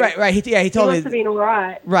 right? Oh, So right. He he told must me. have been all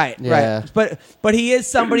right. Right, Yeah. right. But he is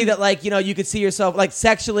somebody that, like, you could see yourself, like,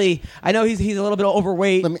 sexually. I know he's a little bit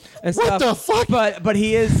overweight and What stuff. the fuck? But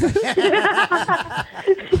he is.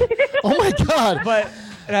 Oh my god! But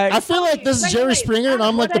I feel like this is Jerry Springer, and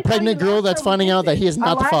I'm like the pregnant girl that's finding out that he is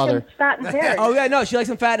not the father. Fat and hairy. Oh yeah, no, she likes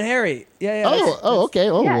him fat and hairy. Yeah, yeah. Okay.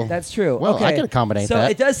 Oh, Yeah. well. That's true. Well, okay. I can accommodate so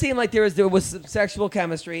that. it does seem like there was some sexual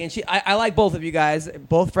chemistry, and I like both of you guys,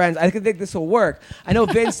 both friends. I think this will work. I know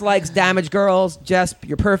Vince likes damaged girls. Jess,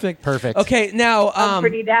 you're perfect. Perfect. Okay, now I'm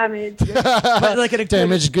pretty damaged. but like in a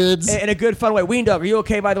Damaged goods. in a good fun way. Ween Dog, are you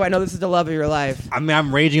okay? By the way, I know this is the love of your life. I mean,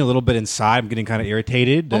 I'm raging a little bit inside. I'm getting kind of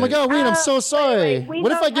irritated. Oh my God, Ween, I'm so sorry. We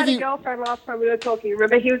What if I had give a you? girlfriend last time we were talking.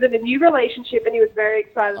 Remember, he was in a new relationship and he was very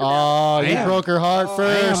excited about Oh, you Damn. broke her heart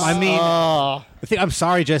first. I mean- Oh. I'm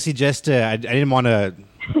sorry, Jesse. Just I didn't want to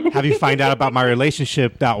have you find out about my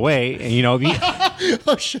relationship that way. And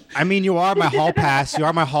Oh, shit. I mean, you are my hall pass. You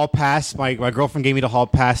are my hall pass. My girlfriend gave me the hall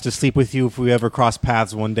pass to sleep with you if we ever cross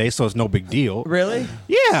paths one day. So it's no big deal. Really?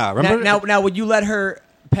 Yeah. Remember? Now, would you let her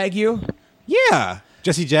peg you? Yeah.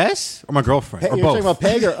 Jesse Jess or my girlfriend Hey, or you're both. talking about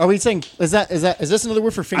peg, or are we saying is this another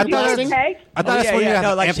word for finger thought- blasting? it. Okay. I thought Oh, that's yeah, when you yeah. have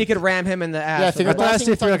No, like amp- she could ram him in the ass. Yeah, finger I thought that's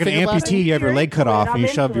blasting? if you're like an Finger blasting? amputee, you have your leg cut off, and you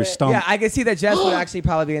I'm shove your into it. stump. Yeah, I can see that Jess would actually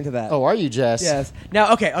probably be into that. Oh, are you, Jess? Yes.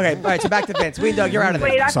 Now, okay. All right. So back to Vince. Ween Dog, you're out of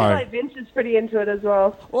Wait, there. I Sorry. feel like Vince is pretty into it as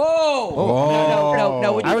well. Whoa.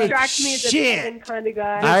 No. Would He you would- strikes me as a Shit. feminine kind of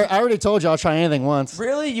guy. I already told you I'll try anything once.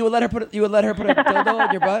 really? You would let her put a dildo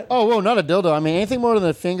in your butt? Oh, whoa, not a dildo. I mean, anything more than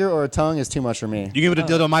a finger or a tongue is too much for me. You give it a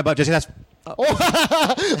dildo on my butt, Jesse. That's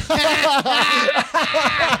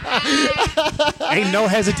ain't no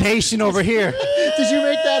hesitation over here. Did you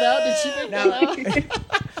make that out? Did she make that out?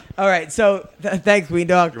 All right. So thanks, Ween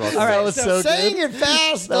Dog. All right. That was so Saying good. it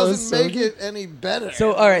fast That was doesn't so make good. it any better.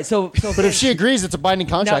 So all right. So But if she agrees, it's a binding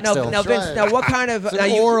contract now, still. now, Vince. right. Now, what kind of it's now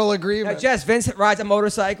an you- oral Now, agreement. Jess, Vince rides a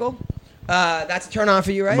motorcycle. That's a turn on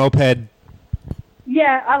for you, right? Moped.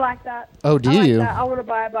 Yeah, I like that. Oh, do I like you? that. I want to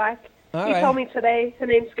buy a bike. All He right. told me today. Her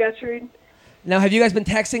name's Gertrude. Now, have you guys been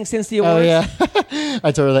texting since the Oh awards? yeah,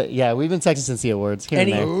 I told her that. Yeah, we've been texting since the awards. Here and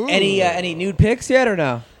Any there. any nude pics yet or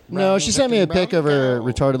no? No, she sent me a Brown pic of her cow.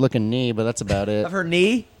 retarded looking knee, but that's about it. Of her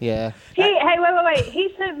knee? Yeah. Hey, wait.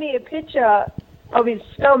 He sent me a picture of his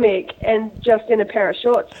stomach and just in a pair of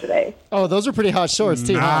shorts today. Oh, those are pretty hot shorts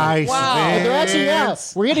too. huh? Nice. Wow. Oh, they're actually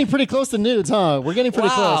Vince. We're getting pretty close to nudes, huh? We're getting pretty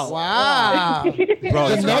Wow. close. Wow. Bro,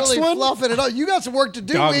 Just it's next really one? fluffing it up. You got some work to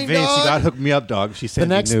do, dog Wing Vince, you Dog. gotta hook me up, dog. She sent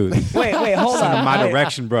next- me nudes. Wait, hold Send on. in my Wait,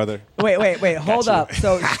 direction, brother. Wait. Hold up.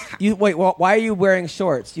 So why are you wearing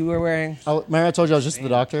shorts? You were wearing Oh, Mary, I told you I was just at the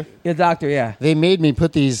doctor. your doctor, yeah. They made me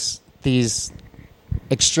put these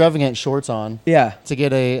extravagant shorts on Yeah. to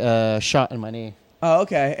get a shot in my knee. Oh,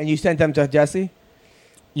 okay. And you sent them to Jessie?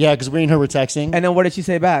 Yeah, because we and her were texting. And then what did she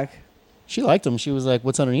say back? She liked them. She was like,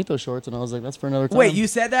 "What's underneath those shorts?" And I was like, "That's for another time." Wait, you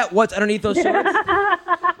said that? What's underneath those shorts?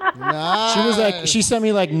 Nice. She was like, she sent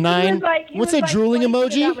me like He 9. was like, What's that drooling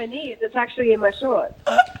 "What is it emoji? about my knees? It's actually in my shorts.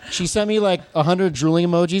 She sent me like 100 drooling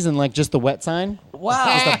emojis and like just the wet sign. Wow.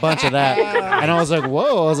 Just a bunch of that. And I was like,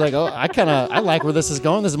 whoa. I was like, oh, I like where this is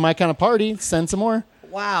going. This is my kind of party. Send some more.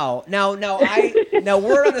 Wow. Now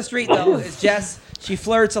word on the street though is Jess, she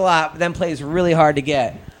flirts a lot, but then plays really hard to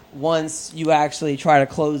get once you actually try to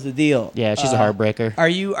close the deal. Yeah, she's a heartbreaker. Are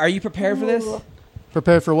you prepared for this?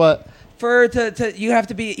 Prepared for what? You have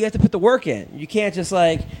to put the work in. You can't just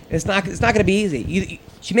like it's not going to be easy.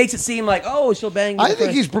 She makes it seem like she'll bang you. I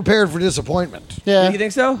think he's prepared for disappointment. Yeah. You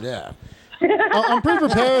think so? Yeah. I'm pretty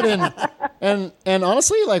prepared. And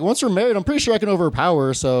honestly, like once we're married, I'm pretty sure I can overpower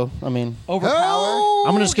her. So, I mean, Overpower.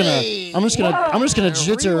 I'm just gonna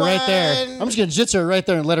jitsu her right there. Rewind. I'm just gonna jitsu her right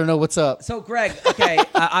there and let her know what's up. So Greg, okay,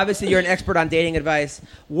 obviously you're an expert on dating advice.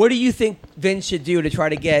 What do you think Vince should do to try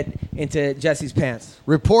to get into Jesse's pants?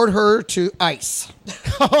 Report her to ICE.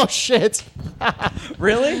 Oh shit!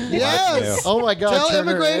 Really? Yes. Oh my god! Tell turn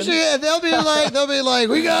her immigration, in. and they'll be like,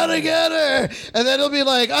 we gotta get her, and then he'll be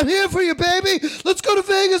like, I'm here for you, baby. Let's go to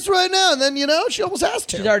Vegas right now, and then she almost has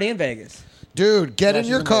She's to. already in Vegas. Dude, get in she's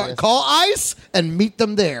your in car, Vegas. call ICE, and meet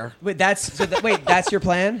them there. Wait, that's your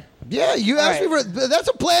plan? Yeah, you asked me for. That's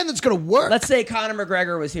a plan that's gonna work. Let's say Conor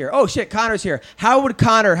McGregor was here. Oh shit, Conor's here. How would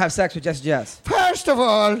Conor have sex with Jess? First of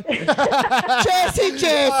all, Jessie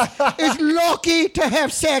Jess is lucky to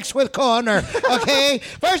have sex with Connor, okay?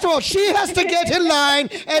 First of all, she has to get in line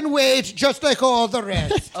and wait just like all the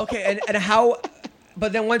rest. Okay, and how?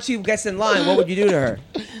 But then once she gets in line, what would you do to her?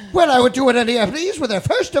 Well, I would do what any please with her.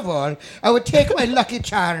 First of all, I would take my Lucky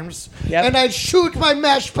Charms Yep. and I'd shoot my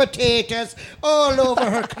mashed potatoes all over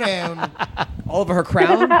her crown. All over her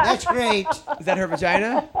crown? That's right. Is that her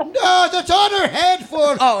vagina? No, that's on her head,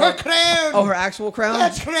 fool. Oh, her crown. Oh, her actual crown?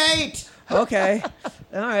 That's right. Okay.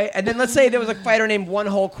 All right, and then let's say there was a fighter named One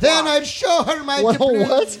Hole Quad. Then I'd show her my What?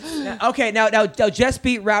 diploma. Okay, now Jess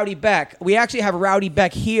beat Rowdy Beck. We actually have Rowdy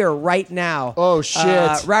Beck here right now. Oh,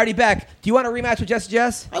 shit. Rowdy Beck, do you want a rematch with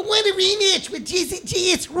Jess? I want a rematch with Jesse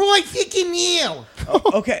G. It's right fucking now.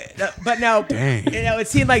 Okay, but now, Dang. it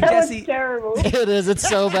seemed like That Jesse. was terrible. It is. It's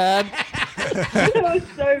so bad. That was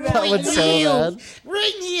so bad. That was so bad.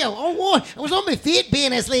 Right now. Oh, I was on my fit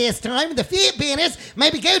banners last time. The fit banners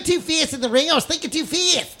maybe go too fast in the ring. I was thinking too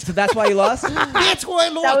fast. So that's why you lost. That's why I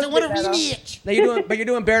That lost. was I want a a bit better. rematch. Now you're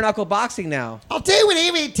doing bare knuckle boxing now. I'll do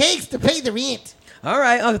whatever it takes to pay the rent. All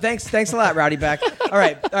right. Oh, thanks a lot, Rowdy Beck. All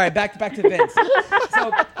right. Back to Vince.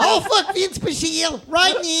 So I'll fuck Vince Pichel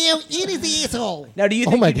right now in his asshole. now, do you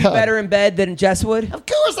Oh think my you'd be God. better in bed than Jess would? Of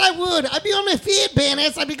course I would. I'd be on my fit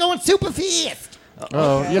banners. I'd be going super fast.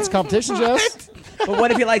 Oh, you got some competition, Jess? But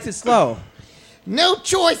what if he likes it slow? No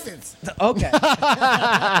choices. Okay.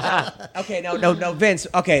 Okay. No, Vince.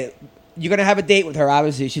 Okay, you're gonna have a date with her.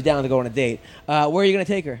 Obviously, she's down to go on a date. Where are you gonna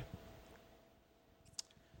take her?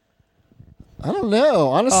 I don't know.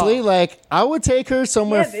 Honestly, Oh. like I would take her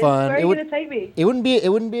somewhere Yeah, Vince, fun. where are It you would. going to take me? It wouldn't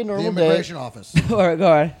be a normal date. office. All right,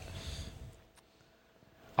 go ahead.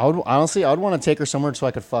 I would honestly, I would want to take her somewhere so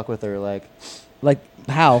I could fuck with her. Like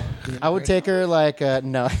how? I would take her no, Dog,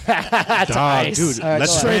 dude, All right,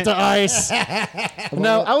 let's go straight to ice.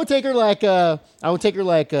 No, I would take her like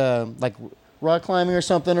rock climbing or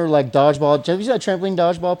something, or like dodgeball. Have you seen that trampoline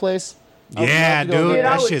dodgeball place? Yeah, love to go dude, there.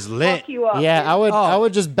 that I would shit's lit. fuck you up. Yeah, dude. I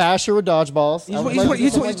would just bash her with dodgeballs. You I would just, like to do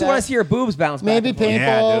something like want to that. see your boobs bounce. Maybe back and paintball.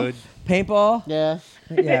 Yeah, dude. forth. Paintball. Yeah,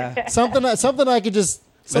 Yeah. something I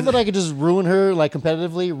could just ruin her like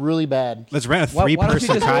competitively really bad. Let's rent a Why don't you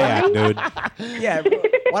three-person just- kayak, dude. Yeah.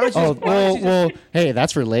 Why don't you? Oh, Just, why don't you just, well, hey,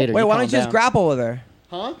 that's for later. wait, why don't calm you just down. grapple with her?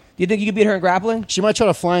 Huh? Do you think you could beat her in grappling? She might try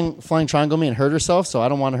to flying triangle me and hurt herself, so I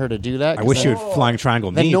don't want her to do that. I wish then, you would flying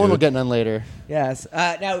triangle then me, no one will dude. get none later. Yes.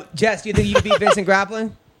 Now, Jess, do you think you could beat Vince in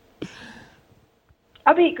grappling?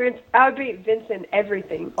 I beat Vince in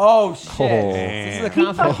everything. Oh shit! Oh. This is a He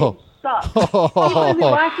conflict. fucking sucks. He wasn't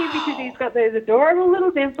like him because he's got those adorable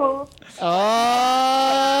little dimples.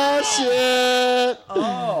 Oh shit!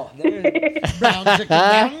 Oh, there's,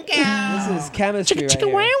 this is chemistry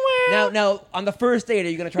right here. Now, on the first date, are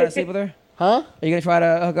you gonna try to sleep with her? Huh? Are you gonna try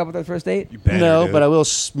to hook up with her first date? You better, No, dude. but I will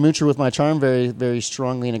smooch her with my charm very, very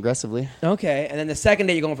strongly and aggressively. Okay, and then the second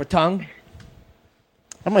date, you're going for tongue.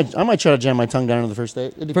 I might try to jam my tongue down on the first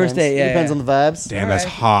date. It depends. First date, yeah, It depends yeah. on the vibes. Damn, that's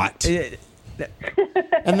hot.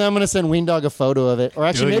 And then I'm gonna send Ween Dog a photo of it, or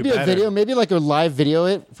actually Dude, you maybe a better. video, maybe like a live video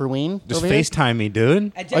it for Ween. Just over here. FaceTime me,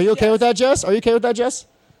 dude. And Are you okay with that, Jess? Are you okay with that, Jess?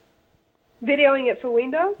 Videoing it for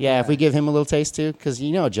window? Yeah, if we give him a little taste too, because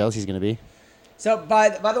you know how jealous he's gonna be. So by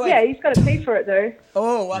the way, Yeah, he's got to pay for it though.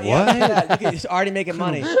 oh well, yeah, What? yeah, look at- he's already making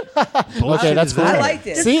money. Okay, that's cool. I liked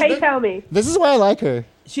it. Just See, PayPal me. this is why I like her.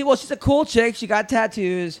 She's a cool chick. She got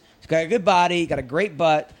tattoos. She's got a good body. Got a great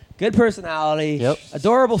butt. Good personality. Yep.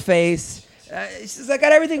 Adorable face. She's like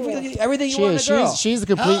got everything everything you She want in is. a girl. She's the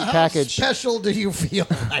complete How package. special do you feel?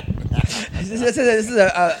 This is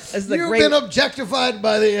a You've great. been objectified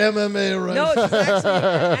by the MMA right No, she's actually,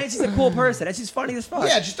 and she's a cool person, and she's funny as fuck.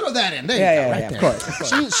 Yeah, just throw that in. There yeah, you go, yeah, right of there. course, of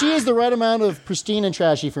course. She is the right amount of pristine and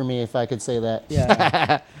trashy for me, if I could say that.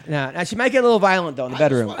 Yeah. Now she might get a little violent though in the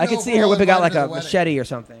bedroom. wanna I know could if see we're her all whipping out like invited to a the wedding. machete or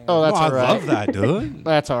something. Oh, that's Oh, I all right. love that, dude.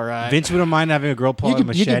 That's all right. Vince wouldn't mind having a girl pull you out a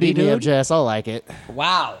can, you can machete, beat me up, dude. Jess. I'll like it.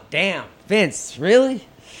 Wow, damn, Vince, really?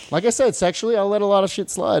 Like I said, sexually, I'll let a lot of shit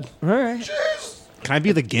slide. All right. Can I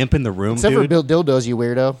be the gimp in the room, Except dude? for Bill Dildos, you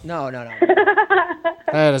weirdo. No.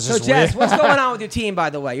 That is So just Jess, weird. what's going on with your team? By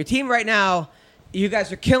the way, your team right now, you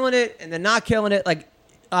guys are killing it, and they're not killing it. Like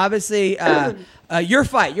obviously,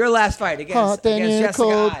 your last fight against Hot, then you're Jessica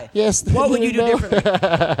cold. Ai. Yes, What would you do know.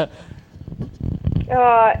 differently?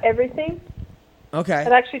 Everything. Okay.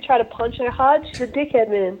 I'd actually try to punch her hard. She's a dickhead,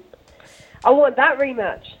 man. I want that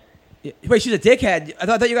rematch. Wait, she's a dickhead. I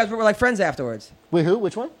thought you guys were like friends afterwards. Wait, who?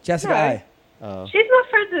 Which one? Jessica No. Ai. She's not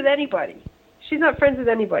friends with anybody. She's not friends with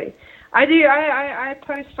anybody. I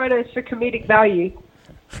post photos for comedic value,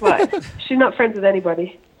 but she's not friends with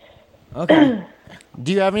anybody. Okay.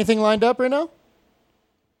 Do you have anything lined up right now?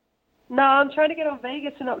 No, I'm trying to get on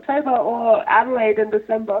Vegas in October or Adelaide in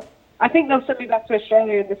December. I think they'll send me back to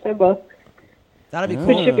Australia in December, That'd be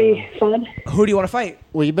which cool. should be fun. Who do you want to fight?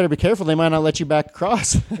 Well, you better be careful. They might not let you back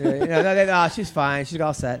across. No, she's fine. She's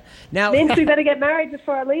all set. Now, Vince, we better get married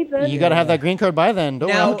before I leave then. You got to have that green card by then. Don't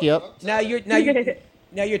now, hook you up. now you're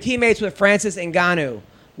teammates with Francis Ngannou.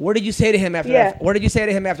 What did you say to him after Yeah. that? What did you say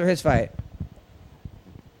to him after his fight?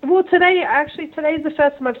 Well, today's the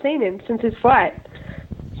first time I've seen him since his fight.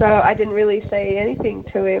 So I didn't really say anything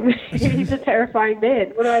to him. He's a terrifying man.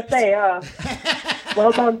 What do I say?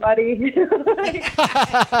 Well done, buddy.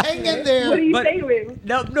 Hang in there. What do you say to him?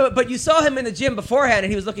 No, but you saw him in the gym beforehand,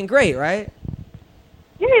 and he was looking great, right?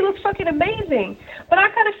 Yeah, he looks fucking amazing. But I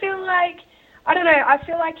kind of feel like, I don't know, I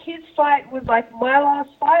feel like his fight was like my last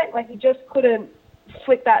fight. Like he just couldn't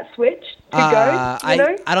flick that switch to go, you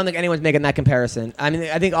know? I don't think anyone's making that comparison. I mean,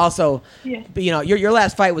 I think also, Yeah. you know, your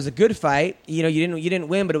last fight was a good fight. You know, you didn't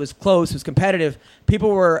win, but it was close. It was competitive.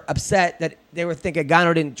 People were upset that they were thinking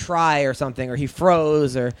Gano didn't try or something, or he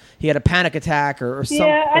froze, or he had a panic attack, or something.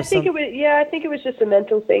 Yeah, I think it was. Yeah, I think it was just a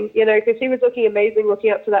mental thing, you know, because he was looking amazing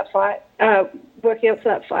looking up to that fight,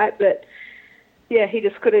 but yeah, he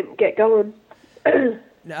just couldn't get going.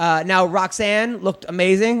 Now Roxanne looked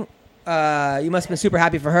amazing. You must have been super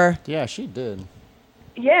happy for her. Yeah, she did.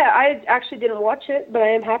 Yeah, I actually didn't watch it, but I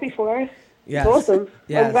am happy for her. Yes. It's awesome.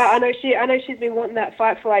 Yes. I'm glad- I know she's been wanting that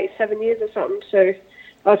fight for like 7 years or something. So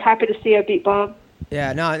I was happy to see her beat Bob.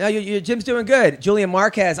 Yeah, no, your Jim's doing good. Julian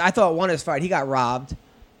Marquez, I thought won his fight. He got robbed.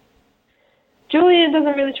 Julian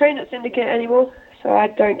doesn't really train at Syndicate anymore, so I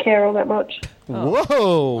don't care all that much.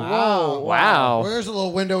 Whoa! Wow! Where's a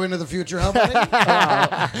little window into the future, huh, buddy?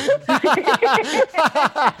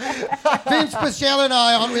 Vince Pichel and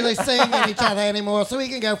I aren't really seeing each other anymore, so we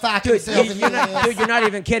can go fuck himself in the You're not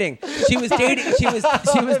even kidding. She was dating. She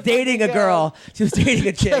was dating a girl. She was dating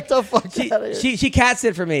a chick. Get the fuck outta here. She cat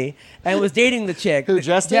sit for me and was dating the chick. Who,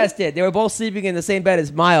 Jess did? Jess did. They were both sleeping in the same bed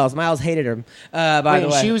as Miles. Miles hated her. By the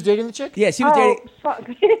way, She was dating the chick? Yeah, she was dating. Fuck.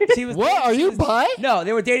 She was. What? Are she you was- bi? No,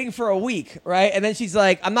 they were dating for a week, right? And then she's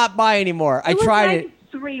like, "I'm not bi anymore. I It was tried like it."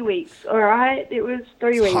 3 weeks, all right? It was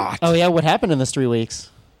 3 weeks. Oh, yeah. What happened in this 3 weeks?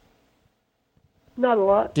 Not a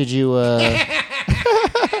lot. Did you,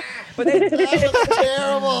 But then,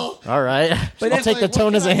 terrible. all right. But I'll then- take the like,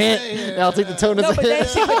 tone what as a can I hint. say here? I'll take the tone as no, a but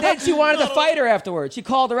hint. then she wanted to fight her afterwards. She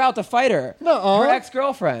called her out to fight her. Nuh-uh. Her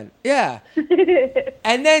ex-girlfriend. Yeah.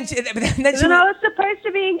 And then she, And I was supposed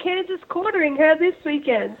to be in Kansas quartering her this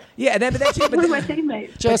weekend. yeah, but then she, One of my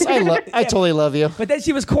teammates. Jess, I totally love you. but then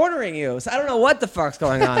she was cornering you. So I don't know what the fuck's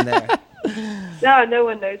going on there. No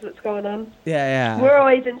one knows what's going on. Yeah. We're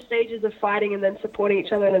always in stages of fighting and then supporting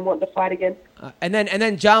each other and then wanting to fight again. And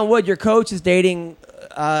then John Wood, your coach, is dating.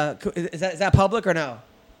 Is that public or no?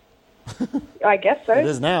 I guess so. It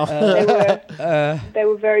is now. They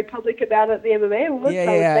were very public about it at the MMA Awards. I would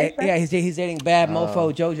say so. Yeah. He's dating Bad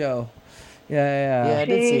Mofo JoJo. Yeah. Yeah, I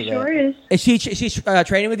did see She that. sure is. Is she's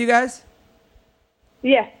training with you guys?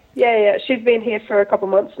 Yeah. She's been here for a couple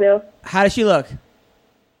months now. How does she look?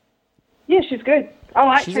 Yeah, she's good. I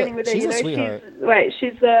like She's training a- with her. she's You a know, sweetheart.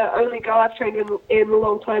 she's the only girl I've trained in a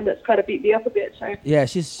long time that's kind of beat me up a bit. So Yeah,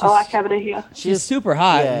 she's I like having her here. she's super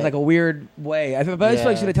hot yeah. in like a weird way. I just feel like she's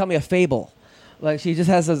Yeah. gonna tell me a fable. Like she just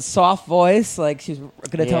has a soft voice. Like she's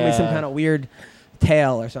gonna tell me some Yeah. kind of weird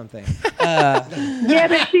tale or something. Yeah,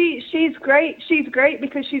 but she's great. She's great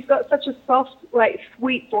because she's got such a soft, like,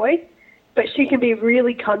 sweet voice, but she can be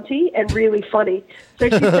really cunty and really funny. So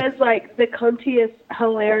she says, like, the cuntiest,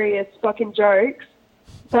 hilarious fucking jokes,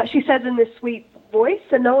 but she says in this sweet voice,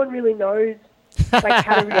 so no one really knows, like,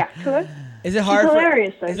 how to react to it. Is it hard?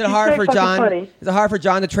 hilarious, though. Is it She's hard so for fucking John? funny. Is it hard for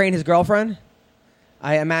John to train his girlfriend?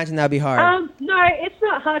 I imagine that'd be hard. No, it's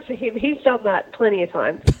not hard for him. He's done that plenty of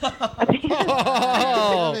times. I think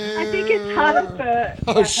it's harder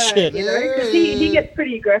for her, shit. you know, because he gets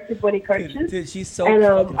pretty aggressive when he coaches. Dude, she's so And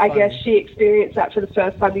fucking I funny. guess she experienced that for the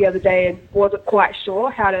first time the other day and wasn't quite sure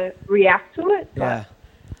how to react to it. But, Yeah.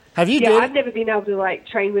 Have you yeah, I've dated? never been able to like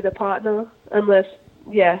train with a partner unless,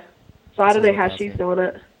 yeah. So I don't know how she's doing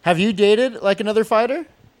it. Have you dated like another fighter?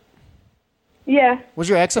 Yeah, Was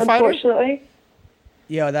your ex a fighter? unfortunately.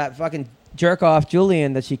 Yo, that fucking jerk off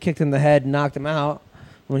Julian that she kicked in the head and knocked him out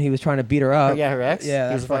when he was trying to beat her up. Yeah, her ex? Yeah, He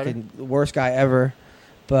that's was a fighter? fucking the worst guy ever.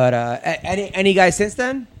 But any guys since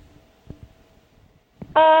then?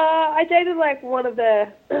 I dated like one of the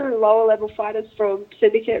lower level fighters from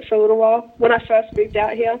Syndicate for a little while when I first moved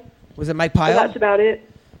out here. Was it Mike But Pyle? that's about it.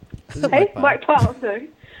 Hey, Mike Pyle, no.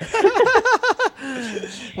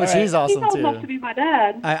 Which he's awesome He's old enough to too. be my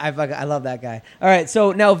dad. I love that guy. All right,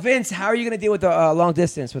 so now Vince, how are you going to deal with the long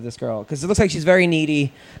distance with this girl? Because it looks like she's very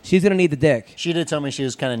needy. She's going to need the dick. She did tell me she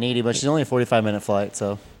was kind of needy, but she's only a 45-minute flight,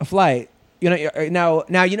 so. A flight. You know,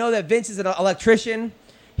 now you know that Vince is an electrician.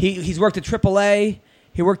 He's worked at AAA.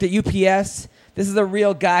 He worked at UPS. This is a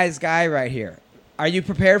real guy's guy right here. Are you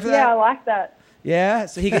prepared for that? Yeah, I like that. Yeah.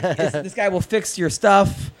 So this guy will fix your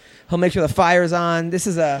stuff. He'll make sure the fire's on. This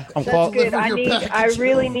is a. I'm, That's qual- good. Good. I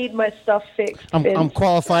really need my stuff fixed. I'm Vince.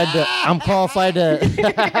 qualified to. I'm qualified to.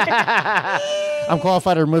 I'm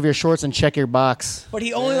qualified to remove your shorts and check your box. But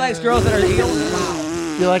he only likes girls that are.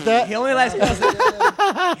 You like that? He only likes girls.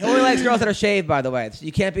 He only likes girls that are shaved. By the way,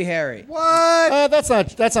 you can't be hairy. What? That's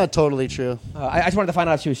not totally true. I just wanted to find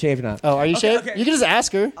out if she was shaved or not. Oh, are you Okay, shaved? okay. You can just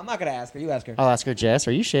ask her. I'm not gonna ask her. You ask her. I'll ask her, Jess,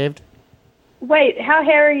 are you shaved? Wait, how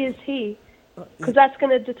hairy is he? Because that's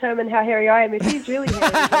going to determine how hairy I am. If he's really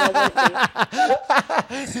hairy, then I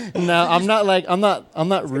won't be. No, I'm not like I'm not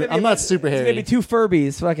super There's gonna hairy. be two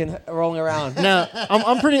Furbies fucking rolling around. No,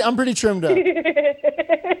 I'm pretty trimmed up.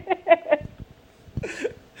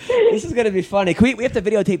 This is gonna be funny. Can we have to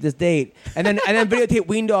videotape this date and then videotape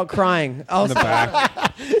Ween Dog crying. Oh, in the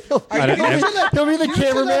back. He'll be the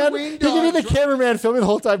cameraman. wing He'll be the dog. cameraman filming the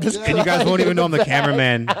whole time. Just And you guys won't even know I'm the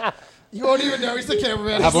cameraman. You won't even know he's the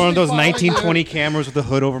cameraman. I have one of those Following you. 1920 cameras with the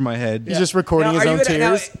hood over my head. He's just recording his are own you gonna, now,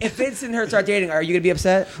 tears. if Vince and her start dating, are you gonna be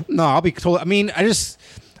upset? No, I'll be totally. I mean, I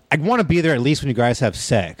want to be there at least when you guys have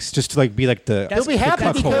sex, just to like be like the. He'll be happy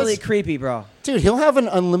That's because- really creepy, bro. Dude, he'll have an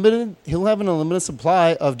unlimited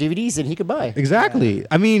supply of DVDs that he could buy. Exactly.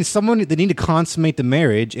 I mean, they need to consummate the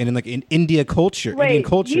marriage, and in Indian culture, Wait,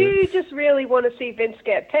 you just really want to see Vince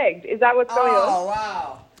get pegged? Is that what's going on? Oh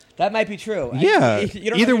wow, that might be true. Yeah,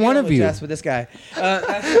 You don't either have to one deal of with you. Jess with this guy.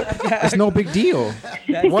 it's no big deal.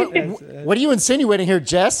 What are you insinuating here,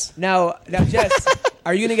 Jess? Now, Jess,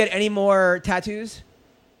 are you gonna get any more tattoos?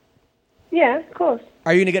 Yeah, of course.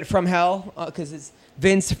 Are you gonna get from hell? Because it's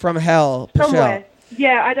Vince from hell. Somewhere.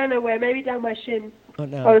 Yeah, I don't know where. Maybe down my shin. Oh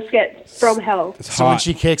no. I'll just get from hell. It's So when hot.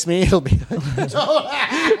 she kicks me, it'll be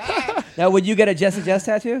Now, would you get a Jess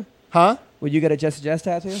tattoo? huh? Would you get a Jess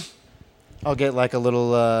tattoo? I'll get like a little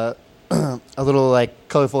like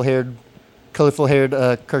colorful haired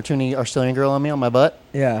cartoony Australian girl on me on my butt.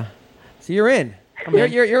 Yeah. So you're in.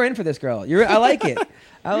 You're in for this girl. I like it.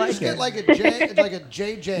 I like Just get it. like a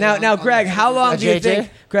JJ. Now, on Greg, the- how long A do you JJ?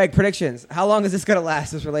 think? Greg, predictions. How long is this gonna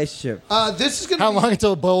last? This relationship? This is gonna. How be, long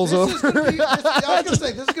until it bowls This is over? gonna be. I was gonna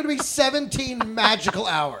say this is gonna be 17 magical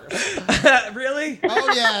hours. Really?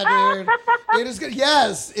 Oh yeah, dude. It is gonna.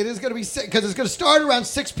 Yes, it is gonna be because it's gonna start around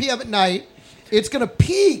 6 p.m. at night. It's gonna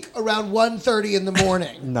peak around 1:30 in the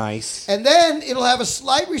morning. Nice. And then it'll have a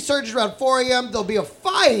slight resurgence around 4 a.m. There'll be a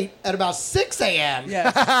fight at about 6 a.m.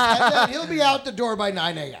 Yes. And then he'll be out the door by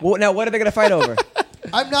 9 a.m. Well, now, what are they gonna fight over?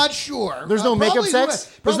 I'm not sure. There's no makeup Probably sex?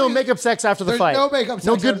 There's no probably- makeup sex after the There's fight. no makeup sex.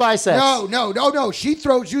 No goodbye sex. No. She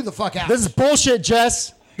throws you the fuck out. This is bullshit,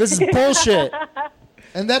 Jess. This is bullshit.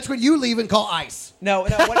 And that's when you leave and call ICE. No.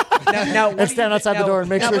 What, now, what And do stand you- outside the door and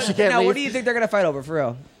make sure she can't Now, what leave. do you think they're gonna fight over for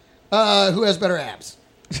real? Who has better abs?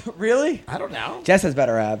 Really? I don't know. Jess has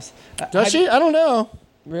better abs. Does she? I don't know.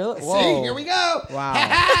 Really? See, Whoa. here we go. Wow.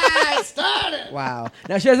 I started. Wow.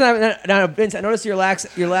 Now she doesn't have. Now, Vince, I noticed your last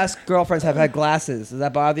girlfriends have had glasses. Does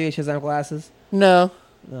that bother you? She doesn't have glasses. No.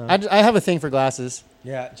 I have a thing for glasses.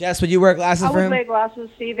 Yeah. Jess, would you wear glasses I for would him? wear glasses,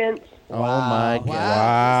 see Vince. Oh my god.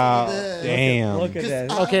 Wow. Listen to this. Damn. Look at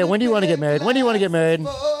this. Okay, when do you want to get married? When do you want to get married?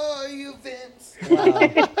 For you, Vince.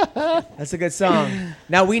 That's a good song.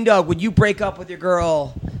 Now, Ween Dog, would you break up with your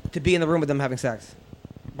girl to be in the room with them having sex?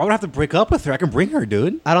 Why would I have to break up with her? I can bring her,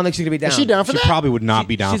 dude. I don't think she's gonna be down. Is she down for She that? probably would not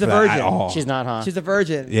be down she's for a that virgin. at all. She's not, huh? She's a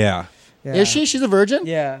virgin. Yeah. Yeah. Is she? She's a virgin?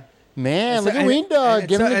 Yeah. Man, And look so- at Ween Dog. and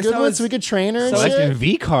Give so- him the and good so ones is- so we could train her and so is- shit. Collecting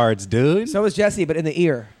V cards, dude. So is Jesse, but in the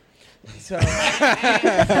ear. So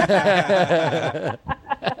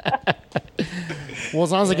Well,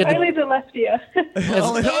 as long as I get the Only the left ear.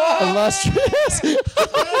 illustrious.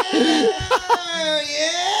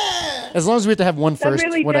 Yeah. As long as we have to have one I'm first,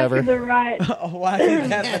 really whatever. deaf in the right. oh, why is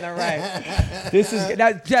that in the right? This is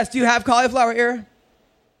now, Jess. Do you have cauliflower ear?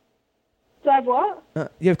 Do I have what?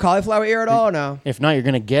 You have cauliflower ear at all? Or no. If not, you're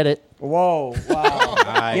gonna get it. Whoa!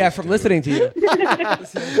 Wow. Yeah, from listening to you.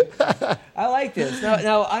 I like this.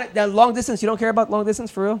 Now, long distance. You don't care about long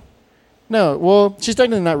distance for real? No, well, she's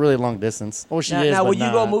technically not really long distance. Oh, she Now, is. now but would you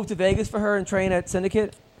go not. move to Vegas for her and train at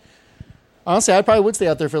Syndicate? Honestly, I probably would stay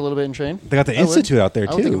out there for a little bit and train. They got the I would. institute out there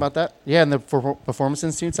I would think too. about that. Yeah, and the performance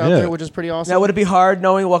institutes out Yeah. there, which is pretty awesome. Now, would it be hard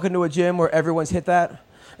knowing walking to a gym where everyone's hit that?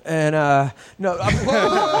 And no,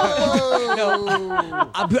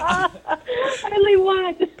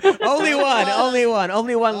 Only one.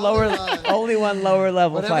 only one lower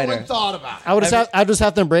level What fighter. everyone thought about. I would just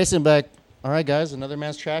have to embrace it and be like, all right, guys, another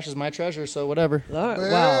man's trash is my treasure, so whatever. All right.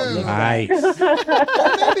 Wow. Look at Nice.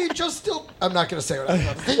 Or maybe just still. I'm not going to say what I was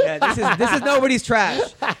about to say. yeah, this is nobody's trash.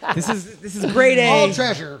 This is grade A. All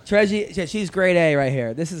treasure. Treasure. She's grade A right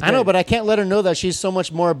here. This is. I know, good. but I can't let her know that she's so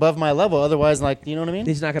much more above my level. Otherwise, like, you know what I mean?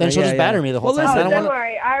 He's not gonna- then she'll yeah, just yeah. batter me the whole Well, time. listen, I Don't don't want.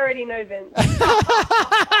 worry, I already know Vince.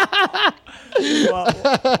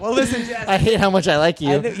 well, listen, Jess. I hate how much I like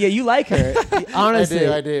you. Yeah, you like her. Honestly,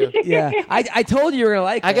 I do. Yeah, I told you you were gonna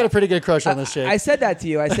like her. I got a pretty good crush on this chick. I said that to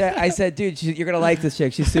you. I said, dude, you're gonna like this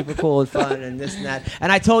chick. She's super cool and fun and this and that.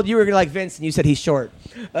 And I told you were gonna like Vince, and you said he's short.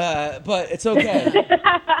 But it's okay.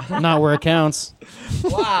 Not where it counts.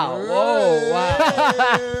 Wow. Whoa.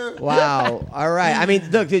 Wow. Wow. All right. I mean,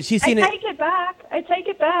 look, dude, she's I seen it. take it back.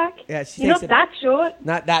 Yeah, she You're takes not it. that short.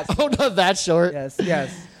 Not that. Oh, not that short. Yes.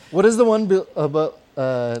 Yes. What is the one about?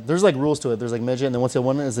 There's like rules to it. There's like midget, and then what's the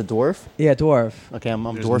one is a dwarf? Yeah, dwarf. Okay, I'm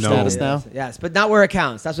There's dwarf no- status Yes, now. yes, but not where it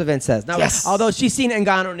counts. That's what Vince says. Not Yes. although she's seen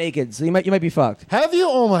Ngannou naked, so you might be fucked. Have you?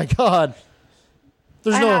 Oh my god.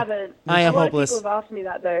 There's I no. haven't. I am a lot hopeless. Of people have asked me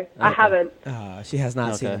that though. I haven't. She has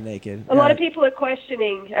not seen Okay. him naked. A lot of people are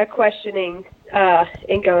questioning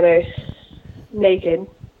Ngannou naked.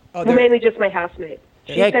 Oh, Well, they're- mainly just my housemate.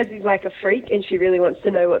 She Yeah. says he's like a freak, and she really wants to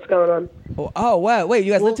know what's going on. oh, wow. Wait,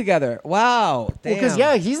 you guys live together? Wow. Damn. Because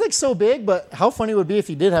yeah, he's like so big, but how funny would it be if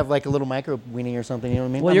he did have like a little micro weenie or something? You know what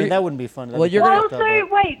I mean? Well, I mean you're- that wouldn't be fun. That'd well, be you're kinda Well, fucked so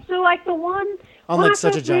up, wait, so like the one. I'm when like I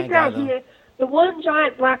such a first giant moved guy, out though. here, the one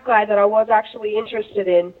giant black guy that I was actually interested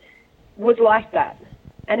in was like that,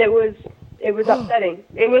 and it was upsetting.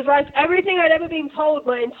 It was like everything I'd ever been told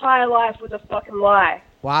my entire life was a fucking lie.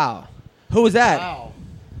 Wow. Who was that? Wow.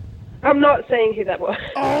 I'm not saying who that was.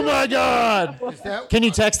 Oh my god! Is that, Can you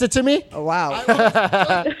text it to me? Oh, wow.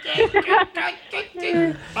 I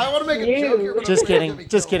want to make a joke here. but Just I'm gonna kidding. get me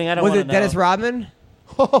Just killed. kidding. I don't Was want it to know. Dennis Rodman?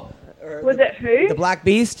 Was it who? The Black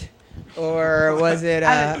Beast? Or was it,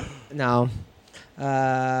 I no.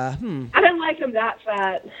 I don't like him that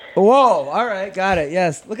fat. Whoa. All right. Got it.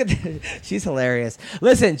 Yes. Look at that. She's hilarious.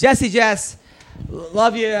 Listen, Jess.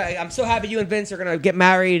 Love you. I'm so happy you and Vince are going to get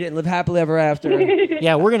married and live happily ever after.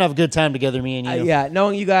 Yeah, we're gonna have a good time together, me and you. Yeah,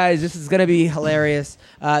 knowing you guys, this is going to be hilarious.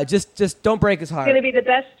 Just don't break his heart. It's going to be the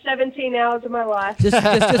best 17 hours of my life. Just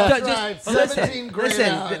right. listen, 17 grand listen.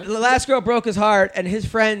 hours. The last girl broke his heart, and his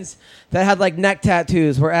friends that had like neck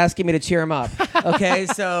tattoos were asking me to cheer him up. Okay,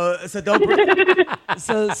 so don't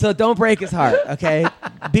so don't break his heart. Okay,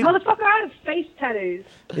 Motherfucker, I have face tattoos.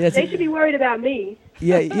 Yes. They should be worried about me.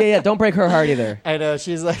 yeah. Don't break her heart either. I know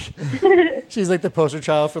she's like the poster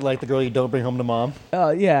child for like the girl you don't bring home to mom. Oh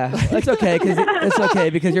yeah, that's okay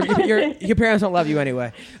because your parents don't love you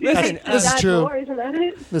anyway. Listen, This is That's true. more, isn't that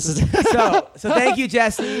it? This is so thank you,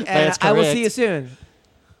 Jesse, and That's I will correct. see you soon.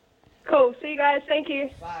 Cool. See you guys. Thank you.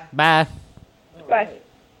 bye. Bye.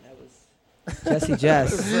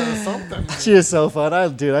 Jess. Something. She is so fun. I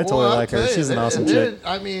totally Well, like her. okay, She's an then- awesome then, chick.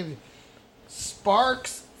 I mean,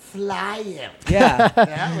 sparks flying. Yeah.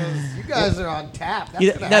 That was. You guys are on tap.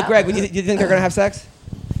 That's gonna Now, Greg, happen. you think they're gonna have sex?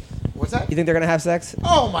 What's that? You think they're gonna have sex?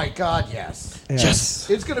 Oh my God, yes. Yes.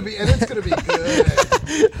 It's gonna be, and it's gonna be good.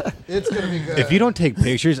 It's gonna be good. If you don't take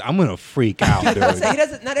pictures, I'm gonna freak out, He dude.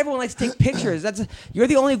 doesn't. Not everyone likes to take pictures. You're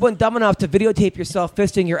the only one dumb enough to videotape yourself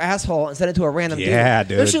fisting your asshole and send it to a random Yeah, If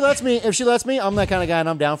dude. she lets me, I'm that kind of guy, and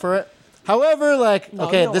I'm down for it. However, like, No, you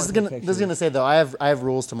okay, don't this is want to gonna take this is gonna say though, I have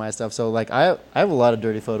rules to my stuff. So like, I have a lot of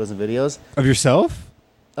dirty photos and videos Of yourself?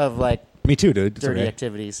 of like Me too, dude. It's dirty okay.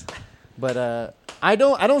 activities, but I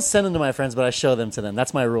don't send them to my friends, but I show them to them.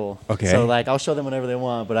 That's my rule. Okay. So like, I'll show them whenever they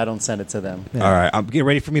want, but I don't send it to them. All right, I'm getting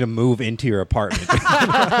ready for me to move into your apartment.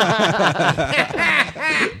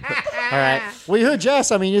 All right. Well, you heard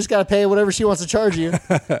Jess. I mean, you just gotta pay whatever she wants to charge you.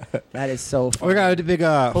 That is so we funny. got a big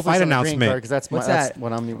fight announcement. Because that's What's that's that?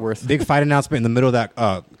 what I'm worth. Big fight announcement in the middle of that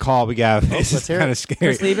call we got. It's let's hear kind it. of scary.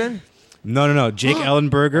 Chris Lieben? No. Jake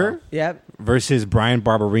Ellenberger Yep. versus Brian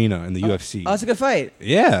Barberina in the UFC. Oh, it's a good fight.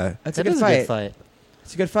 Yeah. That's That a is good a fight. good fight.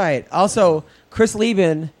 It's a good fight. Also, Chris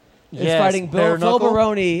Lieben is Yes, fighting bare Phil knuckle.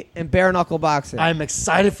 Baroni in bare knuckle boxing. I'm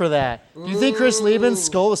excited for that. Do you think Chris Lieben's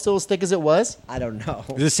skull is still as thick as it was? I don't know.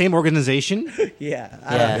 Is it the same organization? Yeah.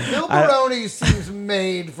 Yeah. Bill Baroni seems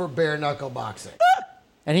made for bare knuckle boxing.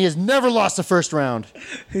 And he has never lost the first round.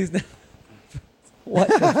 He's not, what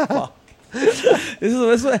the fuck? This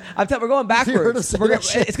is we're going heard him backwards. say We're that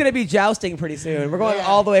gonna, it's going to be jousting pretty soon. We're going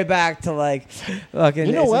all the way back to like fucking.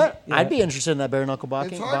 You know what? yeah. I'd be interested in that bare knuckle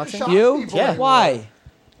It's hard to boxing. shock You? people Yeah. anymore. Why?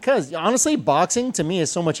 Because honestly, boxing to me is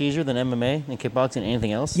so much easier than MMA and kickboxing and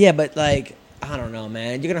anything else. Yeah, but like I don't know,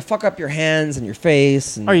 man. You're gonna fuck up your hands and your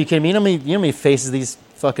face. And Are you kidding me? You know how many faces these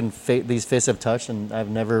fucking these fists have touched, and I've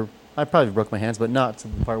never I probably broke my hands, but not to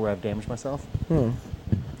the part where I've damaged myself.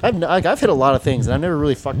 I've hit a lot of things, and I've never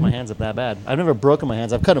really fucked my hands up that bad. I've never broken my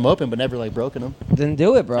hands. I've cut them open, but never like broken them. Then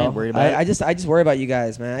do it, bro. I ain't worried about it. I just worry about you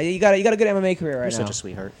guys, man. You got a good MMA career right You're now. such a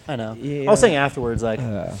sweetheart. I know. Yeah. I was saying afterwards, like,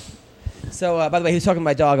 So, by the way, he was talking to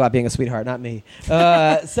my dog about being a sweetheart, not me.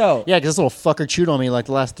 So yeah, because this little fucker chewed on me like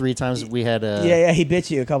the last 3 times we had yeah, he bit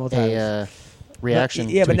you a couple times. a reaction.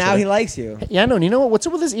 Yeah, to but each now other. he likes you. Yeah, I know. And you know what? What's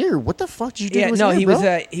up with his ear? What the fuck did you do Yeah, to his no,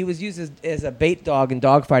 ear, he was used as a bait dog in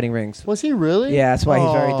dog fighting rings. Was he really? Yeah, that's why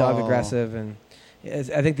he's very dog Oh. aggressive, and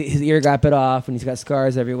I think his ear got bit off, and he's got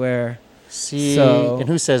scars everywhere. See, So- and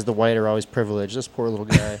who says the white are always privileged? This poor little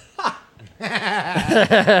guy. So,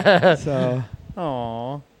 Aww.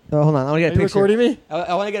 oh, hold on, I want to get Are a you picture. recording me?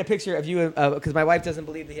 I want to get a picture of you because my wife doesn't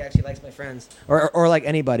believe that he actually likes my friends or like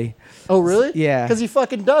anybody. Oh, really? Yeah. Because he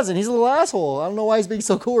fucking doesn't. He's a little asshole. I don't know why he's being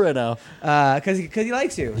so cool right now. Because he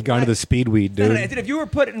likes you. He got into the speed weed, No, dude. no, dude, if you were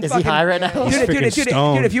put in Is he high right now? He's freaking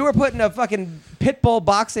stoned. Dude, if you were put in a fucking pit bull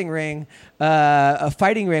boxing ring, a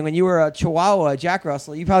fighting ring, when you were a Chihuahua, a Jack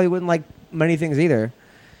Russell, you probably wouldn't like many things either.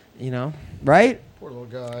 You know, right? Poor little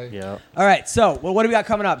guy. Yeah. All right. So, what do we got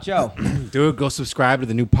coming up, Joe? Dude, go subscribe to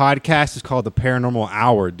the new podcast. It's called The Paranormal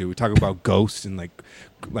Hour, dude. We talk about ghosts and like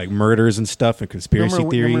murders and stuff and conspiracy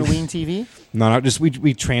theories. Remember Ween TV? No, just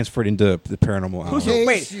we transferred into the Paranormal Who's Hour. who? In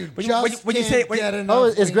Wait, case you when you just when you say- can't when- get enough Oh,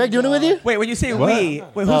 is Greg doing it with you? Wait, when you say What? we,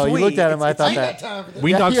 wait, who's Oh, you we? looked at him. I It's- thought I ain't got that. time for this.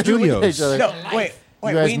 Ween Dog Yeah, you looked at each Studios. other. No, wait.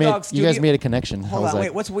 You guys Ween made Dog Studio. a connection. I Hold was on, like,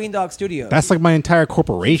 wait. What's Ween Dog Studio? That's like my entire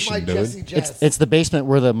corporation, My dude. Jesse Jess. it's the basement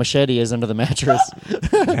where the machete is under the mattress.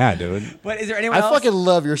 Yeah, dude. But is there anyone I else? fucking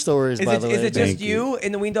love your stories, Is by it the way. is it just Thank you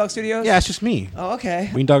in the Ween Dog Studios? Yeah, it's just me. Oh, okay.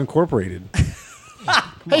 Ween Dog Incorporated.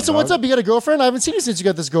 Hey, so what's up? You got a girlfriend? I haven't seen you since you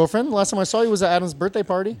got this girlfriend. The last time I saw you was at Adam's birthday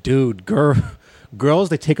party. Dude, girls,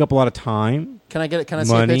 they take up a lot of time. Can I get it? Can I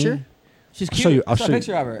see a Money. picture? She's I'll cute. show you. I'll Saw a show you.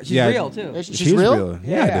 picture of her. She's Yeah. real too. Is she- She's She's real?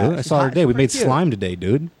 Yeah, Yeah, dude. I she's saw her hot. today. We She's made pretty cute. slime today,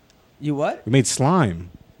 dude. You what? We made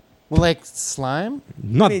slime. Well, like slime?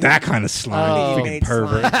 Not Maybe- that kind of slime, Oh. you Made freaking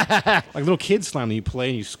pervert. slime. Like little kid slime that you play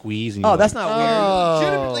and you squeeze. And you Oh, that's like, not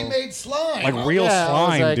weird. Legitimately made slime. like real Yeah, I was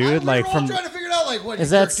slime, like- dude. Like I'm from trying to figure it out. Like, what?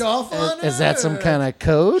 Is you that jerked off on is that some it? kind of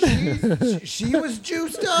code? She was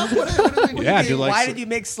juiced up. What did we Yeah, do? dude, like- Why did you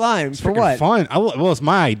make slime? For freaking what? fun. Well, it's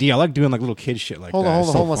my idea. I like doing like little kid shit like hold that. on,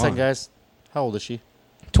 It's so hold on a fun. second, guys. How old is she?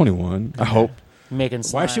 21. I hope. Making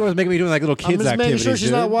slime. Why she always making me doing like little I'm kids just making activities? sure she's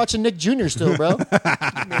dude? not watching Nick Jr. still, bro. Made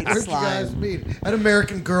Where'd you guys slime. meet? At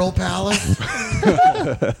American Girl Palace.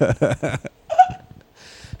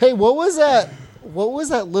 Hey, what was that? What was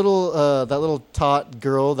that little tot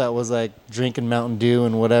girl that was like drinking Mountain Dew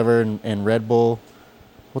and whatever and Red Bull?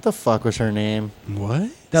 What the fuck was her name? What?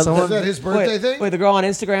 Someone- Is that his birthday wait, thing? Wait, the girl on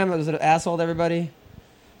Instagram that was an asshole to everybody?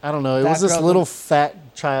 I don't know. It That was this girl- little fat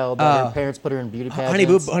child that Oh. her parents put her in beauty pageants. Honey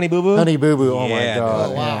Boo Boo? Honey Boo Boo. Oh Yeah, my god.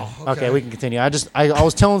 dude. Oh, wow. Yeah. Okay, Okay. we can continue. I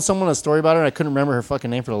was telling someone a story about her and I couldn't remember her fucking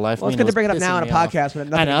name for the life of Well, me. it's and good to bring it up was now on a pissing me off. podcast when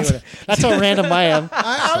it I had know. nothing to do with it. That's how random I am.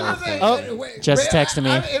 I was gonna say, Oh, wait, Jess Ray, texted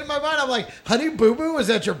me. In my mind, I'm like, Honey Boo Boo, is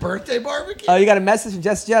that your birthday barbecue? Oh, you got a message from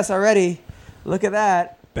Jess already. Look at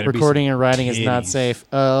that. Better be Recording some and writing is not titties. safe.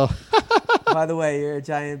 Oh, By the way, you're a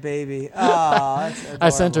giant baby. Oh, that's I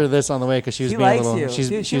sent her adorable. this on the way because she was She being a likes little. you. She's,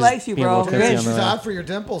 Dude, she was likes you, being a bro. little Bitch, tipsy on She's the way. hot for your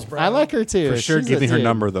dimples, bro. I like her too. For sure, She's give a me her dude.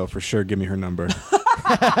 number though. For sure, give me her number.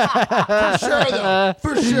 For sure, though.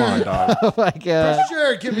 For Come on, sure. dog. Oh my god. For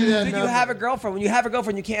sure, give me that Dude, you number. have a girlfriend. When you have a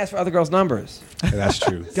girlfriend, you can't ask for other girls' numbers. Yeah, that's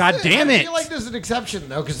true. God damn I it! feel like there's an exception,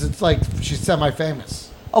 though, because it's like she's semi-famous.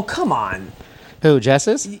 Oh, come on. Who? Jess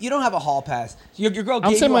is? You don't have a hall pass. Your girl I'm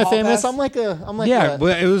gave you a hall semi-famous. pass? I'm like Yeah, a,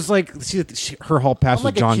 but it was like her hall pass I'm was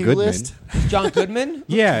like a John Q Goodman. list. John Goodman?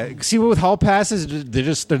 Yeah, see what with hall passes,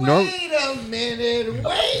 they're normal. Wait a minute.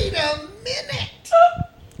 Wait a minute.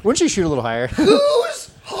 Wouldn't you shoot a little higher? Whose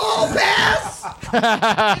hall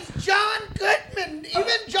pass is John Goodman? Even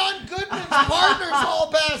John Goodman's partner's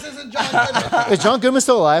hall pass isn't John Goodman. Is John Goodman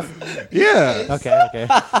still alive? Yeah. Okay.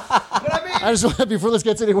 But I mean, I just want before this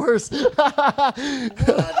gets any worse.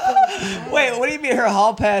 Wait, what do you mean her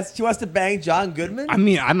hall pass? She wants to bang John Goodman? I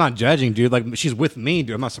mean, I'm not judging, dude. Like she's with me,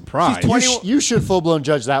 dude. I'm not surprised. You should full blown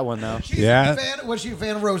judge that one though. she's Yeah. a fan. Was she a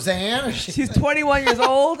fan of Roseanne? Or She's 21 years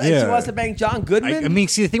old and she Yeah. wants to bang John Goodman? I mean,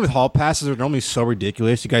 see, the thing with hall passes are normally so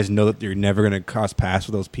ridiculous. You guys know that you're never going to cross paths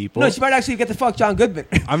with those people. no, she might actually get the fuck John Goodman.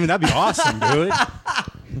 I mean, that'd be awesome, dude.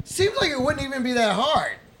 Seems like it wouldn't even be that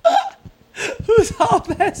hard. Whose hall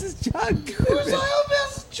pass is John Whose Goodman? hall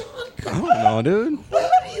pass is John I Goodman? don't know, dude. Where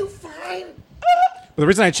do you find? But the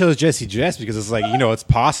reason I chose Jesse Jess because it's like, it's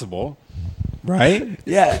possible, right?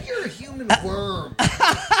 Yeah. Like you're a human worm.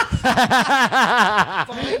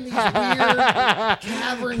 find these weird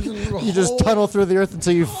caverns and You just tunnel through the earth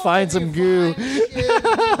until you find some goo.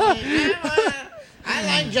 I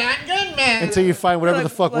like John Goodman. Until you find whatever the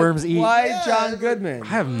fuck worms eat. Why John Goodman? I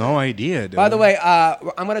have no idea, dude. By the way,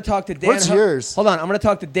 I'm going to talk to Dan. What's yours? Hold on, I'm going to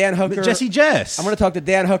talk to Dan Hooker. Jesse Jess. I'm going to talk to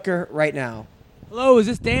Dan Hooker right now. Hello, is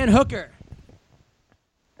this Dan Hooker?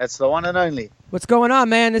 That's the one and only. What's going on,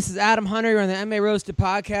 man? This is Adam Hunter. You're on the MMA Roasted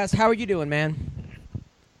podcast. How are you doing, man?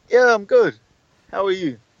 Yeah, I'm good. How are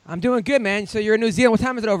you? I'm doing good, man. So you're in New Zealand. What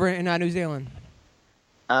time is it over in New Zealand?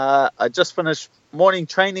 I just finished morning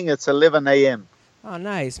training. It's 11 a.m. Oh,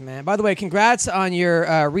 nice, man. By the way, congrats on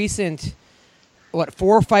your recent,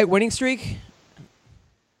 4-fight winning streak?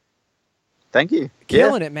 Thank you.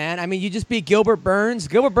 Killing it, man. I mean, you just beat Gilbert Burns.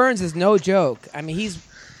 Gilbert Burns is no joke. I mean,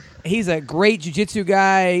 he's a great jiu-jitsu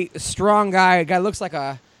guy, strong guy. A guy looks like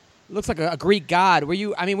a Greek god. When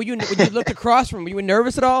you looked across from him, were you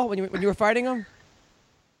nervous at all when you were fighting him?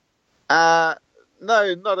 No,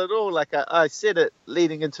 not at all. Like I said it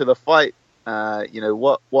leading into the fight.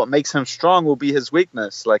 What makes him strong will be his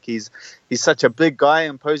weakness. Like he's such a big guy,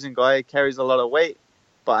 imposing guy, he carries a lot of weight.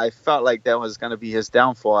 But I felt like that was going to be his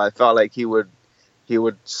downfall. I felt like he would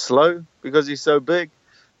slow because he's so big,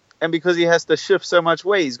 and because he has to shift so much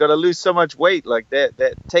weight. He's got to lose so much weight. Like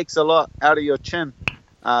that takes a lot out of your chin.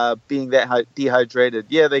 Being that dehydrated,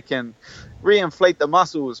 yeah, they can reinflate the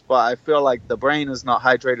muscles, but I feel like the brain is not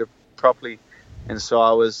hydrated properly, and so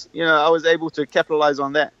I was able to capitalize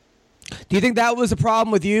on that. Do you think that was a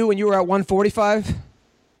problem with you when you were at 145?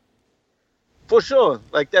 For sure.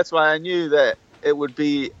 Like that's why I knew that it would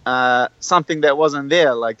be something that wasn't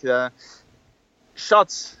there. Like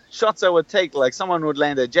shots I would take, like someone would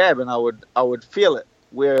land a jab and I would feel it.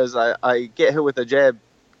 Whereas I get hit with a jab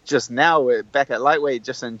just now back at lightweight,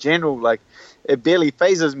 just in general, like it barely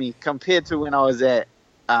phases me compared to when I was at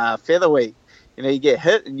featherweight. You know, you get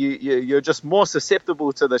hit and you're just more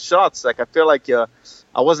susceptible to the shots. Like I feel like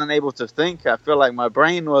I wasn't able to think. I feel like my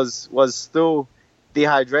brain was still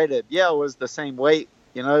dehydrated. Yeah, it was the same weight,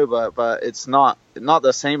 you know, but it's not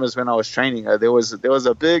the same as when I was training. There was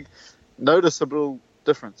a big noticeable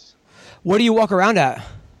difference. What do you walk around at?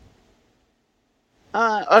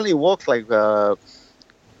 I only walked like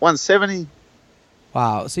 170.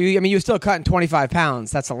 Wow. So you're still cutting 25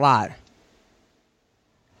 pounds. That's a lot.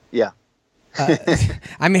 Yeah.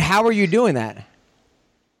 I mean, how are you doing that?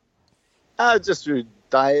 Just through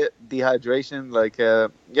diet, dehydration. Like, I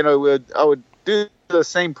would do the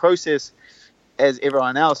same process as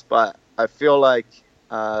everyone else, but I feel like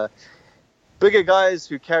bigger guys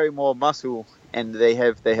who carry more muscle and they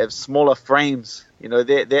have smaller frames, you know,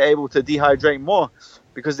 they're able to dehydrate more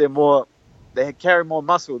because they carry more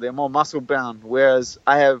muscle, they're more muscle bound. Whereas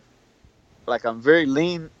I'm very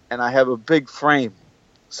lean and I have a big frame.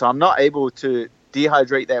 So I'm not able to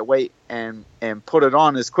dehydrate that weight and put it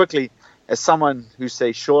on as quickly as someone who's,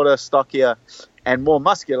 say, shorter, stockier, and more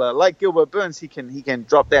muscular. Like Gilbert Burns, he can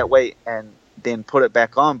drop that weight and then put it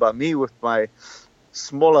back on. But me, with my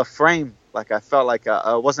smaller frame, like I felt like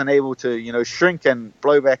I wasn't able to, you know, shrink and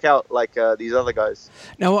blow back out like these other guys.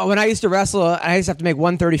 Now, when I used to wrestle, I used to have to make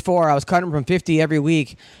 134. I was cutting from 50 every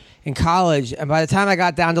week in college. And by the time I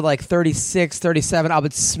got down to like 36, 37, I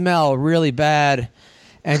would smell really bad.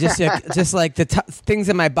 And just like the things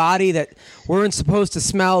in my body that weren't supposed to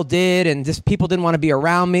smell did, and just people didn't want to be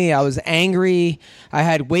around me. I was angry. I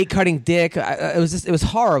had weight cutting dick. It was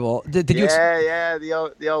horrible. Did you? Yeah,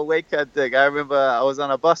 the old weight cut dick. I remember I was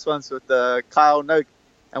on a bus once with Kyle Noak,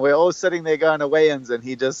 and we're all sitting there going to weigh-ins, and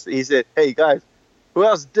he said, "Hey guys, who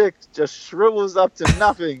else dick just shrivels up to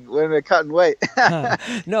nothing when we're cutting weight?"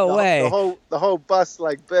 No way. The whole bus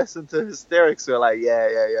like burst into hysterics. We're like,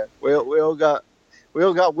 yeah. We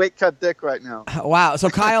all got weight cut dick right now. Wow. So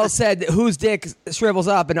Kyle said, whose dick shrivels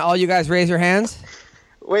up, and all you guys raise your hands?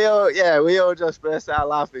 We all just burst out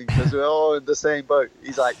laughing because we're all in the same boat.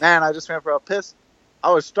 He's like, man, I just went for a piss.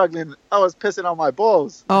 I was struggling. I was pissing on my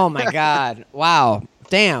balls. Oh my God. Wow.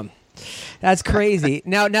 Damn. That's crazy.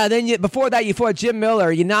 Now then before that, you fought Jim Miller.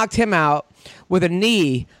 You knocked him out with a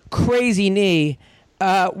knee, crazy knee.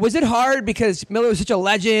 Was it hard because Miller was such a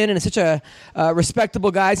legend and such a respectable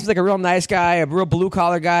guy? Seems like a real nice guy, a real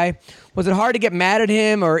blue-collar guy. Was it hard to get mad at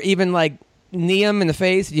him or even, like, knee him in the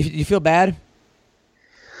face? Did you feel bad?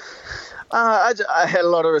 I had a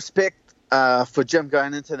lot of respect for Jim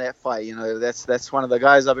going into that fight. You know, that's one of the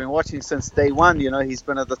guys I've been watching since day one. You know, he's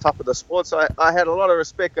been at the top of the sport. So I had a lot of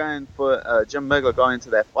respect going for Jim Miller going into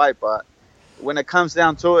that fight. But when it comes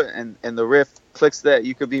down to it and the ref clicks that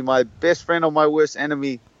you could be my best friend or my worst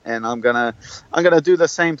enemy, and I'm gonna do the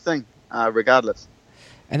same thing regardless.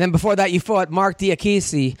 And then before that, you fought Mark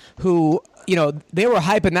Diakisi, who, you know, they were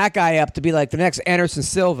hyping that guy up to be like the next Anderson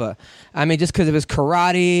Silva. I mean, just because of his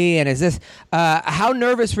karate and how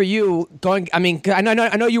nervous were you going? I mean, I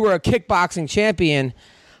know you were a kickboxing champion,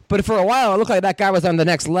 but for a while it looked like that guy was on the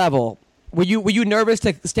next level. Were you nervous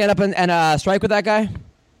to stand up and strike with that guy?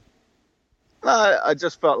 No, I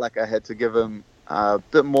just felt like I had to give him a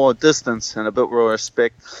bit more distance and a bit more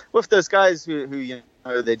respect. With those guys who you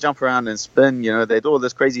know, they jump around and spin, you know, they do all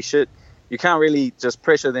this crazy shit. You can't really just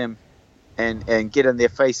pressure them and get in their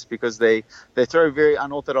face because they throw very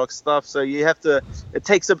unorthodox stuff. So you have to. It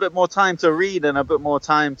takes a bit more time to read and a bit more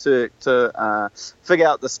time to figure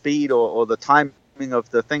out the speed or the timing of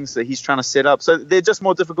the things that he's trying to set up. So they're just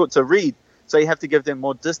more difficult to read. So you have to give them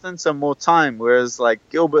more distance and more time. Whereas like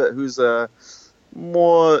Gilbert, who's a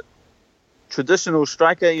more traditional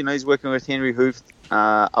striker, you know, he's working with Henry Hooft.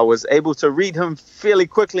 I was able to read him fairly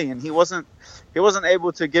quickly, and he wasn't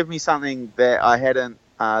able to give me something that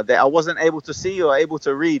I wasn't able to see or able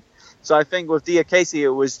to read. So I think with Diakisi, it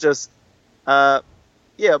was just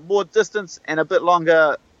more distance and a bit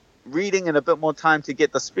longer reading and a bit more time to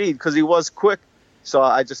get the speed because he was quick. So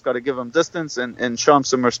I just got to give him distance and show him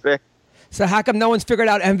some respect. So how come no one's figured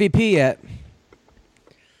out MVP yet?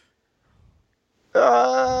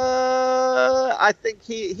 I think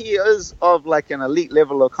he is of like an elite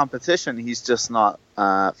level of competition. He's just not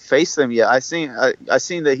faced them yet. I seen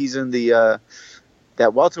that he's in the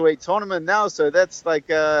that welterweight tournament now. So that's like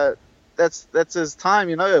that's his time.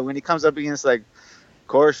 You know, when he comes up against like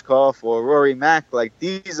Koreshkov or Rory Mack, like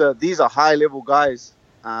these are high level guys.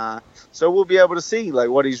 So we'll be able to see like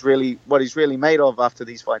what he's really made of after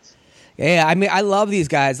these fights. Yeah, I mean, I love these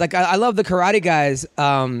guys. Like, I love the karate guys.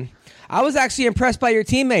 I was actually impressed by your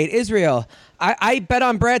teammate, Israel. I bet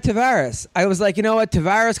on Brad Tavares. I was like, you know what?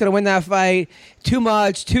 Tavares going to win that fight. Too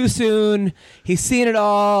much, too soon. He's seen it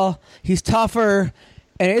all. He's tougher.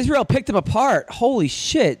 And Israel picked him apart. Holy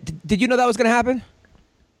shit. Did you know that was going to happen?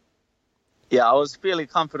 Yeah, I was fairly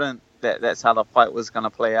confident that that's how the fight was going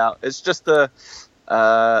to play out. It's just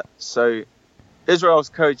so Israel's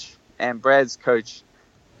coach and Brad's coach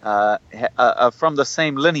are from the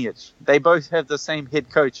same lineage. They both have the same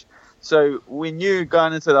head coach. So we knew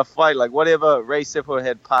going into the fight, like whatever Ray Seppel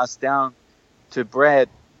had passed down to Brad,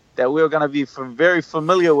 that we were going to be very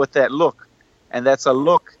familiar with that look. And that's a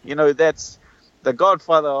look, you know, that's the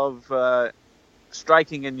godfather of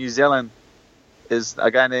striking in New Zealand is a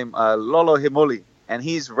guy named Lolo Hemoli. And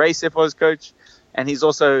he's Ray Seppel's coach, and he's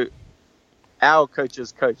also our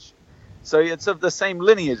coach's coach. So it's of the same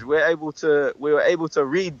lineage. We were able to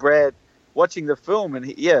read Brad watching the film, and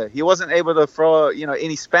he wasn't able to throw, you know,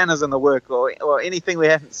 any spanners in the work or anything we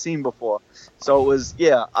hadn't seen before. So it was,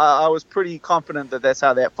 I was pretty confident that that's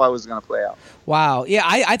how that fight was going to play out. Wow. Yeah,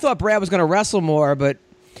 I thought Brad was going to wrestle more, but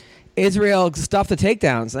Israel stuffed the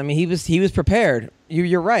takedowns. I mean, he was prepared.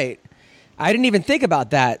 You're right. I didn't even think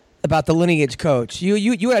about that, about the lineage coach.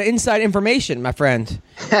 You had inside information, my friend.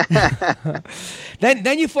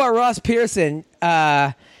 Then you fought Ross Pearson.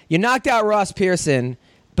 You knocked out Ross Pearson.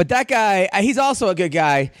 But that guy, he's also a good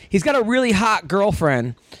guy. He's got a really hot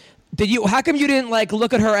girlfriend. How come you didn't like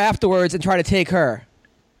look at her afterwards and try to take her?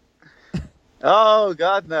 Oh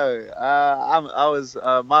God, no! I was.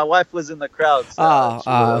 My wife was in the crowd. So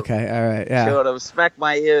okay, all right, yeah. She would have smacked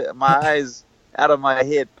my eyes out of my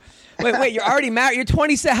head. Wait! You're already married. You're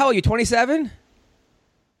 27. How old are you? 27.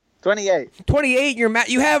 28. 28.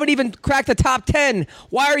 You haven't even cracked the top 10.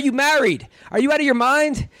 Why are you married? Are you out of your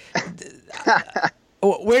mind?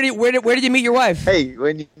 Where did you meet your wife? Hey,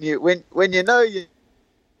 when you know, you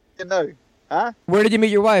know, huh? Where did you meet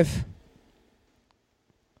your wife?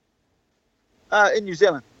 In New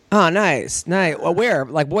Zealand. Oh, nice. Well, where?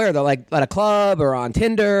 Like where though? Like at a club or on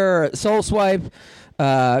Tinder, or Soul Swipe,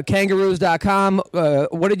 kangaroos.com.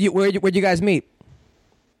 Where'd you guys meet?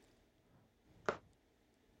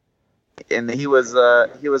 And he was a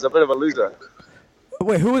bit of a loser.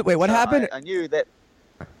 Wait, what happened? I knew that.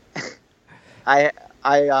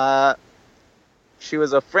 She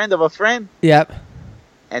was a friend of a friend. Yep.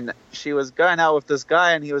 And she was going out with this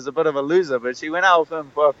guy, and he was a bit of a loser, but she went out with him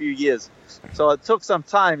for a few years. So it took some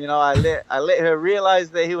time, you know. I let her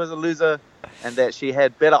realize that he was a loser, and that she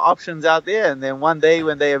had better options out there. And then one day,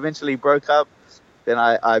 when they eventually broke up, then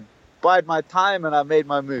I bide my time and I made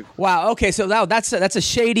my move. Wow. Okay. So now that's a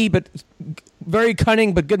shady but very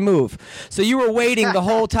cunning but good move. So you were waiting the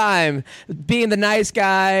whole time, being the nice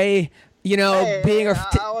guy. You know,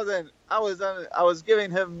 I was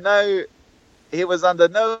giving him no. He was under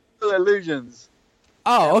no illusions.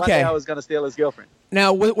 Oh, okay. One day I was going to steal his girlfriend.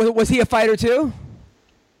 Now, was he a fighter too?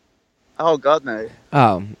 Oh God, no.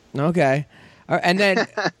 Oh, okay. And then,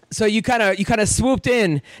 so you kind of swooped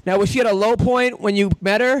in. Now, was she at a low point when you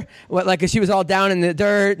met her? What, like, she was all down in the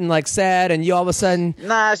dirt and like sad, and you all of a sudden?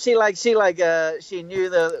 Nah, she knew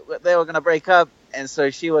that they were gonna break up, and so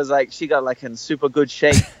she got like in super good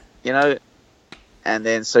shape, you know. And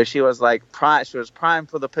then so she was like she was primed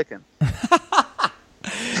for the picking.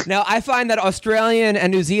 Now, I find that Australian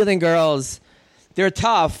and New Zealand girls, they're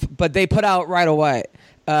tough, but they put out right away.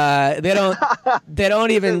 They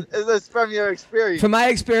don't even. Is this from your experience? From my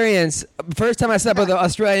experience, first time I slept with an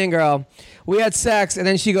Australian girl, we had sex, and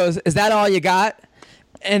then she goes, "Is that all you got?"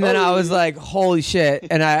 And then I was like, "Holy shit!"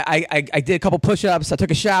 And I did a couple push-ups. I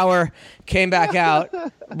took a shower, came back out.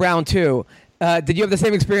 Round 2. Did you have the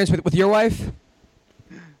same experience with your wife?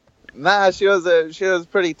 Nah, she was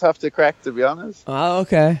pretty tough to crack, to be honest. Oh,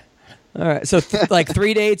 okay. All right. So like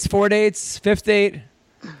 3 dates, 4 dates, 5th date.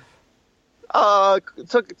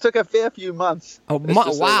 Took a fair few months. Oh,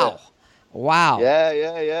 wow.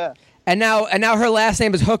 Yeah. And now her last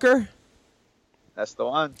name is Hooker. That's the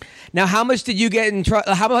one. Now, how much did you get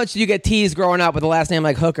How much did you get teased growing up with a last name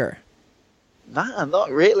like Hooker? Nah,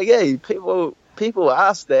 not really. Yeah, people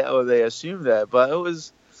ask that or they assume that, but it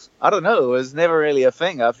was, I don't know, it was never really a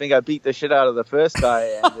thing. I think I beat the shit out of the first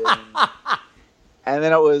guy, and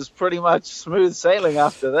then it was pretty much smooth sailing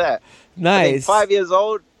after that. Nice. 5 years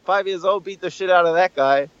old, beat the shit out of that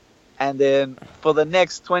guy, and then for the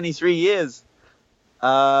next 23 years,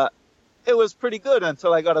 it was pretty good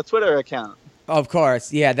until I got a Twitter account. Of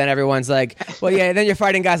course, yeah. Then everyone's like, well, yeah. Then you're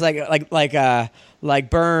fighting guys like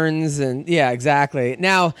Burns, and yeah, exactly.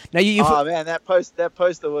 Now you. Oh man, that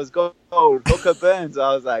poster was gold. Hooker Burns.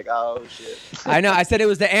 I was like, oh shit. I know. I said it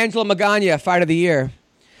was the Angela Magana fight of the year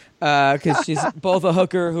because she's both a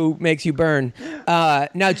hooker who makes you burn.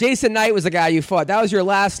 Now Jason Knight was the guy you fought. That was your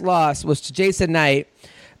last loss. Was to Jason Knight.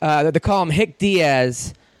 They call him Hick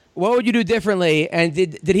Diaz. What would you do differently? And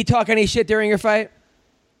did he talk any shit during your fight?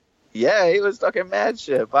 Yeah, he was talking mad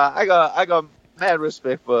shit, but I got mad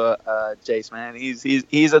respect for Jace, man.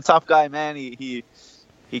 He's a tough guy, man. He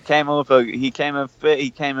came in fit,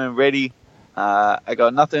 he came in ready. I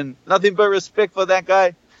got nothing but respect for that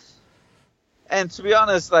guy. And to be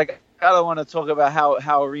honest, like, I don't want to talk about how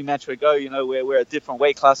a rematch would go. You know, we're at different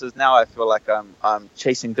weight classes now. I feel like I'm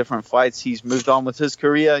chasing different fights. He's moved on with his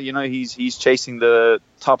career. You know, he's chasing the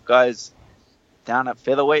top guys down at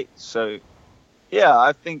featherweight. So. Yeah,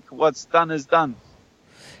 I think what's done is done.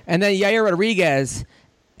 And then Yair Rodriguez,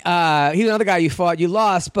 he's another guy you fought. You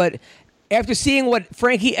lost, but after seeing what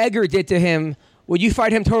Frankie Edgar did to him, would you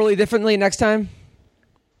fight him totally differently next time?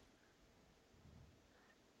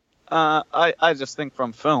 I just think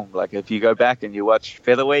from film, like if you go back and you watch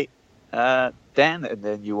featherweight Dan, and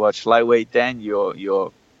then you watch lightweight Dan,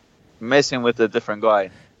 you're messing with a different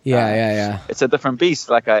guy. Yeah. It's a different beast.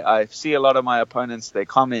 Like I see a lot of my opponents, they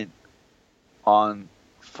comment on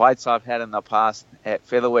fights I've had in the past at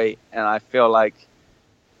featherweight, and I feel like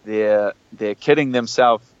they're kidding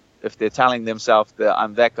themselves if they're telling themselves that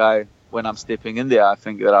I'm that guy when I'm stepping in there. I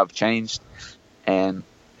think that I've changed, and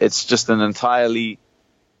it's just an entirely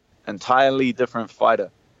different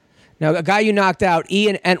fighter. Now, a guy you knocked out,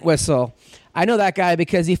 Ian Entwistle. I know that guy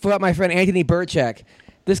because he fought my friend Anthony Burchak.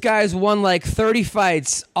 This guy's won like 30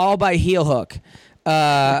 fights, all by heel hook.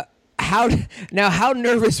 How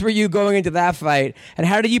nervous were you going into that fight, and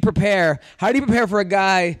how do you prepare? How do you prepare for a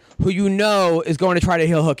guy who you know is going to try to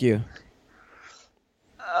heel hook you?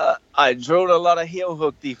 I drilled a lot of heel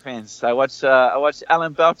hook defense. I watched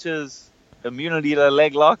Alan Belcher's immunity to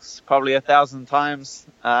leg locks probably 1,000 times.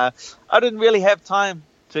 I didn't really have time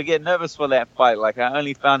to get nervous for that fight. Like, I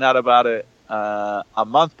only found out about it a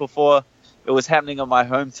month before it was happening in my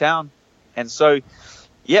hometown, and so.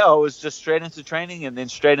 Yeah, I was just straight into training and then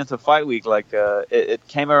straight into fight week. Like it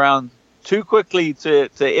came around too quickly to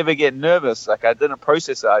ever get nervous. Like I didn't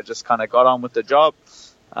process it. I just kind of got on with the job.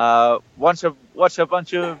 Watch a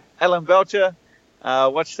bunch of Alan Belcher.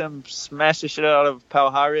 Watched him smash the shit out of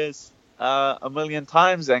Palhares a million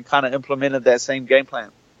times and kind of implemented that same game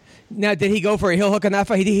plan. Now, did he go for a heel hook on that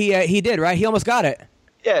fight? He did, right? He almost got it.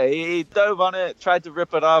 Yeah, he dove on it, tried to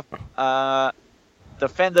rip it off.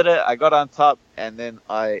 Defended it, I got on top, and then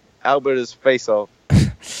I Albert his face off.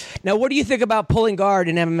 Now, what do you think about pulling guard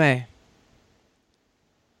in MMA?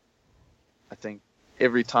 I think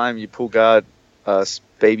every time you pull guard, a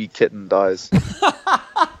baby kitten dies.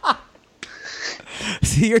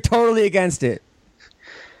 So you're totally against it.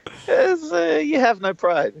 You have no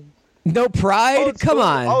pride. No pride? Come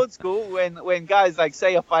on. Old school, when guys like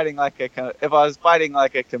say you're fighting if I was fighting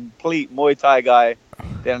like a complete Muay Thai guy,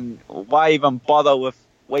 then why even bother with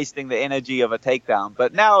wasting the energy of a takedown?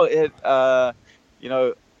 But now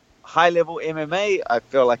high level MMA, I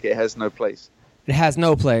feel like it has no place. It has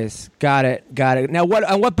no place. Got it. Now,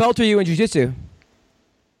 what belt are you in jiu-jitsu?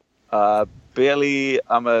 Barely.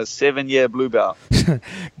 I'm a 7-year blue belt.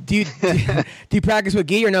 Do you practice with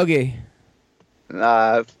gi or no gi?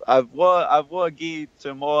 I've wore gi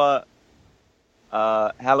to more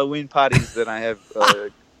Halloween parties than I have.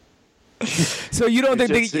 So you don't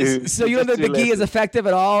think the gi is effective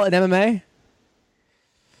at all in MMA?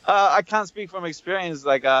 I can't speak from experience.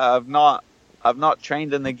 Like I've not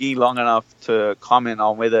trained in the gi long enough to comment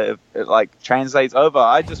on whether it like translates over.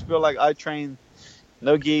 I just feel like I trained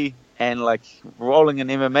no gi and like rolling in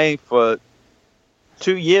MMA for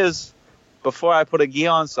 2 years before I put a gi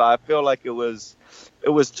on. So I feel like it was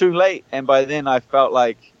too late. And by then I felt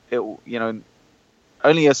like it,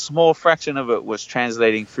 only a small fraction of it was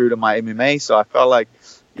translating through to my MMA. So I felt like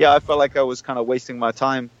I was kind of wasting my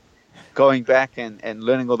time going back and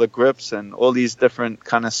learning all the grips and all these different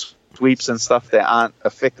kind of sweeps and stuff that aren't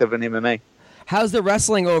effective in MMA. How's the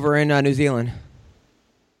wrestling over in New Zealand?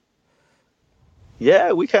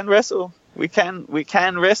 Yeah, we can wrestle. We can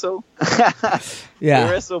wrestle. Yeah,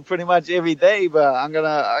 we wrestle pretty much every day, but I'm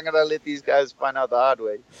gonna let these guys find out the hard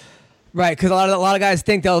way. Right, because a lot of guys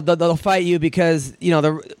think they'll fight you because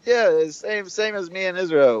same as me in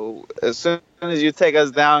Israel. As soon as you take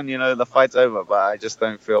us down, the fight's over. But I just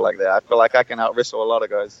don't feel like that. I feel like I can out wrestle a lot of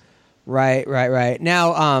guys. Right.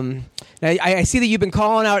 Now, I see that you've been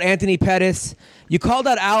calling out Anthony Pettis. You called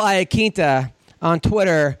out Al Iaquinta on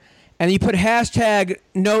Twitter, and you put hashtag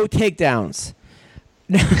no takedowns.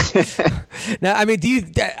 Now, I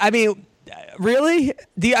mean, really?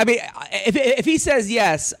 If he says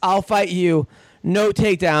yes, I'll fight you, no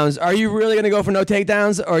takedowns, are you really going to go for no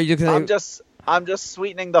takedowns, or are you going to... I'm just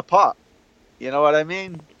sweetening the pot. You know what I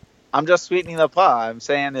mean? I'm just sweetening the pot. I'm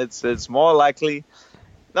saying it's more likely.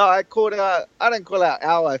 No, I didn't call out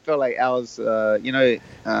Al. I felt like Al's, I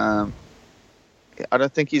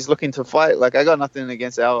don't think he's looking to fight. Like, I got nothing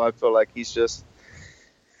against Al. I feel like he's just,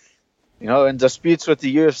 in disputes with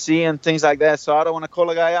the UFC and things like that. So I don't want to call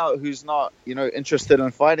a guy out who's not, interested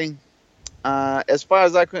in fighting. As far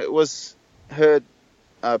as I heard,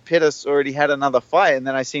 Pettis already had another fight, and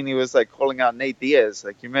then I seen he was like calling out Nate Diaz.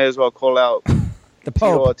 Like, you may as well call out the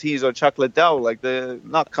Pope, Ortiz or Chuck Liddell. Like, they're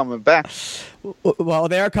not coming back. Well,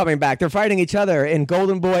 they are coming back. They're fighting each other in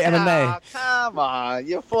Golden Boy MMA. Come on,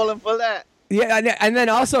 you're falling for that. Yeah, and then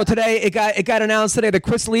also today it got announced today that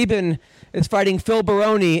Chris Lieben is fighting Phil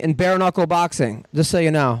Baroni in bare knuckle boxing. Just so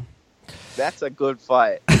you know. That's a good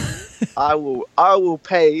fight. I will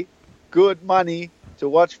pay good money to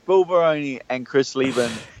watch Phil Baroni and Chris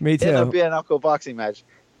Lieben Me too. in a bare knuckle boxing match.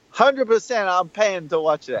 100% I'm paying to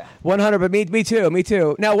watch that. 100, but me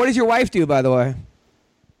too. Now, what does your wife do, by the way?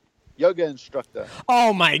 Yoga instructor.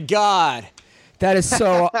 Oh my God, that is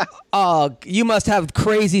so. You must have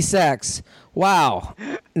crazy sex. Wow.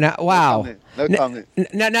 Wow. No comment.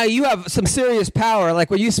 Now you have some serious power. Like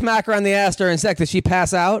when you smack her on the ass during sex, does she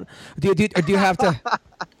pass out? Or do you have to?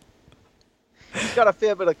 She's got a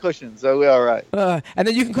fair bit of cushion, so we're all right. And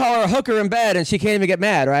then you can call her a hooker in bed, and she can't even get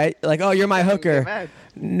mad, right? Like, oh, you're my hooker. Mad.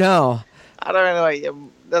 No. I don't know.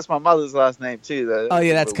 That's my mother's last name too, though. Oh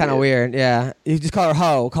yeah, that's kind of weird. Yeah, you just call her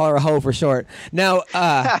Ho. Call her a Ho for short. Now,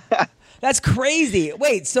 that's crazy.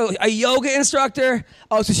 Wait, so a yoga instructor?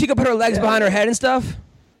 Oh, so she can put her legs behind her head and stuff?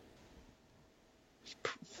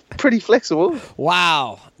 Pretty flexible.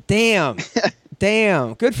 Wow. Damn.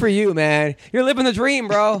 Damn. Good for you, man. You're living the dream,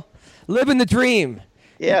 bro. Living the dream.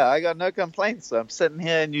 Yeah, I got no complaints. I'm sitting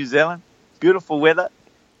here in New Zealand. Beautiful weather.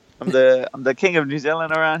 I'm the king of New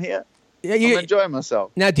Zealand around here. Yeah, I'm enjoying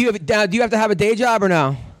myself. Now, do you have to have a day job or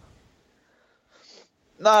no?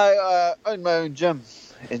 No, I own my own gym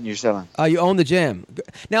in New Zealand. Oh, you own the gym.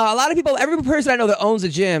 Now, a lot of people, every person I know that owns a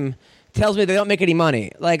gym tells me they don't make any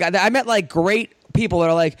money. Like, I met like great people that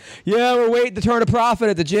are like, yeah, we're waiting to turn a profit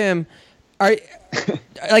at the gym.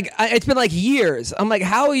 It's been like years. I'm like,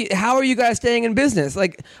 how are you guys staying in business?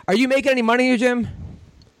 Like, are you making any money in your gym?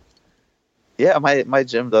 Yeah, my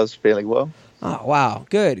gym does fairly well. Oh, wow.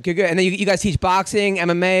 Good. And then you guys teach boxing,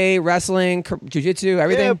 MMA, wrestling, jiu-jitsu,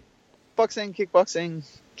 everything? Yeah, boxing, kickboxing,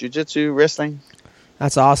 jiu-jitsu, wrestling.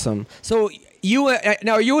 That's awesome. So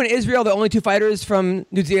now, are you and Israel the only two fighters from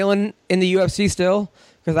New Zealand in the UFC still?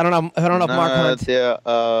 Because I don't know if Mark Hunt. There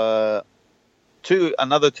are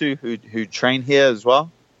another two who train here as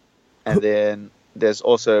well. And then there's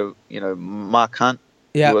also, Mark Hunt,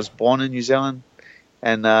 who was born in New Zealand.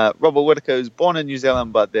 And Robert Whittaker is born in New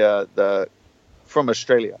Zealand, but they're from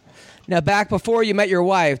Australia. Now, back before you met your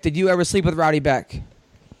wife, did you ever sleep with Rowdy Beck?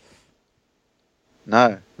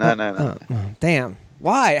 No. Damn.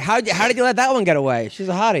 Why? How did you let that one get away? She's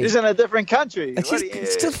a hottie. She's in a different country. Like, What do you-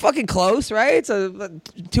 it's just fucking close, right? It's a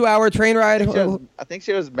 2-hour train ride. I think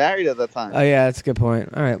she was married at the time. Oh yeah, that's a good point.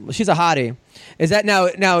 All right, well, she's a hottie. Is that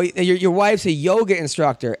now? Your wife's a yoga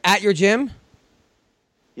instructor at your gym?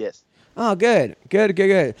 Yes. Oh, good.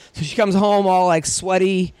 So she comes home all like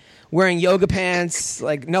sweaty, wearing yoga pants,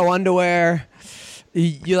 like no underwear.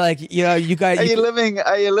 You like, you guys. Are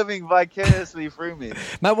you living vicariously through me?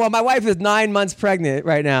 My wife is 9 months pregnant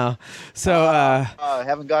right now, so. I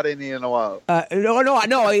haven't got any in a while.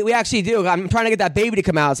 No, we actually do. I'm trying to get that baby to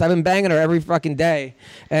come out, so I've been banging her every fucking day,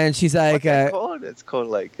 and she's like, What's that called? It's called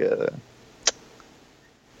like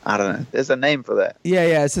I don't know. There's a name for that.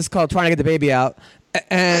 yeah, it's just called trying to get the baby out.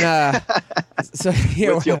 And so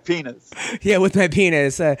yeah, With your penis. Yeah, with my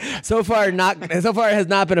penis. So far it has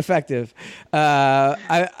not been effective.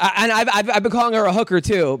 I've been calling her a hooker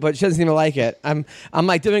too, but she doesn't seem to like it. I'm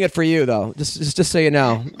like doing it for you though, just so you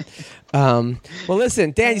know. Well,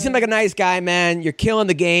 listen, Dan, you seem like a nice guy, man. You're killing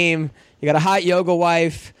the game. You got a hot yoga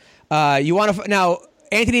wife. You want to now?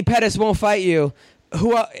 Anthony Pettis won't fight you.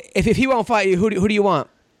 Who? If he won't fight you, who do you want?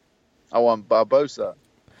 I want Barbosa.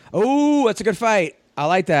 Oh, that's a good fight. I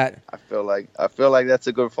like that. I feel like that's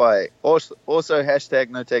a good fight. Also hashtag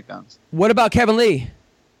no takedowns. What about Kevin Lee?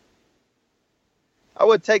 I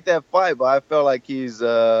would take that fight, but I feel like he's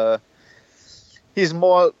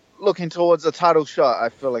more looking towards a title shot. I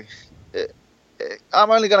feel like I'm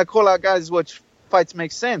only gonna call out guys which fights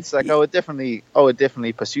make sense. Like I would definitely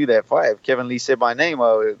pursue that fight. If Kevin Lee said my name,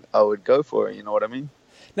 I would go for it. You know what I mean?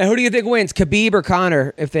 Now, who do you think wins, Khabib or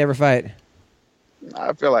Conor, if they ever fight?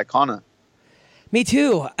 I feel like Conor. Me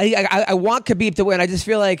too. I want Khabib to win. I just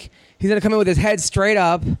feel like he's going to come in with his head straight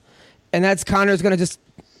up, and Conor's going to just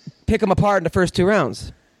pick him apart in the first 2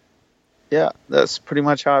 rounds. Yeah, that's pretty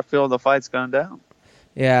much how I feel the fight's going down.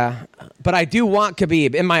 Yeah, but I do want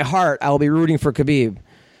Khabib. In my heart, I will be rooting for Khabib.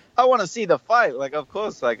 I want to see the fight. Like, of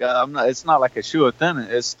course, like I'm not. It's not like a sure thing.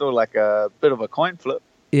 It's still like a bit of a coin flip.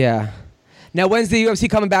 Yeah. Now, when's the UFC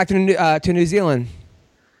coming back to New Zealand?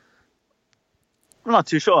 I'm not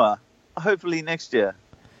too sure. Hopefully next year.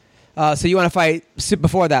 So you want to fight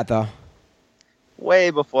before that, though? Way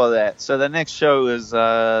before that. So the next show is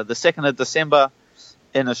the 2nd of December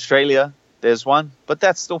in Australia. There's one, but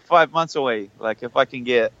that's still 5 months away. Like if I can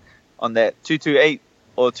get on that 228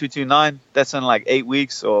 or 229, that's in like 8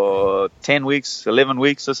 weeks or 10 weeks, 11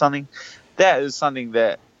 weeks or something. That is something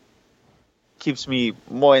that keeps me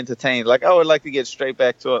more entertained. Like I would like to get straight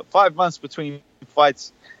back to it. 5 months between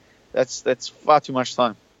fights. That's far too much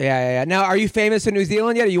time. Yeah. Now, are you famous in New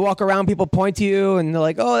Zealand yet? Or you walk around, people point to you, and they're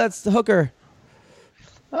like, "Oh, that's the hooker."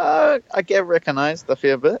 I get recognized a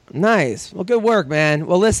fair bit. Nice. Well, good work, man.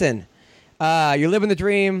 Well, listen, you're living the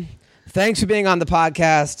dream. Thanks for being on the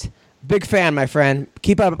podcast. Big fan, my friend.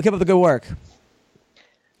 Keep up the good work.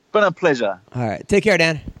 Been a pleasure. All right. Take care,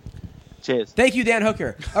 Dan. Cheers. Thank you, Dan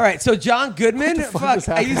Hooker. All right. So, John Goodman. Fuck.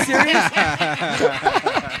 Are you serious?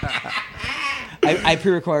 I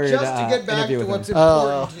pre-recorded Just to get back interview to with what's him.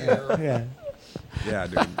 important here. Yeah. Yeah,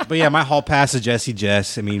 dude. But yeah, my hall pass is Jesse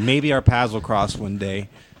Jess. I mean, maybe our paths will cross one day.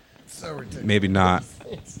 So ridiculous. Maybe not.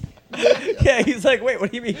 Yeah, he's like, wait,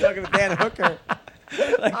 what do you mean you're talking to Dan Hooker?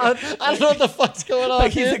 I don't know what the fuck's going on.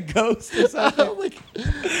 Like he's a dude. ghost or something.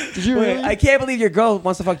 Did you Wait, really? I can't believe your girl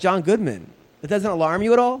wants to fuck John Goodman. It doesn't alarm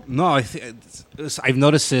you at all? No, I've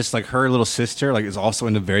noticed this. Like her little sister, like is also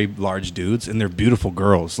into very large dudes, and they're beautiful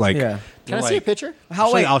girls. Like, Yeah. Can I they're see a like- picture?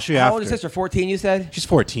 I'll show you How old after. is your sister? 14, you said? She's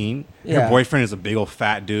 14. Yeah. Her boyfriend is a big old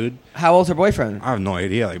fat dude. How old's her boyfriend? I have no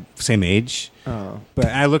idea, like same age. Oh. But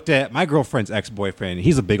I looked at my girlfriend's ex-boyfriend.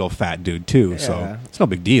 He's a big old fat dude too, Yeah. so it's no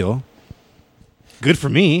big deal. Good for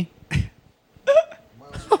me.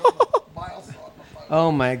 Oh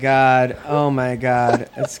my god.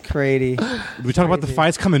 That's crazy. Did we talk about the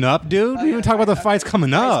fights coming up, dude? We even talk about the fights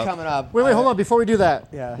coming It's up. coming up. Wait, hold on. Before we do that,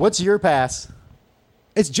 Yeah. what's your pass?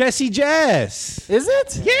 It's Jesse Jess. Is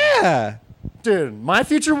it? Yeah. Dude, my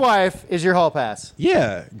future wife is your hall pass.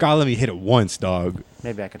 Yeah. God, let me hit it once, dog.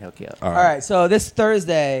 Maybe I can hook you up. All right, so this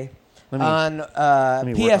Thursday Let me- on Let me work on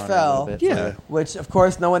it a little PFL, bit. Yeah. which of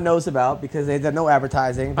course no one knows about because they did no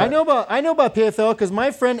advertising. I but- know about PFL because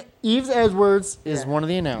my friend Eves Edwards is one of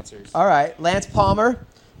the announcers. All right, Lance Palmer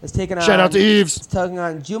is taking on. Shout out to Eves. He's taking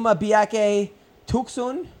on Juma Biake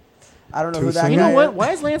Tuksun. I don't know who that Tuksun. You guy know what? is.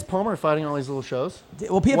 Why is Lance Palmer fighting all these little shows?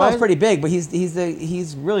 Well, Why PFL's is- pretty big, but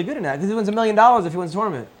he's really good in that because he wins $1 million if he wins the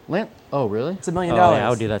tournament. Oh, really? It's $1 million. Oh, yeah, I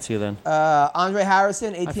would do that too then. Andre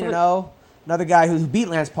Harrison, 18-0. Another guy who beat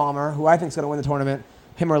Lance Palmer, who I think is going to win the tournament,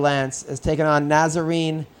 him or Lance, is taking on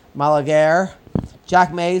Nazarene Malaguer.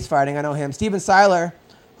 Jack May's fighting, I know him. Steven Seiler,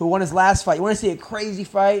 who won his last fight. You want to see a crazy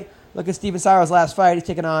fight? Look at Steven Sauer's last fight. He's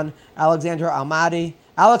taking on Alexander Almadi.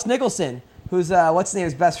 Alex Nicholson, who's what's his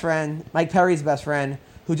name's best friend, Mike Perry's best friend,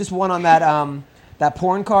 who just won on that that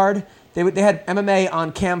porn card. They had MMA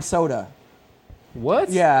on Cam Soda. What?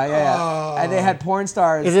 Yeah. And they had porn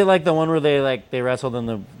stars. Is it like the one where they wrestled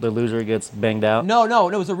and the loser gets banged out? No,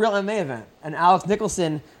 it was a real MMA event. And Alex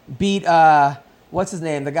Nicholson beat, what's his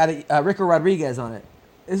name? The guy that, Rico Rodriguez on it.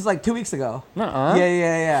 This was like 2 weeks ago. Nuh-uh.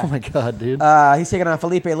 Yeah. Oh my god, dude. He's taking on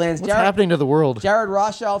Felipe Lins. What's happening to the world? Jared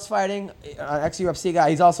Rothschild's fighting, ex-UFC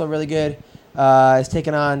guy. He's also really good. He's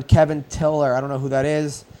taking on Kevin Tiller. I don't know who that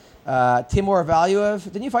is. Timur Valiev.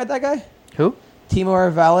 Didn't you fight that guy? Who?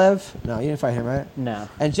 Timur Valiev. No, you didn't fight him, right? No.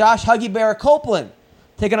 And Josh Huggy Bear Copeland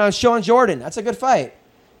taking on Sean Jordan. That's a good fight.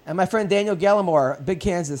 And my friend Daniel Gallimore, Big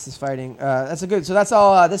Kansas, is fighting. That's a good. So that's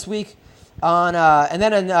all this week. On and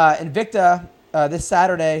then in Invicta this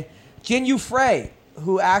Saturday, Jin Yu Frey,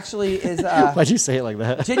 who actually is. Why'd you say it like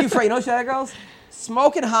that? Jin Yu Frey, you know Shadow Girls?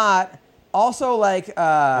 Smoking hot. Also like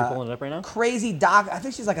Are you pulling it up right now? crazy doc. I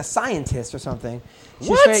think she's like a scientist or something. She's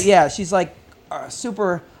What? yeah, she's like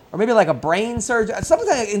super. Or maybe like a brain surgeon, something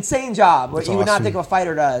like an insane job. What you would not awesome. think a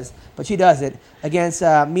fighter does, but she does it against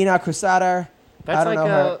Mina Crusader. That's I don't like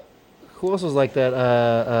know her. who else was like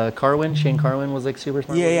that? Carwin, Shane Carwin was like super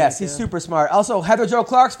smart. Yeah, he's super smart. Also, Heather Joe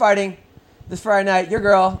Clark's fighting this Friday night. Your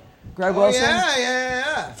girl, Greg Wilson. Yeah.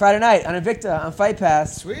 Friday night on Invicta on Fight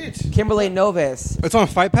Pass. Sweet. Kimberly Novis. It's on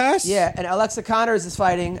Fight Pass? Yeah, and Alexa Connors is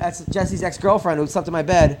fighting. That's Jesse's ex-girlfriend who slept in my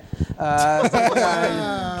bed.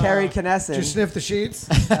 Carrie Knesset. Did you sniff the sheets?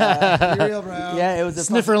 Be real, bro. Yeah, it was a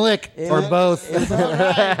Sniffer lick It or was- both. All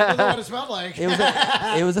right. Doesn't know what it smelled like.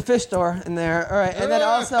 It was a fish store in there. All right, and then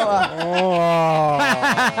also,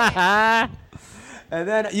 and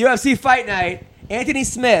then UFC Fight Night. Anthony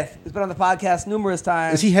Smith has been on the podcast numerous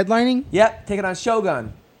times. Is he headlining? Yep, taking on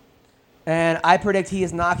Shogun, and I predict he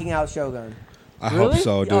is knocking out Shogun. I hope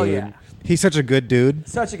so, dude. Oh, yeah. He's such a good dude.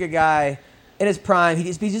 Such a good guy. In his prime, he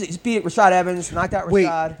just beat Rashad Evans, knocked out Wait,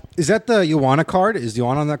 Rashad. is that the Joanna card? Is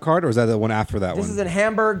Joanna on that card, or is that the one after that This one? is in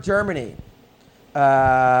Hamburg, Germany.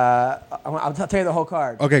 I'll tell you the whole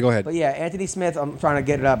card. Okay, go ahead. But yeah, Anthony Smith. I'm trying to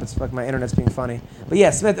get it up. It's like my internet's being funny. But yeah,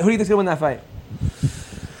 Smith. Who do you think's gonna win that fight?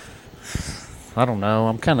 I don't know.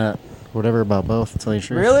 I'm kind of whatever about both. To tell you the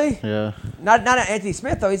truth. Really? Yeah. Not Anthony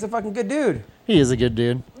Smith though. He's a fucking good dude. He is a good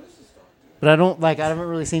dude. But I haven't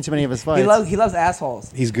really seen too many of his fights. He loves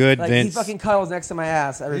assholes. He's good, Like Vince. he fucking cuddles next to my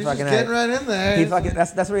ass every He's fucking just getting night. right in there. He fucking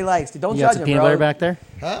that's what he likes. Dude, don't You got judge some him, peanut bro. butter back there?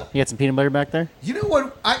 Huh? You got some peanut butter back there? You know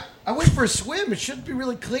what? I went for a swim. It should be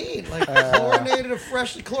really clean, like chlorinated,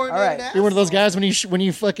 freshly chlorinated. All right. Ass. You're one of those guys when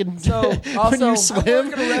you fucking So, when also- you I'm swim.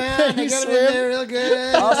 Looking around, I you got it in swim. there real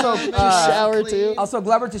good. Also, Make shower it too. clean. Also,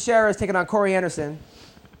 Glover Teixeira is taking on Corey Anderson.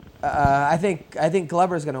 I think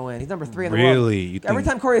Glover's gonna win. He's number 3 in the world. Really? You Every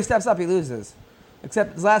think- time Corey steps up, he loses.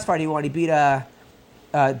 Except his last fight he won, he beat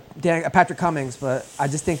Patrick Cummings. But I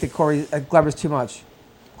just think that Glover's too much.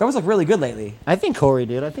 Glover's looked really good lately. I think Corey,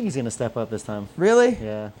 dude. I think he's gonna step up this time. Really?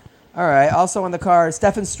 Yeah. All right. Also on the card,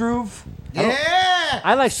 Stefan Struve. Yeah.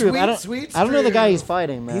 I like Struve. Sweet I don't know the guy Struve. he's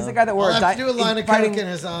fighting, man. He's the guy that wore I'll a have to do a line of coke fighting in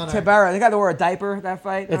his honor. Tibera, the guy that wore a diaper that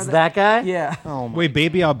fight. It's Remember that guy? Yeah. Oh my. Wait,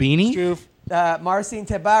 Baby Albini? Struve. Marcin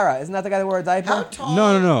Tibera. Isn't that the guy that wore a diaper? How tall?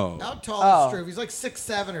 No. How tall Oh. is Struve? He's like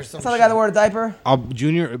 6'7" or something. That's not the guy that wore a diaper?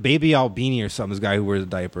 Junior Baby Albini or something. This guy who wears a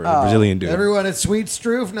diaper, Oh. a Brazilian dude. Everyone, it's Sweet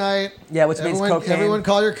Struve night. Yeah, which means everyone, cocaine. Everyone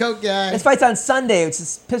call your coke guy. This fight's on Sunday, which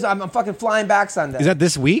is piss. I'm fucking flying back Sunday. Is that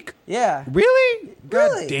this week? Yeah. Really?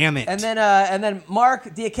 Really? God damn it. And then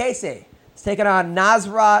Mark Diakese is taking on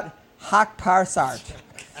Nasrat Hakparsart.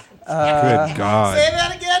 Good God. Say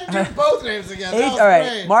that again. Do both names again. That was All right,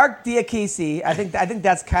 great. Mark Diakese. I think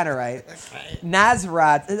that's kind of right.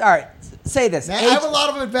 Nasrat. All right, say this. Now, I have a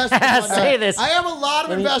lot of investments on Say Nasrat. this. I have a lot of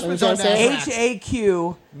Let me investments try on to say it. Nasrat.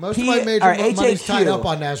 HAQ. Most of my major money's tied up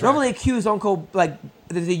on Nasrat. Normally Q's don't go like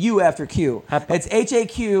there's a U after Q. It's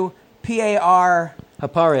HAQ PAR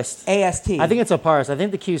Haparist. AST. I think it's Haparist. I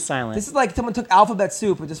think the Q's silent. This is like someone took alphabet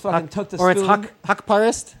soup and just fucking took the or spoon. it's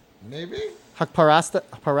Hakparist. Maybe. Hakparasta.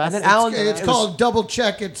 And then Haparasta. Alan. It's it called double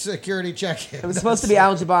check it, security check it. was supposed to be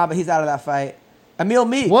Alan Jabbar, but he's out of that fight. Emil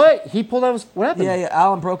Meek. What? He pulled out his. What happened? Yeah,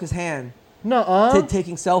 Alan broke his hand No.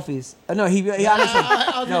 taking selfies. No, he honestly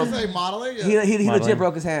I was going to say modeling. he legit Modeling.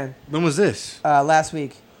 broke his hand When was this? last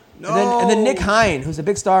week. And then Nick Hein, who's a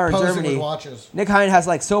big star in Posing Germany. with watches. Nick Hein has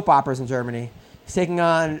like soap operas in Germany. He's taking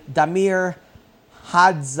on Damir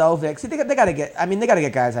Hadzovic. See, they got to get. I mean, they got to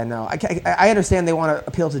get guys I know. I understand they want to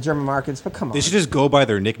appeal to German markets, but come on. They should just go by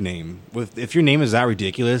their nickname. If your name is that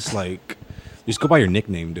ridiculous, like, just go by your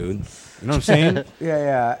nickname, dude. You know what I'm saying?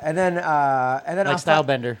 Yeah. And then Like on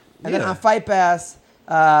Stylebender. And then Yeah. on Fight Pass,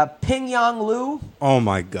 Ping Yang Lu Oh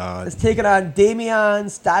my God. is taking on Damian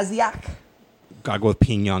Stasiak. Gotta go with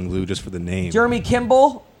Ping Yang Lu just for the name. Jeremy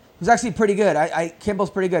Kimball, who's actually pretty good. Kimball's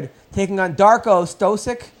pretty good. Taking on Darko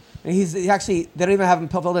Stosic. And he actually, they don't even have him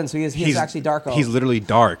filled in, so he's actually Darko. He's literally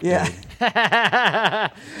dark. Yeah. Dude.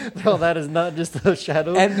 Bro, that is not just a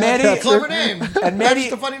shadow. And Manny, That's a clever name. and Manny,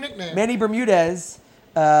 That's the funny nickname. Manny Bermudez,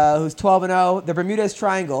 who's 12-0. The Bermudez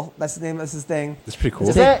Triangle. That's the name. That's his thing. That's pretty cool.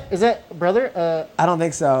 is that brother? I don't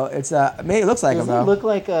think so. It's maybe it looks like him Doesn't he though. look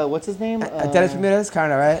like what's his name? Dennis Bermudez,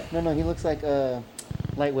 kind of right. No, he looks like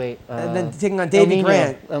lightweight. And then taking on Davey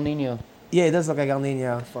Grant. El Nino. Yeah, he does look like El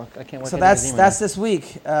Nino. Fuck, I can't. So that's this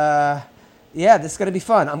week. Yeah, this is gonna be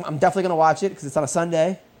fun. I'm definitely gonna watch it because it's on a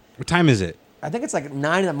Sunday. What time is it? I think it's like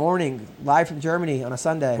 9 in the morning, live from Germany on a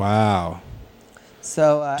Sunday. Wow.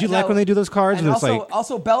 So Do you like when they do those cards? And And it's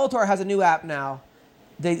also Bellator has a new app now.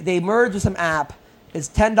 They merged with some app. It's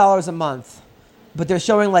 $10 a month, but they're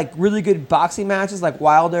showing like really good boxing matches, like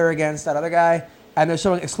Wilder against that other guy, and they're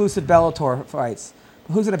showing exclusive Bellator fights.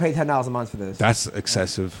 Who's gonna pay $10 a month for this? that's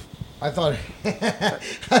excessive. I thought you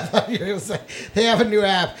were going to say they have a new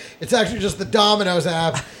app. It's actually just the Domino's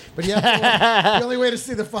app. But the only way to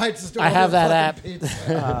see the fights is to I order have the that fucking app.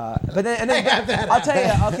 pizza. But then, I have that I'll app. tell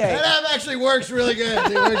you. Okay, That app actually works really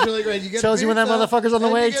good. It works really great. You get Tells you when that pizza, motherfucker's on the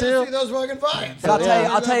and way, you get to too. see those fucking fights. but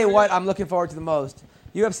I'll tell you what I'm looking forward to the most.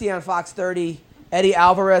 UFC on Fox 30. Eddie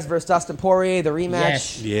Alvarez versus Dustin Poirier, the rematch.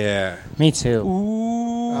 Yes. Yeah. Me too.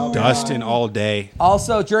 Ooh. Dustin all day.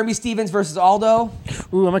 Also, Jeremy Stevens versus Aldo.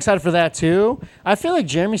 Ooh, I'm excited for that too. I feel like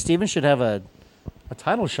Jeremy Stevens should have a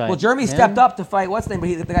title shot. Well, Jeremy stepped up to fight what's his name,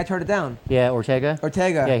 but the guy turned it down. Yeah, Ortega.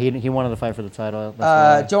 Ortega. Yeah, he wanted to fight for the title.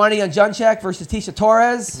 That's why. Joanna Jędrzejczyk versus Tisha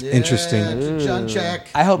Torres. Yeah, Interesting. John Check.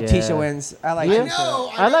 I hope Yeah. Tisha wins. I like Yeah. I Tisha.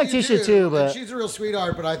 know. I like you Tisha do. too, And but- she's a real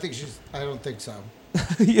sweetheart. But I don't think so.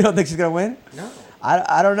 You don't think she's gonna win? No.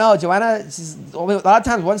 I don't know. Joanna, a lot of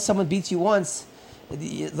times once someone beats you once,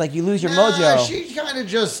 it's like you lose your Nah, mojo. she kind of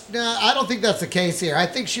just. Nah, I don't think that's the case here. I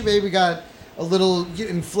think she maybe got a little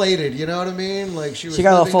inflated. You know what I mean? Like she was. She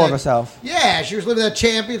got a little living full of that- herself. Yeah, she was living that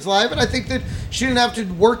champion's life, and I think that she didn't have to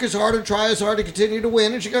work as hard and try as hard to continue to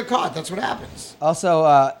win, and she got caught. That's what happens. Also,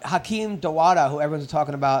 Hakeem Dawada, who everyone's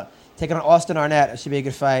talking about, taking on Austin Arnett. It should be a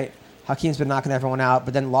good fight. Hakeem's been knocking everyone out,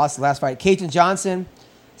 but then lost the last fight. Cajun Johnson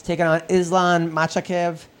is taking on Islam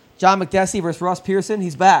Makhachev. John McDessie versus Ross Pearson.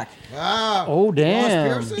 He's back. Wow. Oh,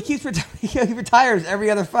 damn. Ross He Pearson? keeps he retires every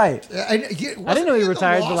other fight. I didn't know he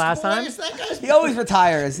retired the last time. That guy's He always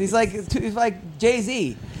retires. He's like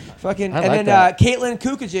Jay-Z. Fucking, I and like then that. Caitlin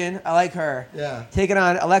Kukajin, I like her. Yeah. Taking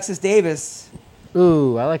on Alexis Davis.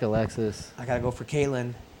 Ooh, I like Alexis. I gotta go for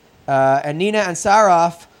Caitlin. And Nina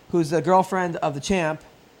Ansaroff, who's the girlfriend of the champ.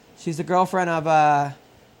 She's the girlfriend of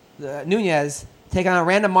Nunez. Taking on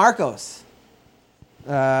Randa Marcos.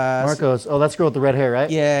 Marcos. Oh, that's the girl with the red hair, right?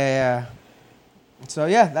 Yeah. So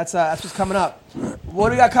yeah, that's what's coming up. What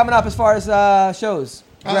do we got coming up as far as shows?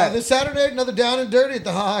 Brett? This Saturday, another Down and Dirty at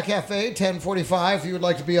the Haha Cafe, 10:45. If you would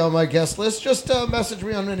like to be on my guest list, just message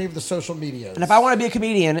me on any of the social medias. And if I want to be a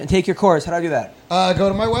comedian and take your course, how do I do that? Go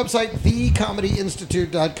to my website,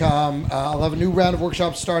 thecomedyinstitute.com. I'll have a new round of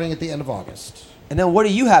workshops starting at the end of August. And then what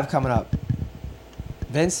do you have coming up,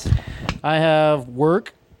 Vince? I have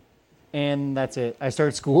work, and that's it. I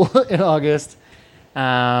start school in August.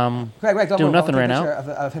 Greg, don't Doing move. nothing I'll right take a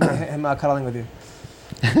now. picture Of him cuddling with you.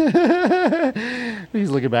 He's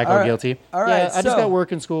looking back All all right. guilty. All right, Yeah, I just so- got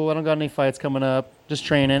work in school. I don't got any fights coming up. Just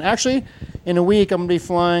training. Actually, in a week, I'm going to be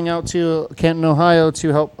flying out to Canton, Ohio to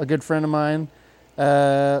help a good friend of mine,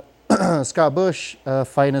 Scott Bush,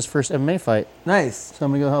 fight in his first MMA fight. Nice. So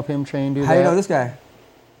I'm going to go help him train, do How that. do you know this guy?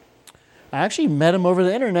 I actually met him over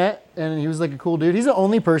the internet, and he was like a cool dude. He's the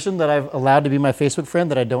only person that I've allowed to be my Facebook friend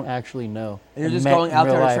that I don't actually know. And you're and just met going in out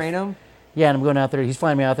real there life. to train him? Yeah, and I'm going out there. He's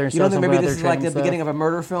flying me out there. You don't think maybe this is like the beginning of a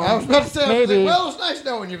murder film? I was about to say, Maybe. well, it was nice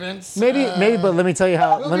knowing you, Vince. Maybe, but let me tell you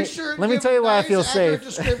how. We'll Let be me, sure and let me give tell you a why I nice, feel accurate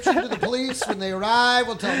safe. description to the police when they arrive.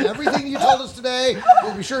 We'll tell them everything you told us today.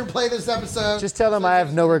 We'll be sure and play this episode. Just tell them I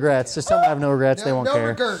have no regrets. Just tell them I have no regrets. They won't no care.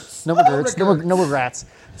 regrets. No regrets. No regrets.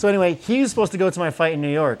 So anyway, he was supposed to go to my fight in New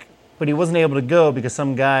York, but he wasn't able to go because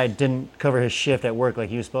some guy didn't cover his shift at work like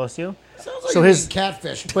he was supposed to. Sounds like So you're his- being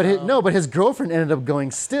catfished. But his girlfriend ended up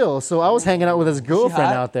going still. So I was hanging out with his girlfriend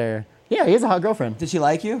hot? out there. Yeah, he has a hot girlfriend. Did she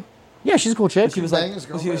like you? Yeah, she's a cool chick. She was bang like,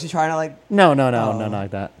 his was she trying to like? No, not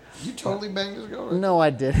like that. You totally banged his girlfriend. No, I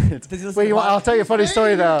didn't. Does he listen Wait, to I'll tell you a funny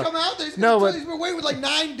story though. Come out there. He's No, gonna but- he's been waiting with like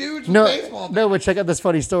 9 dudes with No, baseball. no, but check out this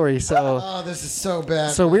funny story. So. Oh, this is so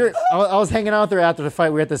bad. So I was hanging out there after the fight.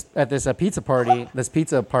 We were at this pizza party, this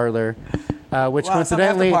pizza parlor, which Wow,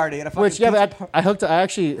 coincidentally, some after party at a fucking which yeah, pizza but I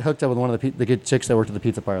actually hooked up with one of the good chicks that worked at the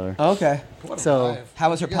pizza parlor. Okay. So How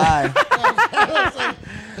was her pie?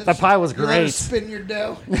 the pie was You let her great. spin your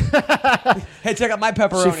dough. Hey, check out my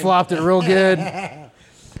pepperoni. She flopped it real good.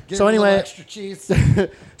 Give So her a little anyway- extra cheese.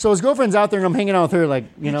 So his girlfriend's out there, and I'm hanging out with her, like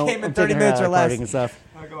came in I'm 30 taking her minutes out or less. partying and stuff.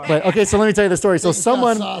 But okay, so let me tell you the story. So It's not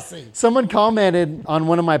someone saucy. someone commented on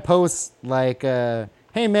one of my posts like,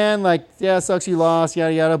 "Hey man, like yeah, sucks you lost,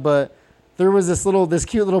 yada yada." But there was this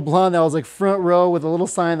cute little blonde that was like front row with a little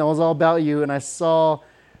sign that was all about you, and I saw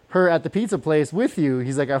her at the pizza place with you.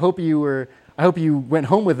 He's like, I hope you went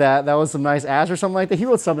home with that. That was some nice ass or something like that. He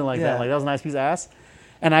wrote something like Yeah. that, like that was a nice piece of ass.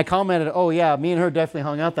 And I commented, oh yeah, me and her definitely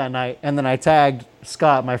hung out that night. And then I tagged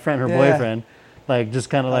Scott, my friend, her Yeah. boyfriend, like just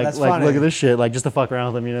kind of that's like funny. look at this shit, like just to fuck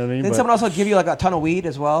around with him, you know what I mean? Didn't But- someone also give you like a ton of weed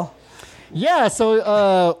as well? yeah, so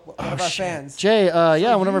One of our fans. Jay,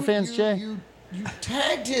 yeah, one of our fans, Jay. You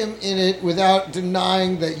tagged him in it without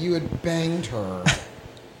denying that you had banged her.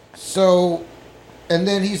 So, and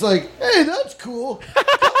then he's like, "Hey, that's cool.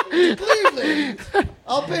 Come to Cleveland.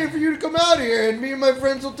 I'll pay for you to come out here, and me and my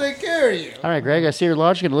friends will take care of you." All right, Greg, I see your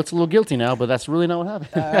logic. It looks a little guilty now, but that's really not what happened.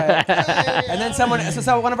 And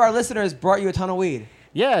then one of our listeners brought you a ton of weed.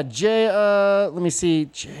 Yeah, Jay, let me see,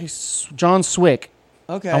 John Swick.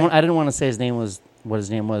 Okay. I didn't want to say what his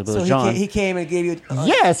name was, but it so was John. he came and gave you.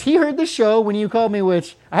 Yes, he heard the show when you called me,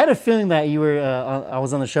 which I had a feeling that you were. I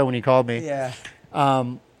was on the show when you called me. Yeah.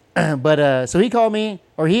 But so he called me,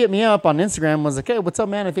 or he hit me up on Instagram. Was like, "Hey, what's up,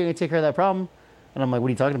 man? I think I can take care of that problem." And I'm like, "What are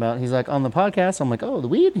you talking about?" He's like, "On the podcast." I'm like, "Oh, the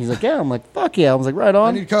weed." He's like, "Yeah." I'm like, "Fuck yeah!" I was like, "Right I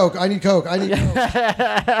on." need coke. I need coke. If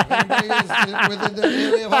anybody is within the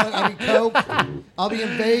area of I need coke. I'll be in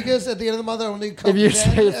Vegas at the end of the month. I'll need coke. If you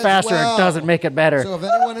then say it as faster, well. it doesn't make it better. So if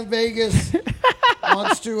anyone in Vegas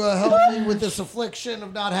wants to help me with this affliction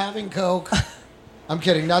of not having coke, I'm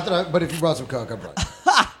kidding. Not that but if you brought some coke, I'd brought it.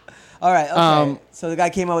 All right. Okay. So the guy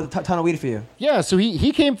came out with a ton of weed for you. Yeah, so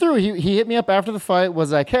he came through. He hit me up after the fight.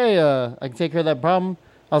 Was like, "Hey, I can take care of that problem."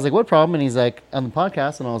 I was like, "What problem?" And he's like, "On the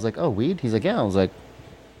podcast." And I was like, "Oh, weed." He's like, "Yeah." I was like,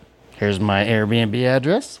 "Here's my Airbnb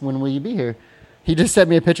address. When will you be here?" He just sent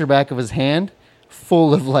me a picture back of his hand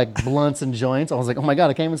full of like blunts and joints. I was like, "Oh my god,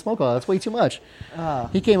 I can't even smoke all that. That's way too much."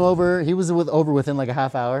 He came over. He was over within like a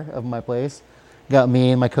half hour of my place. Got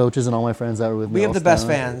me and my coaches and all my friends that were with me. We have all the best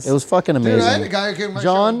stoned. fans. It was fucking amazing. Dude, I had a guy who came to my show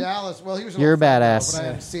John, in Dallas. Well, he was an you're old a friend now, badass. but I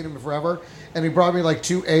hadn't seen him in forever. And he brought me like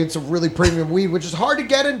 2/8 of really premium weed, which is hard to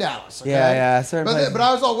get in Dallas. Okay? Yeah, certain places. But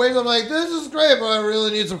I was all waving. I'm like, this is great, but I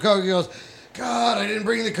really need some coke. He goes, God, I didn't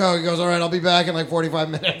bring the coke. He goes, all right, I'll be back in like 45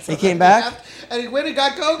 minutes. He came back? And he went and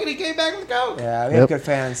got coke, and he came back with coke. Yeah, we Yep. have good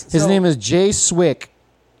fans. His So- name is Jay Swick,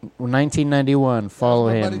 1991. Follow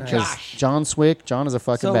my him. buddy 'cause Josh. John Swick. John is a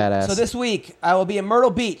fucking badass. So this week I will be in Myrtle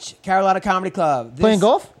Beach, Carolina Comedy Club. Playing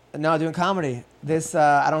golf? No, doing comedy. This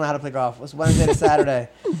I don't know how to play golf. It's Wednesday to Saturday.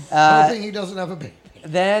 I think he doesn't have a baby.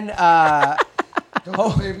 Then Don't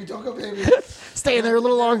go, baby. Don't go, baby. Stay in there a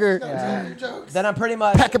little longer. Don't tell your jokes. then I'm pretty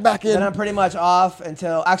much Pack it back in. Then I'm pretty much off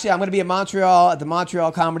until actually I'm going to be in Montreal at the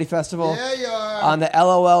Montreal Comedy Festival. Yeah, you are. On the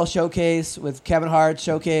LOL Showcase with Kevin Hart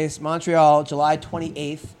Showcase, Montreal, July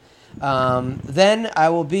 28th. Then I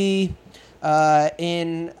will be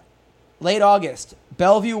in late August,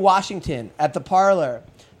 Bellevue, Washington, at the Parlor,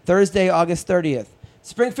 Thursday, August 30th.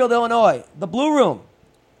 Springfield, Illinois, the Blue Room,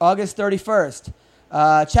 August 31st.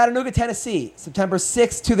 Chattanooga, Tennessee, September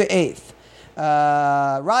 6th to the 8th.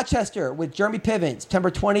 Rochester with Jeremy Piven, September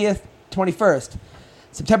 20th, 21st.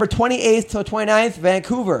 September 28th till 29th,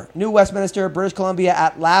 Vancouver, New Westminster, British Columbia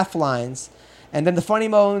at Laugh Lines. And then the Funny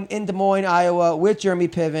Bone in Des Moines, Iowa with Jeremy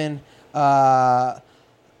Piven,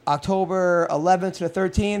 October 11th to the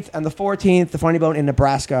 13th. And the 14th, the Funny Bone in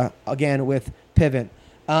Nebraska, again with Piven.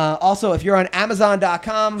 Also, if you're on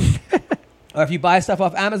Amazon.com or if you buy stuff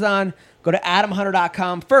off Amazon, go to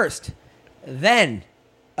AdamHunter.com first. Then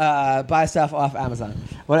buy stuff off Amazon.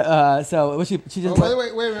 So what she just By the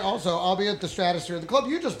way, wait a minute. Also, I'll be at the Stratosphere, the club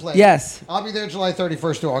you just played. Yes. I'll be there July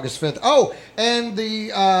 31st to August 5th. Oh, and the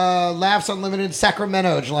Laughs Unlimited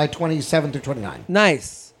Sacramento, July 27th to 29th.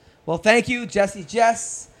 Nice. Well, thank you, Jesse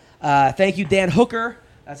Jess. Thank you, Dan Hooker.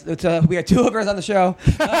 We have 2 hookers on the show.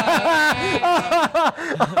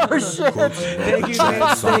 Oh, shit. Thank you,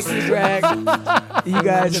 man. Thank you, Greg. You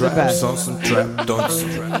guys are the Trap best. songs and trap dance.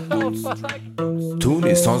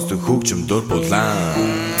 Түүний сонсдог хөгжим дур булаан.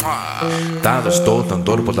 Даадаш дуулан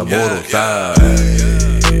дур булаа мууруулаа.